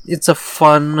 it's a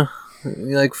fun,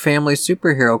 like, family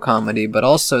superhero comedy, but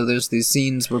also there's these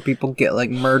scenes where people get,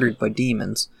 like, murdered by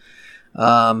demons.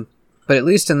 But at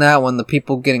least in that one, the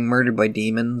people getting murdered by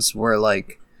demons were,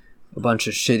 like, a bunch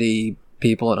of shitty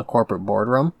people in a corporate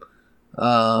boardroom,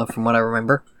 from what I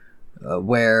remember.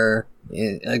 Where,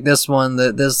 like, this one,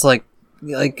 there's, like,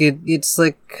 it's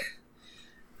like,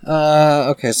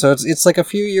 okay, so it's like a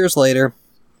few years later,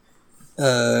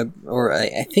 or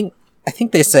I think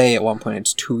they say at one point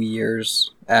it's 2 years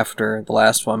after the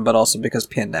last one, but also because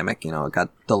pandemic, you know, it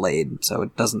got delayed, so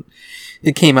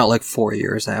it came out like 4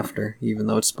 years after, even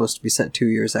though it's supposed to be set 2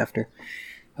 years after.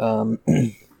 But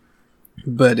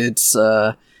it's,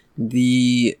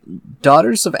 the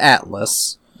Daughters of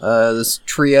Atlas, this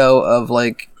trio of,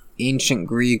 like, ancient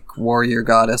Greek warrior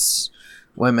goddess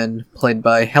women, played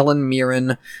by Helen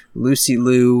Mirren, Lucy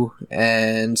Liu,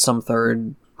 and some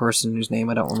third person whose name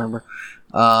I don't remember.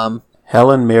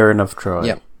 Helen Mirren of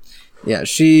Troy. Yeah,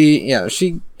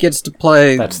 she gets to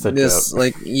play this joke.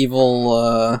 Like,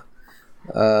 evil,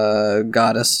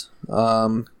 goddess.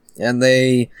 And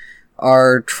they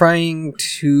are trying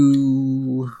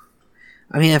to,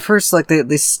 I mean, at first, like,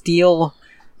 they steal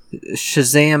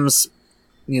Shazam's,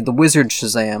 you know, the wizard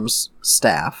Shazam's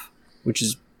staff, which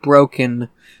is broken,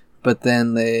 but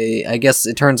then I guess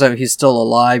it turns out he's still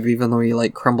alive, even though he,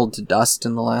 like, crumbled to dust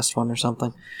in the last one or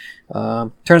something.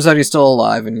 Turns out he's still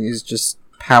alive, and he's just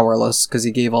powerless, because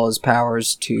he gave all his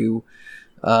powers to,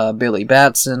 Billy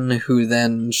Batson, who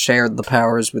then shared the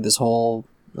powers with his whole,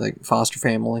 like, foster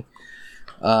family.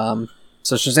 So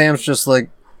Shazam's just,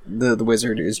 like, the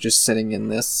wizard is just sitting in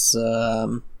this,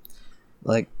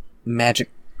 like, magic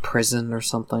prison or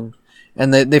something.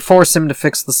 And they force him to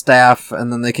fix the staff,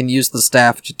 and then they can use the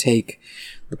staff to take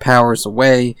the powers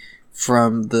away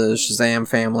from the Shazam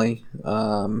family.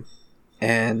 And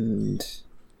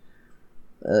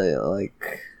so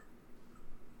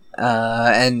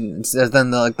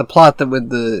then the plot that with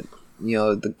the, you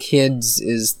know, the kids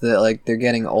is that, like, they're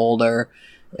getting older,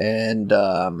 and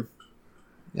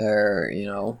they're, you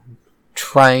know,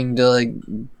 trying to, like,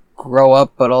 grow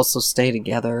up but also stay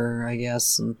together, I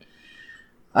guess. And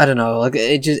I don't know, like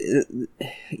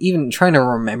even trying to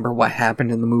remember what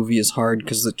happened in the movie is hard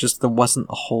because there wasn't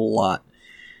a whole lot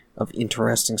of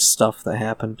interesting stuff that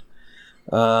happened.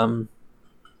 And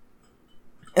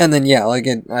then yeah, like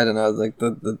I don't know, like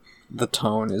the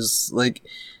tone is like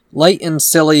light and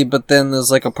silly, but then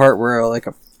there's like a part where like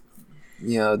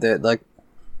that like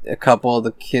a couple of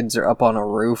the kids are up on a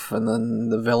roof, and then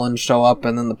the villains show up,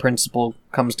 and then the principal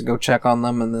comes to go check on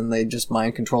them, and then they just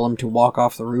mind control him to walk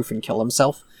off the roof and kill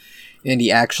himself, and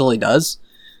he actually does.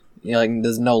 Like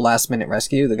there's no last minute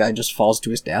rescue. The guy just falls to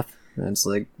his death, and it's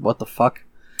like, what the fuck?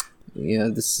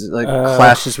 This like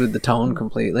clashes with the tone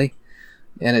completely,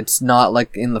 and it's not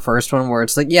like in the first one where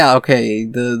it's like, yeah, okay,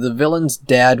 the villain's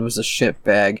dad was a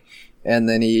shitbag, and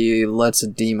then he lets a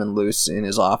demon loose in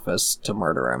his office to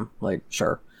murder him. Like,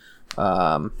 sure.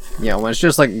 When it's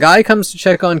just like, guy comes to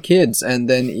check on kids and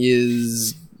then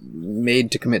is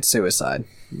made to commit suicide.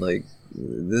 Like,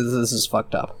 this is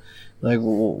fucked up. Like,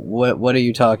 what are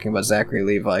you talking about, Zachary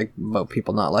Levi, about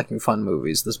people not liking fun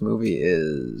movies? This movie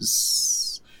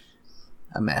is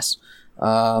a mess.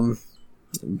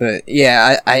 But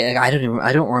yeah, I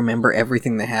don't remember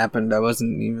everything that happened. I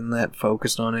wasn't even that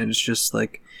focused on it. It's just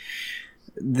like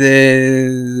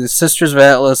the Sisters of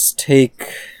Atlas take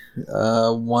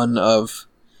one of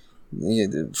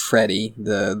Freddy,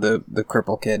 the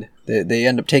cripple kid. They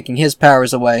end up taking his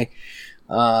powers away,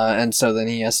 and so then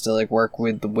he has to like work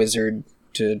with the wizard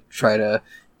to try to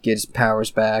get his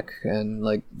powers back and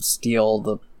like steal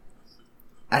the.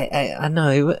 I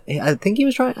know. I think he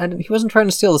was trying. He wasn't trying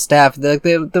to steal the staff. There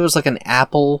was like an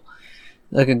apple,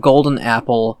 like a golden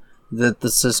apple that the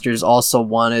sisters also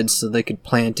wanted, so they could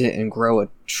plant it and grow a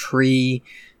tree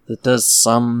that does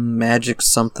some magic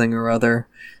something or other.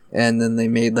 And then they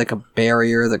made like a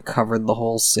barrier that covered the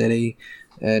whole city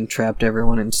and trapped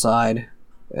everyone inside.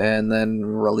 And then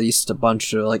released a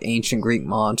bunch of like ancient Greek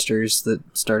monsters that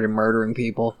started murdering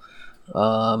people.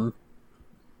 And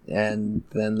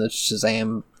then the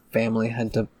Shazam family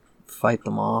had to fight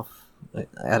them off.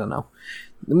 I don't know.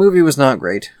 The movie was not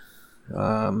great.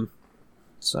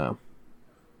 So,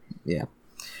 yeah.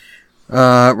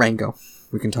 Rango.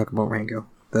 We can talk about Rango.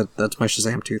 That's my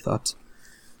Shazam 2 thoughts.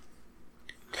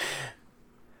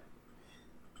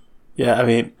 Yeah, I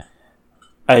mean,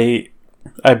 I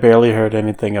barely heard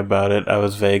anything about it. I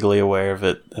was vaguely aware of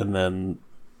it, and then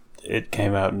it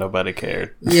came out and nobody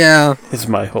cared. Yeah. It's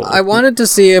my whole... I wanted to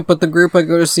see it, but the group I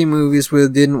go to see movies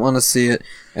with didn't want to see it,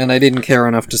 and I didn't care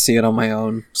enough to see it on my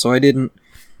own, so I didn't.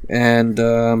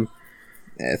 And,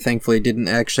 thankfully didn't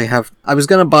actually have... I was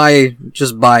gonna buy it,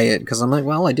 because I'm like,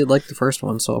 well, I did like the first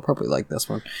one, so I'll probably like this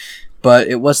one. But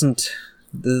it wasn't...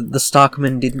 The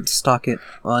Stockman didn't stock it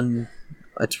on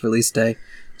its release day,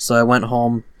 so I went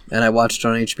home, and I watched it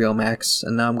on HBO Max,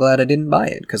 and now I'm glad I didn't buy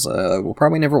it, because I will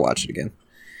probably never watch it again.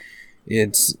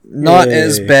 It's not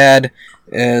as bad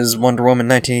as Wonder Woman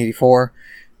 1984,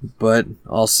 but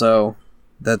also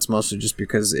that's mostly just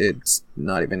because it's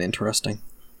not even interesting.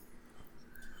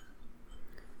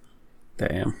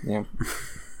 Damn. Yeah.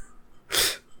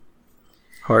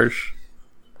 Harsh.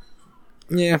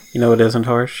 Yeah. You know what isn't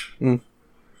harsh? Mm.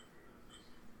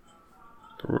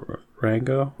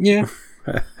 Rango? Yeah.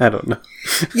 I don't know.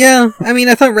 Yeah, I mean,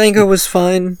 I thought Rango was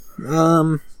fine.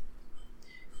 I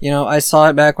saw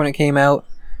it back when it came out,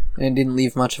 and it didn't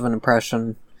leave much of an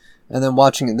impression. And then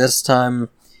watching it this time,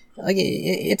 like,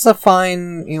 it's a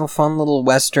fine, fun little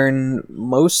Western,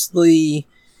 mostly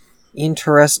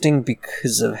interesting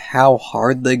because of how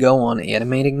hard they go on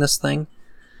animating this thing.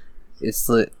 It's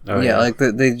they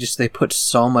put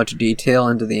so much detail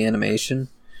into the animation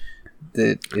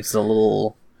that it's a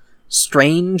little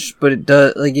strange, but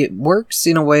it works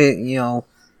in a way,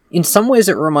 in some ways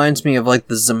it reminds me of like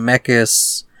the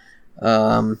Zemeckis,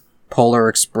 Polar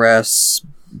Express,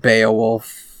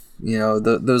 Beowulf,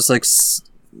 those like,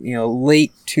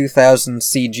 late 2000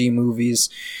 CG movies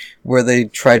where they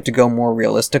tried to go more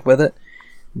realistic with it.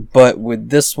 But with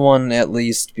this one, at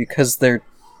least, because they're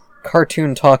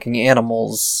cartoon talking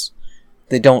animals,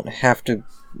 they don't have to,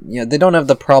 they don't have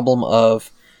the problem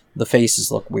of the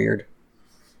faces look weird.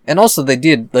 And also they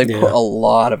did, put a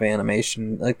lot of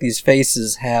animation. Like, these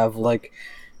faces have,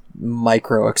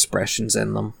 micro expressions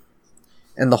in them.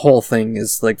 And the whole thing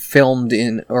is, filmed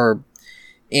in, or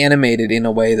animated in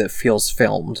a way that feels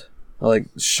filmed. Like,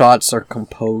 shots are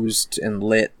composed and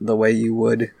lit the way you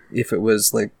would if it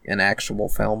was, an actual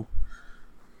film.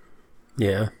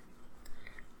 Yeah.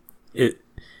 It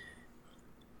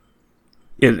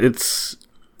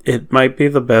might be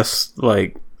the best,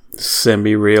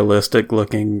 semi-realistic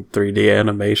looking 3D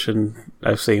animation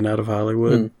I've seen out of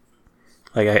Hollywood.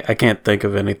 Like I can't think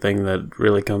of anything that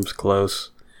really comes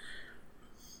close.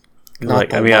 Not Like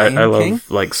the I mean, Lion I love King?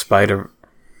 like Spider.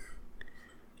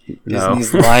 No,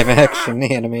 Disney's live action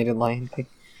animated Lion King.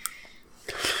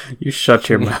 you shut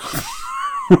your mouth.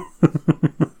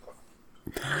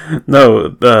 No,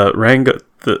 the Rango.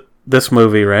 This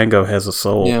movie, Rango has a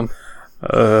soul. Yeah.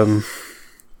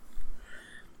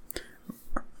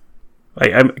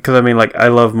 Because I mean, like I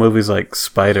love movies like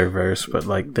Spider-Verse, but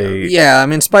like they, Yeah, I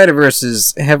mean, Spider-Verse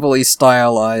is heavily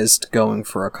stylized, going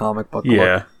for a comic book look.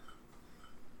 yeah,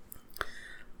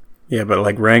 yeah, but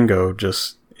like Rango,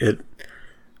 just it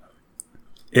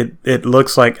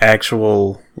looks like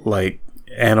actual like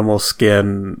animal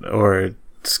skin or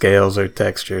scales or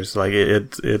textures. Like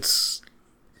it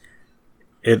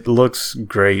looks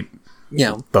great.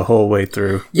 Yeah. The whole way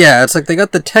through. Yeah, it's like they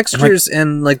got the textures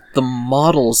and like the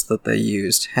models that they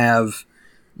used have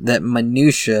that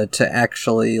minutia to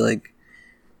actually like,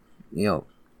 you know,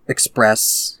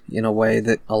 express in a way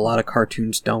that a lot of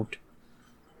cartoons don't.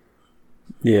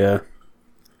 Yeah.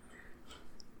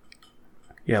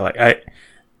 Yeah,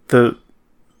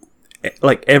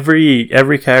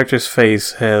 every character's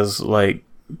face has like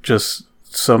just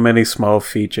so many small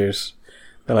features.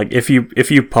 That, like if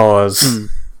you pause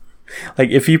like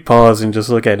if you pause and just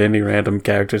look at any random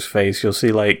character's face, you'll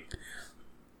see like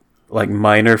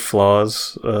minor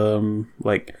flaws,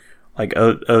 like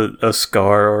a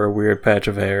scar or a weird patch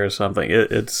of hair or something.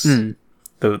 It's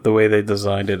the way they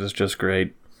designed it is just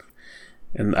great,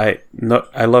 and I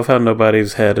love how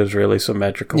nobody's head is really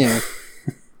symmetrical. Yeah.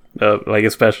 Like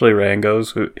especially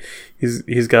Rango's, who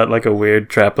he's got like a weird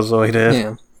trapezoid head.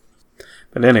 Yeah.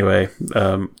 But anyway,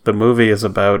 the movie is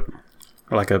about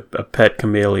like a pet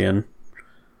chameleon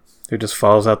who just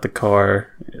falls out the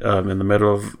car in the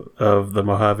middle of the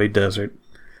Mojave Desert,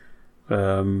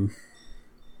 and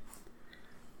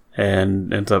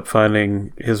ends up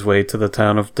finding his way to the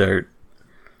town of Dirt,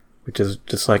 which is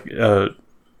just like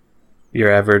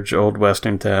your average old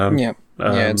western town. Yeah.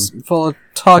 Yeah, it's full of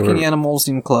talking animals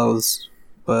in clothes,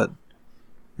 but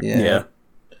yeah.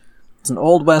 It's an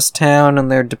old west town,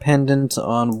 and they're dependent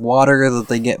on water that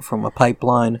they get from a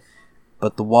pipeline,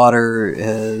 but the water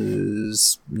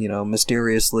is,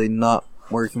 mysteriously not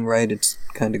working right. It's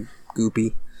kind of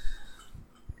goopy.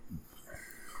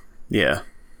 Yeah.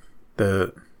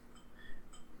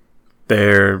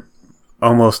 They're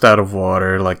almost out of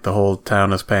water, like the whole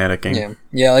town is panicking. Yeah.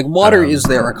 Yeah, like water is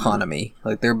their economy.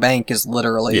 Like their bank is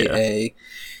literally a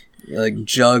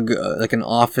jug, like an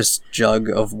office jug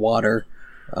of water.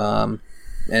 And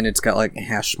it's got like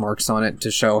hash marks on it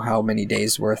to show how many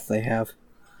days worth they have.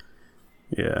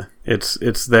 Yeah,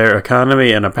 it's their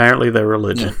economy and apparently their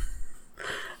religion.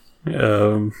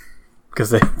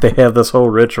 Because they have this whole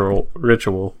ritual,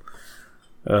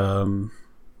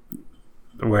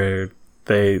 where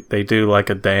they do like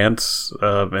a dance,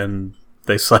 and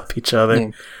they slap each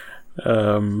other,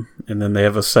 and then they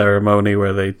have a ceremony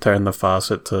where they turn the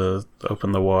faucet to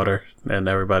open the water, and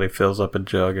everybody fills up a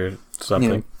jug or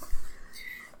something.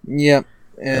 Yep.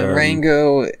 And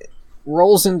Rango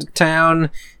rolls into town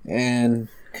and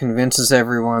convinces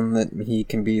everyone that he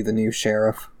can be the new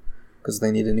sheriff, because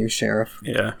they need a new sheriff.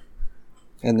 Yeah.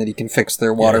 And that he can fix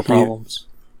their water problems.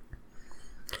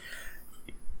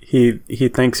 He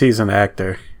thinks he's an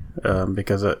actor,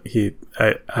 because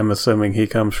I'm assuming he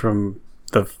comes from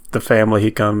the family he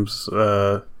comes.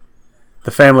 The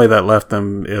family that left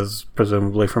him is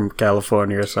presumably from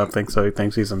California or something, so he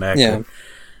thinks he's an actor.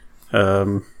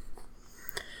 Yeah.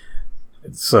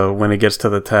 So when he gets to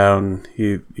the town,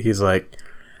 he's like,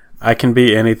 I can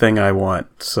be anything I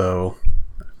want, so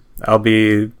I'll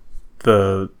be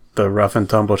the rough and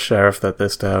tumble sheriff that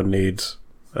this town needs.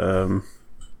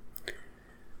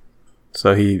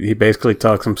 So he basically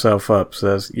talks himself up,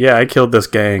 says, yeah, I killed this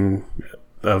gang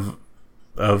of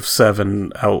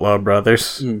 7 outlaw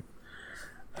brothers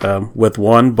with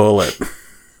 1 bullet.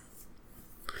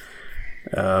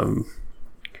 And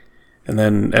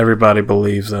then everybody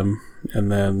believes him.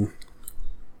 And then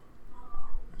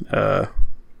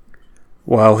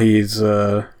while he's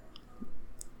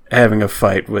having a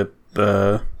fight with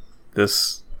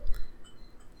this,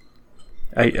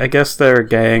 I guess they're a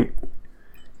gang.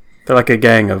 They're like a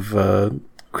gang of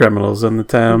criminals in the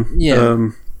town. Yeah.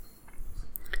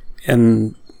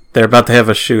 And they're about to have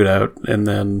a shootout, and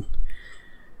then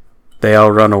they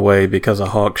all run away because a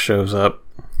hawk shows up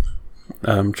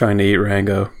trying to eat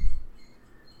Rango.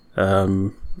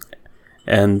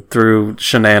 And through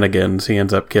shenanigans, he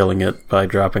ends up killing it by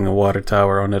dropping a water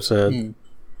tower on its head.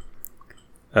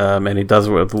 And he does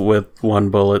it with 1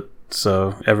 bullet,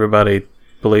 so everybody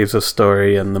believes his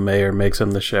story, and the mayor makes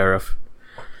him the sheriff.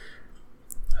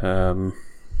 Yeah,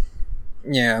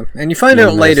 and you find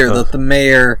out later that the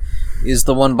mayor is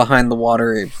the one behind the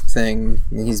water thing.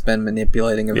 He's been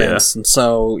manipulating events, and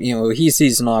so, he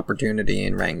sees an opportunity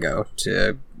in Rango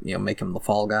to, make him the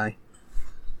fall guy.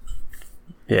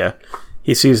 Yeah.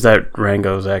 He sees that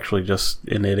Rango's actually just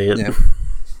an idiot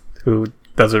who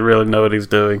doesn't really know what he's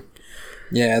doing.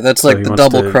 Yeah, that's like the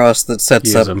double cross that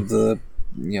sets up the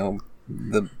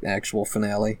actual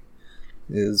finale.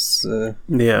 Is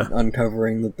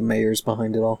uncovering that the mayor's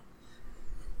behind it all.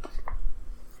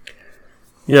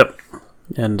 Yep.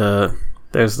 And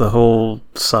there's the whole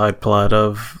side plot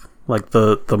of like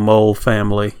the mole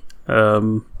family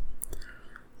that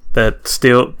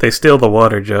steal the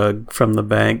water jug from the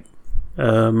bank,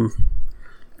 and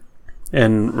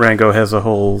Rango has a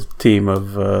whole team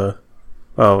of a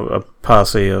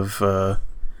posse of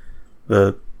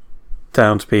the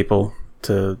townspeople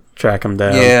to track him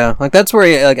down. Yeah, like that's where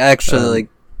he actually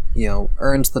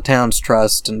earns the town's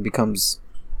trust and becomes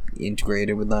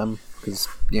integrated with them. Because,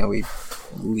 he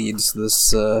leads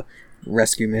this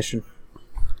rescue mission.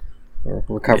 Or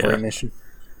recovery mission.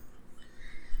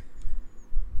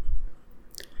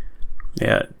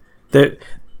 Yeah.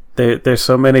 There's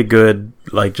so many good,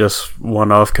 like, just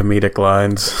one-off comedic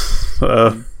lines.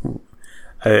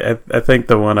 I think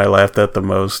the one I laughed at the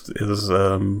most is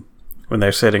when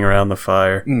they're sitting around the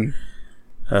fire.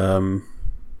 And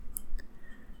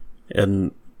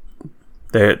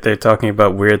they're talking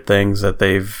about weird things that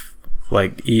they've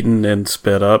like eaten and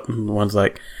spit up, and one's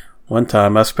like, one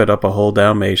time I spit up a whole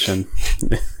Dalmatian.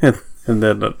 And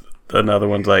then another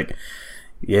one's like,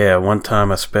 yeah, one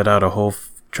time I spit out a whole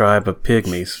tribe of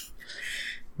pygmies.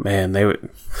 Man, they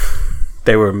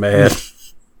were mad.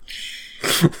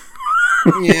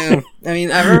 Yeah, I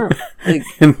mean, I remember,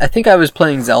 I think I was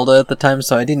playing Zelda at the time,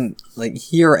 so I didn't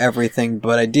hear everything,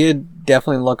 but I did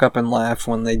definitely look up and laugh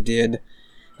when they did.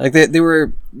 Like they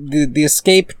were the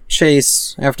escape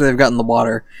chase after they've gotten the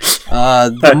water.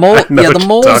 The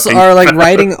moles are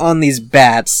riding on these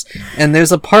bats, and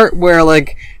there's a part where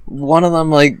one of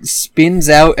them spins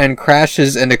out and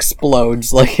crashes and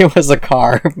explodes like it was a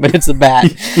car, but it's a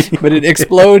bat, but it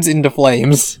explodes into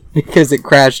flames because it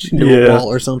crashed into a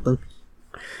wall or something.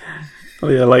 Oh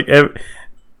yeah,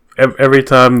 every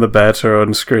time the bats are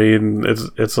on screen,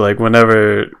 it's like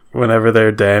whenever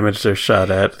they're damaged or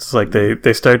shot at, it's like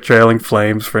they start trailing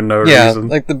flames for no reason.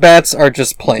 Yeah, the bats are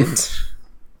just planes.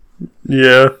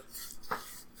 Yeah.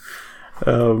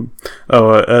 Another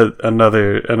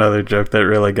joke that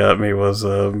really got me was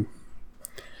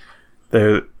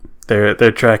they're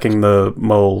tracking the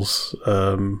moles,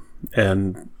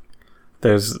 and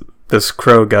there's this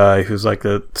crow guy who's like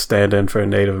a stand-in for a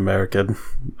Native American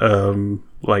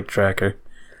tracker,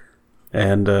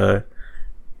 and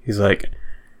he's like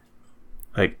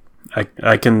I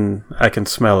can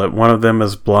smell it. One of them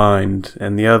is blind,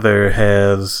 and the other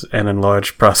has an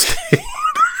enlarged prostate.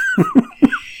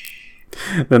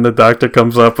 Then the doctor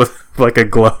comes up with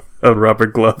a rubber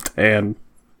gloved hand.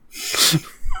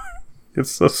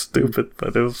 It's so stupid,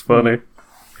 but it was funny.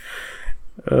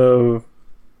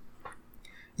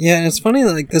 Yeah, and it's funny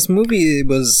this movie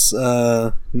was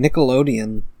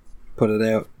Nickelodeon put it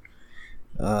out.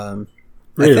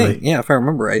 Really? I think, yeah, if I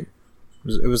remember right,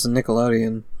 it was a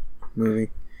Nickelodeon movie.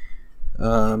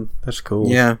 That's cool.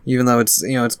 Yeah, even though it's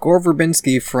it's Gore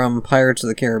Verbinski from Pirates of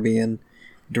the Caribbean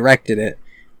directed it,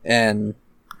 and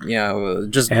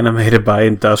just animated by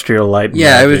Industrial Light.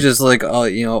 Yeah, Magic. It was just a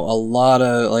lot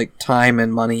of time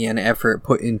and money and effort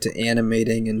put into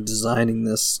animating and designing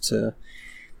this to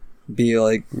be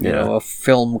a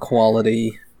film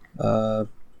quality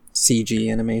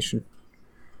CG animation.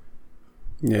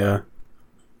 Yeah.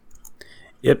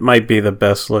 It might be the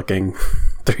best looking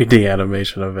 3D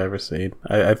animation I've ever seen.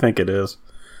 I think it is.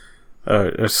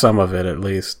 Or some of it, at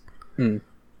least.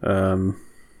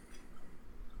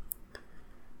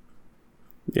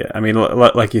 Yeah, I mean,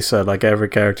 like you said, every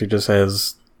character just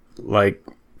has,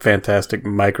 fantastic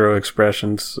micro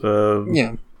expressions.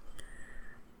 Yeah.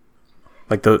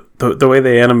 The way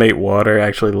they animate water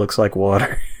actually looks like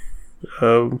water.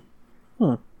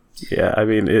 Yeah, I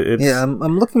mean, it's... Yeah,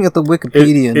 I'm looking at the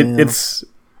Wikipedia now.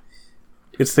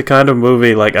 It's the kind of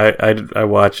movie, I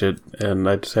watch it, and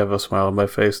I just have a smile on my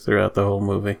face throughout the whole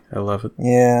movie. I love it.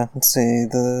 Yeah, let's see,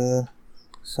 let's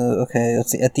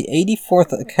see. At the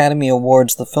 84th Academy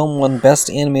Awards, the film won Best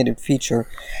Animated Feature,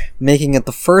 making it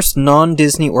the first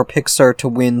non-Disney or Pixar to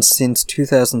win since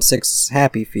 2006's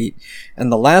Happy Feet,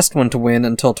 and the last one to win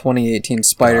until 2018's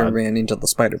Spider-Man Into the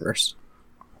Spider-Verse.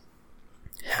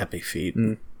 Happy Feet.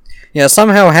 Yeah,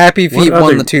 somehow Happy Feet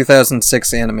won the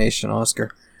 2006 animation Oscar.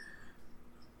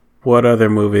 what other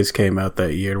movies came out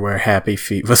that year where Happy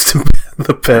Feet was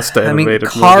the best animated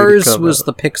movie? Cars was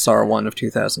the Pixar one of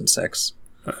 2006.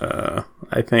 I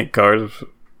think Cars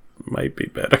might be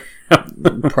better.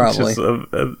 Probably.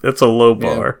 It's a low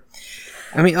bar.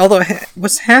 I mean, although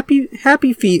was Happy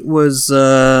Feet was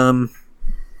I'm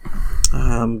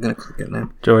gonna click it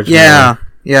now. George. Yeah,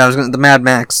 Miller. Yeah. The Mad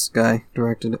Max guy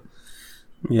directed it.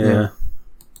 Yeah.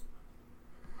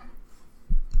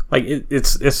 Like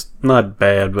it's not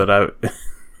bad, but I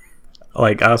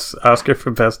like Oscar for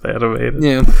best animated.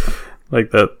 Yeah.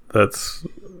 Like that's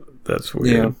weird.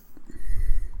 Yeah.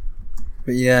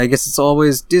 But yeah, I guess it's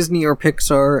always Disney or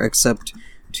Pixar, except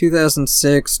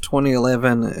 2006,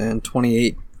 2011, and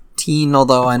 2018.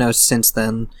 Although I know since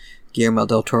then, Guillermo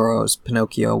del Toro's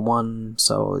Pinocchio won,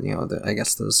 so I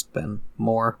guess there's been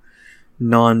more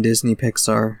non-Disney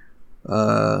Pixar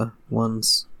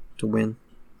ones to win.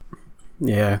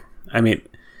 Yeah, I mean,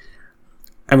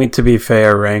 to be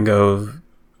fair, Rango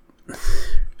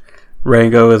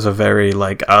is a very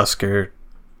like Oscar.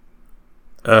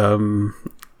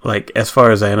 Like as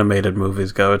far as animated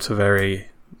movies go, it's a very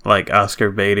like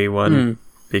Oscar baity one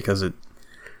because it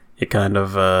kind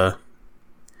of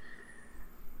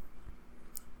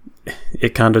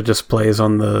just plays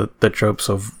on the tropes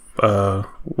of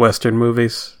Western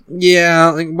movies. Yeah,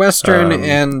 like Western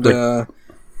and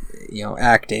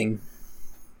acting,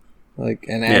 like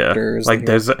and actors. Like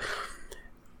there's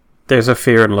a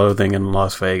Fear and Loathing in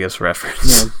Las Vegas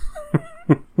reference.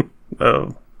 Yeah.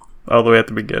 All the way at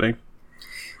the beginning.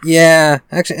 Yeah,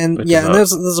 actually, and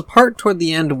there's a part toward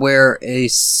the end where a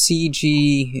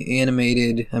CG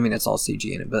animated. I mean, it's all CG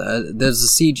in it, but there's a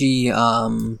CG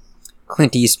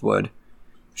Clint Eastwood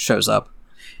shows up,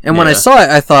 and when I saw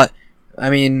it, I thought, I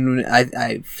mean,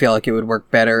 I feel like it would work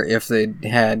better if they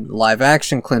had live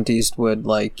action Clint Eastwood,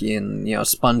 like in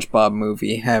SpongeBob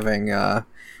movie, having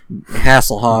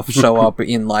Hasselhoff show up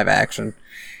in live action.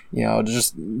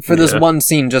 Just for this one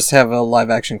scene, just have a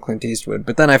live-action Clint Eastwood.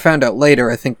 But then I found out later,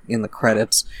 I think in the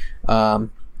credits,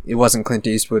 it wasn't Clint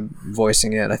Eastwood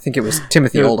voicing it. I think it was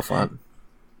Timothy Olyphant.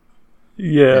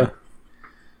 Yeah.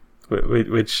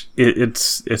 Which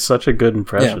it's such a good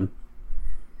impression.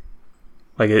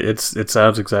 Yeah. Like it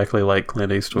sounds exactly like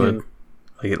Clint Eastwood,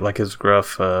 like his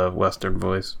gruff Western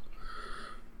voice.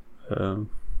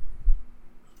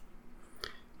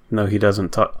 No, he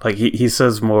doesn't talk. Like he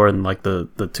says more in like the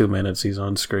 2 minutes he's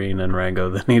on screen in Rango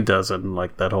than he does in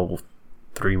like that whole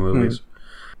 3 movies.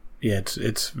 Yeah,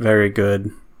 it's very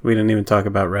good. We didn't even talk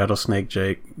about Rattlesnake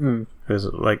Jake. Who's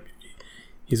like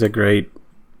he's a great,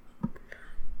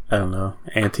 I don't know,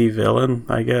 anti-villain,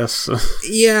 I guess.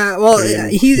 Yeah, well,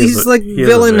 he's like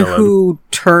villain who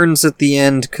turns at the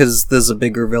end because there's a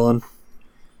bigger villain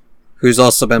who's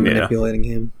also been manipulating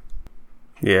him.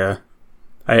 Yeah,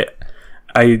 I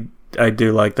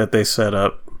do like that they set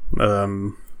up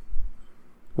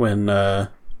when the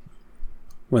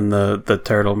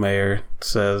turtle mayor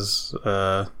says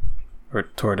or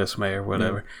tortoise mayor,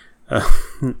 whatever.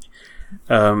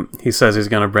 He says he's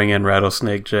going to bring in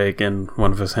Rattlesnake Jake, and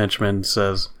one of his henchmen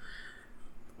says,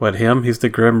 "What, him? He's the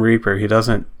Grim Reaper. He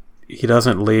doesn't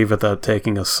leave without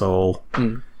taking a soul."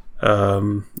 And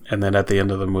then at the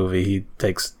end of the movie, he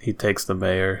takes the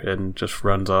mayor and just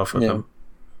runs off with him.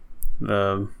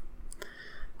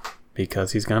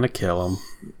 Because he's gonna kill him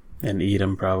and eat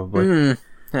him probably.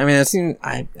 I mean,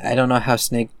 I don't know how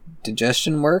snake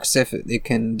digestion works, if it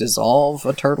can dissolve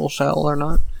a turtle shell or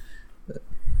not. But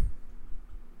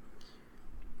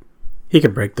he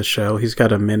can break the shell. He's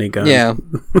got a minigun. Yeah,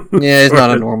 he's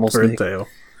not a normal snake. Tail.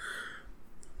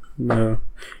 No,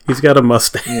 he's got a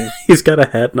mustache. Yeah. He's got a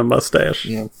hat and a mustache.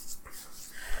 Yeah.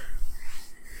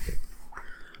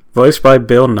 Voiced by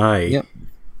Bill Nye. Yep.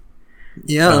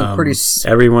 Yeah, pretty.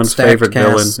 Everyone's favorite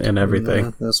villain and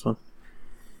everything. This one.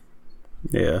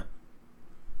 Yeah.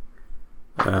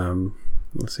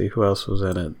 Let's see who else was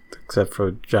in it except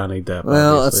for Johnny Depp.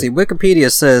 Well, let's see. Wikipedia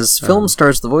says film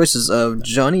stars the voices of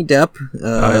Johnny Depp,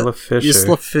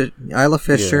 Isla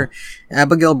Fisher,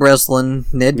 Abigail Breslin,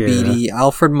 Ned Beatty,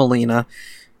 Alfred Molina,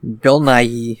 Bill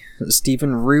Nighy,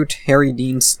 Stephen Root, Harry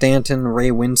Dean Stanton, Ray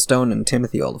Winstone, and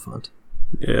Timothy Olyphant.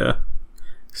 Yeah.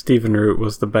 Stephen Root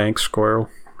was the bank squirrel.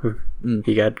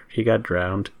 He got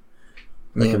drowned.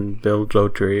 Like in Bill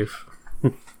Jotreve.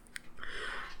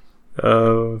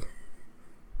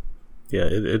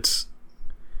 It's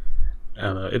I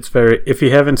don't know. It's very. If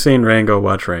you haven't seen Rango,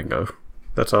 watch Rango.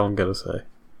 That's all I'm gonna say.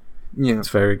 Yeah, it's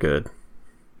very good.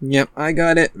 Yep, I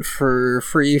got it for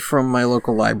free from my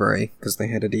local library because they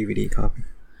had a DVD copy.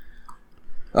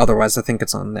 Otherwise, I think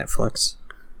it's on Netflix.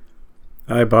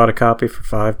 I bought a copy for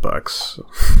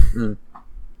 $5.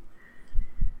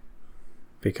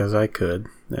 because I could,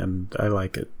 and I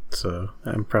like it, so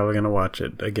I'm probably going to watch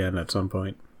it again at some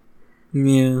point.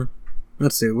 Yeah.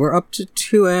 Let's see, we're up to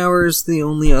 2 hours. The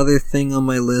only other thing on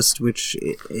my list, which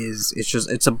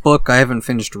it's a book. I haven't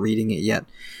finished reading it yet.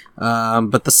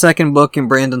 But the second book in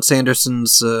Brandon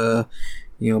Sanderson's,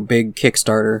 big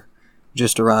Kickstarter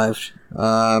just arrived.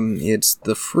 It's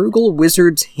The Frugal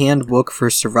Wizard's Handbook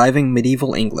for Surviving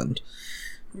Medieval England.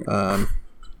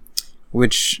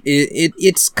 Which,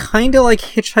 it's kind of like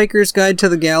Hitchhiker's Guide to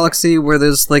the Galaxy, where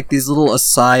there's, like, these little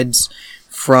asides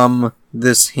from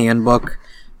this handbook.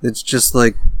 It's just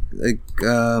I'm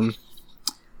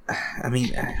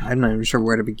not even sure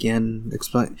where to begin.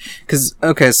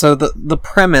 So the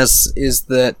premise is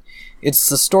that it's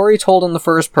the story told in the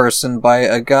first person by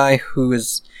a guy who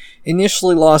has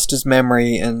initially lost his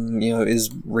memory and, is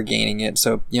regaining it.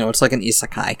 So, it's like an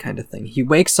isekai kind of thing. He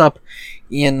wakes up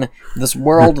in this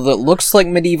world that looks like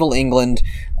medieval England,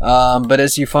 but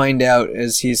as you find out,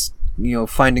 as he's,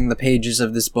 finding the pages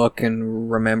of this book and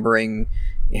remembering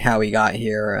how he got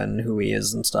here and who he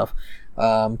is and stuff.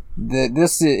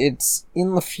 It's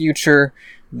in the future.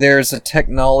 There's a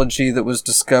technology that was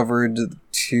discovered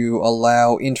to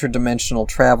allow interdimensional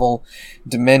travel,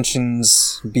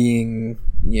 dimensions being,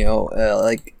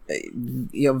 various.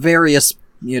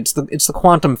 It's the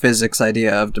quantum physics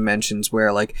idea of dimensions,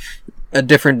 where like a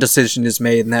different decision is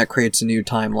made and that creates a new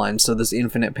timeline. So there's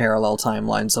infinite parallel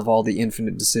timelines of all the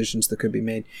infinite decisions that could be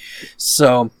made.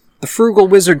 So the Frugal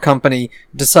Wizard Company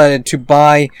decided to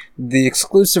buy the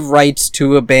exclusive rights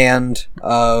to a band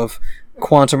of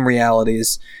quantum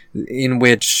realities in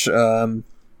which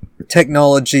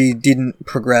technology didn't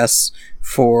progress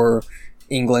for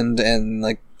England and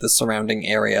like the surrounding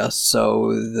area,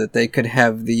 so that they could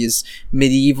have these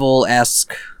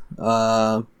medieval-esque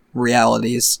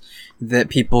realities that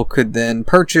people could then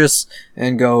purchase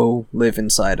and go live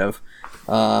inside of.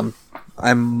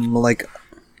 I'm like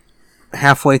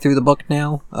halfway through the book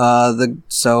now.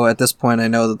 So at this point I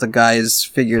know that the guy's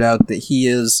figured out that he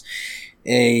is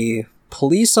a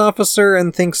police officer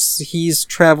and thinks he's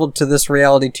traveled to this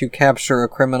reality to capture a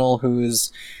criminal who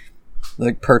is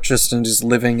like purchased and is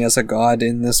living as a god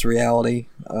in this reality.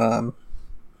 A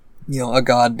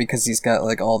god because he's got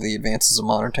like all the advances of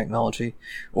modern technology,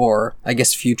 or I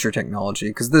guess future technology,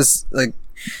 because this, like,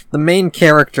 the main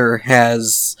character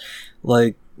has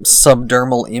like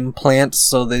subdermal implants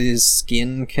so that his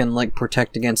skin can like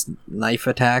protect against knife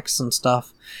attacks and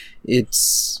stuff.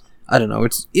 I don't know,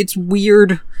 it's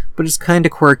weird, but it's kind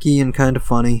of quirky and kind of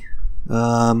funny.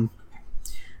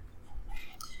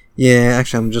 Yeah,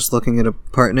 actually, I'm just looking at a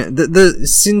part.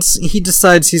 Since he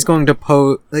decides he's going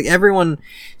to like, everyone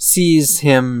sees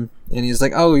him and he's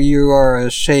like, "Oh, you are a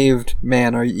shaved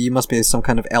man, or you must be some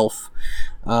kind of elf."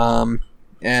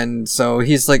 And so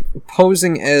he's like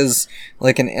posing as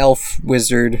like an elf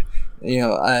wizard.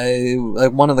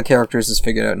 Like one of the characters has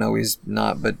figured out no, he's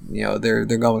not, but they're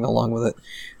going along with it.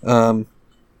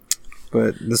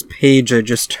 But this page I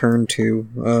just turned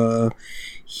to,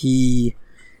 he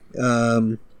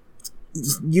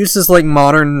uses like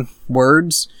modern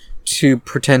words to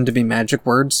pretend to be magic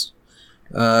words,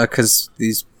 because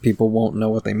these people won't know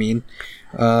what they mean.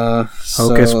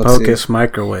 Hocus pocus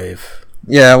microwave.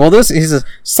 Yeah, well, he's a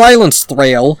silence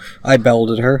Thrail, I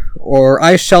belled at her, or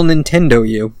I shall Nintendo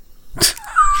you.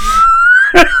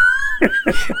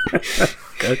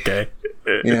 Okay.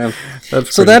 Yeah.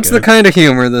 That's the kind of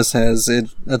humor this has.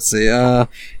 Let's see.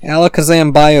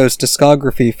 Alakazam Bios,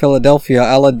 Discography, Philadelphia,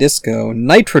 Ala Disco,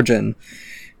 Nitrogen.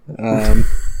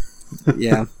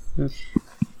 Yeah.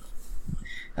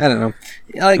 I don't know.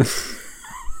 Like,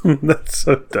 that's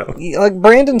so dumb. Like,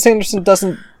 Brandon Sanderson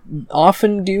doesn't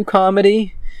often do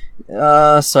comedy,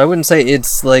 so I wouldn't say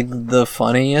it's like the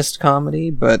funniest comedy,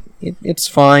 but it's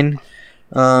fine.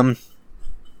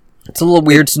 It's a little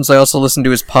weird since I also listen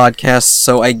to his podcast,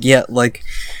 so I get like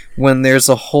when there's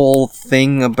a whole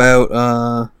thing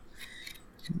about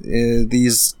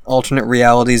these alternate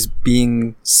realities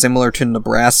being similar to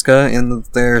Nebraska in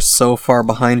that they're so far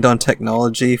behind on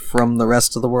technology from the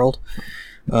rest of the world,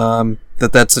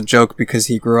 that's a joke because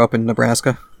he grew up in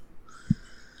Nebraska.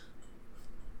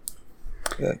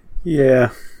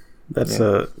 Yeah,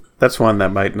 that's one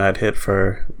that might not hit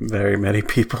for very many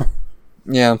people.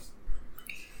 Yeah.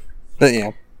 But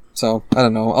yeah, so, I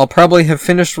don't know. I'll probably have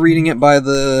finished reading it by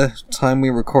the time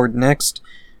we record next,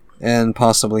 and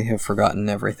possibly have forgotten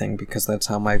everything, because that's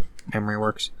how my memory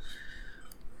works.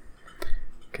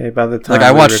 Okay, by the time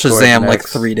I watched Shazam like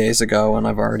 3 days ago, and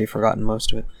I've already forgotten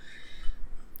most of it.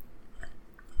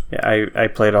 Yeah, I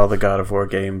played all the God of War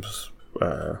games.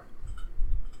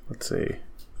 Let's see.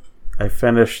 I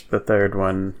finished the third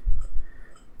one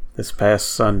this past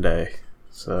Sunday.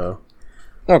 So,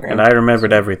 Okay. and I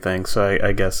remembered everything, so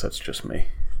I guess that's just me.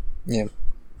 Yeah.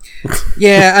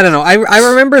 Yeah, I don't know. I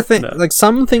remember like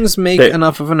some things make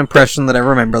enough of an impression that I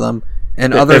remember them,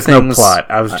 and other there's things. No plot.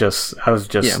 I was just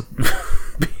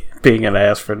being an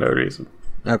ass for no reason.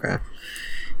 Okay.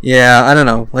 Yeah, I don't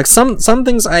know. Like some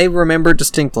things I remember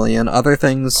distinctly, and other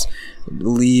things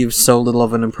leave so little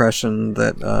of an impression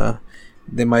that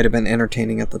they might have been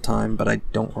entertaining at the time, but I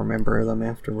don't remember them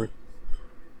afterward.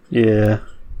 Yeah.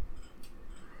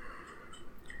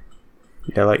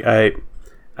 Yeah, like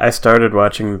I started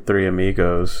watching The Three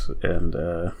Amigos,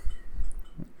 and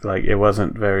like it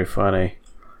wasn't very funny.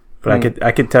 But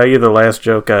I could tell you the last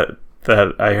joke that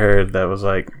I heard that was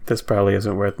like, this probably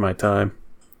isn't worth my time.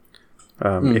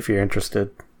 If you're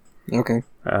interested. Okay.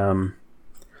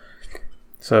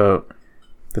 So,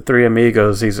 the Three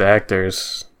Amigos, these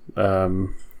actors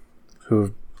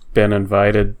who've been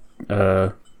invited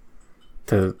to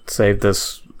save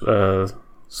this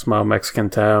small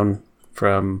Mexican town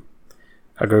from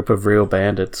a group of real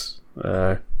bandits.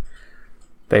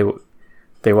 They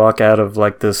walk out of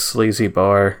like this sleazy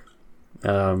bar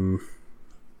where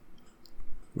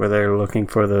they're looking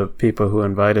for the people who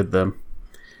invited them.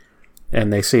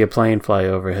 And they see a plane fly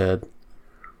overhead.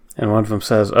 And one of them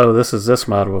says, "Oh, this is this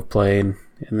model of plane."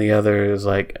 And the other is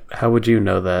like, "How would you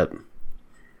know that?"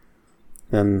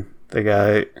 And the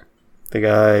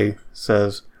guy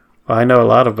says, "Well, I know a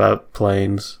lot about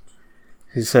planes."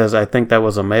 He says, "I think that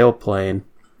was a mail plane."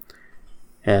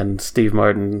 And Steve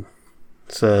Martin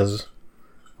says,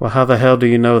 "Well, how the hell do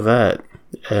you know that?"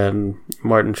 And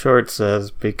Martin Short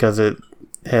says, "Because it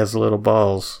has little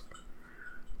balls."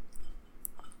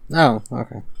 Oh,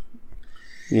 okay.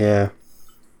 Yeah.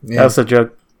 That was the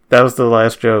joke. That was the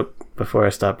last joke before I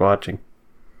stopped watching.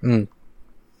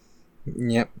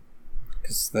 Yep.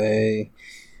 Because they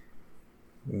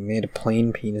made a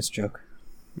plain penis joke.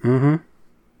 Mm-hmm.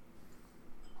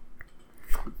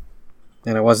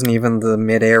 And it wasn't even the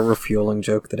mid-air refueling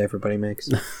joke that everybody makes.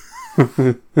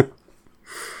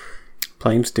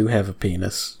 Planes do have a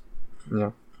penis.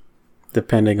 No.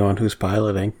 Depending on who's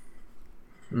piloting.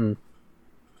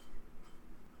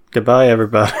 Goodbye,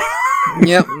 everybody.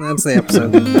 Yep, that's the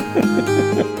episode.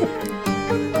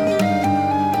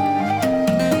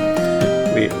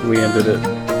 We ended it.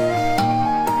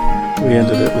 We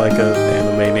ended it like a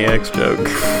Animaniacs joke.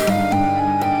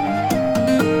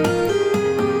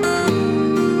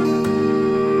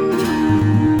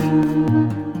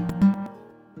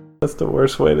 That's the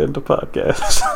worst way to end a podcast.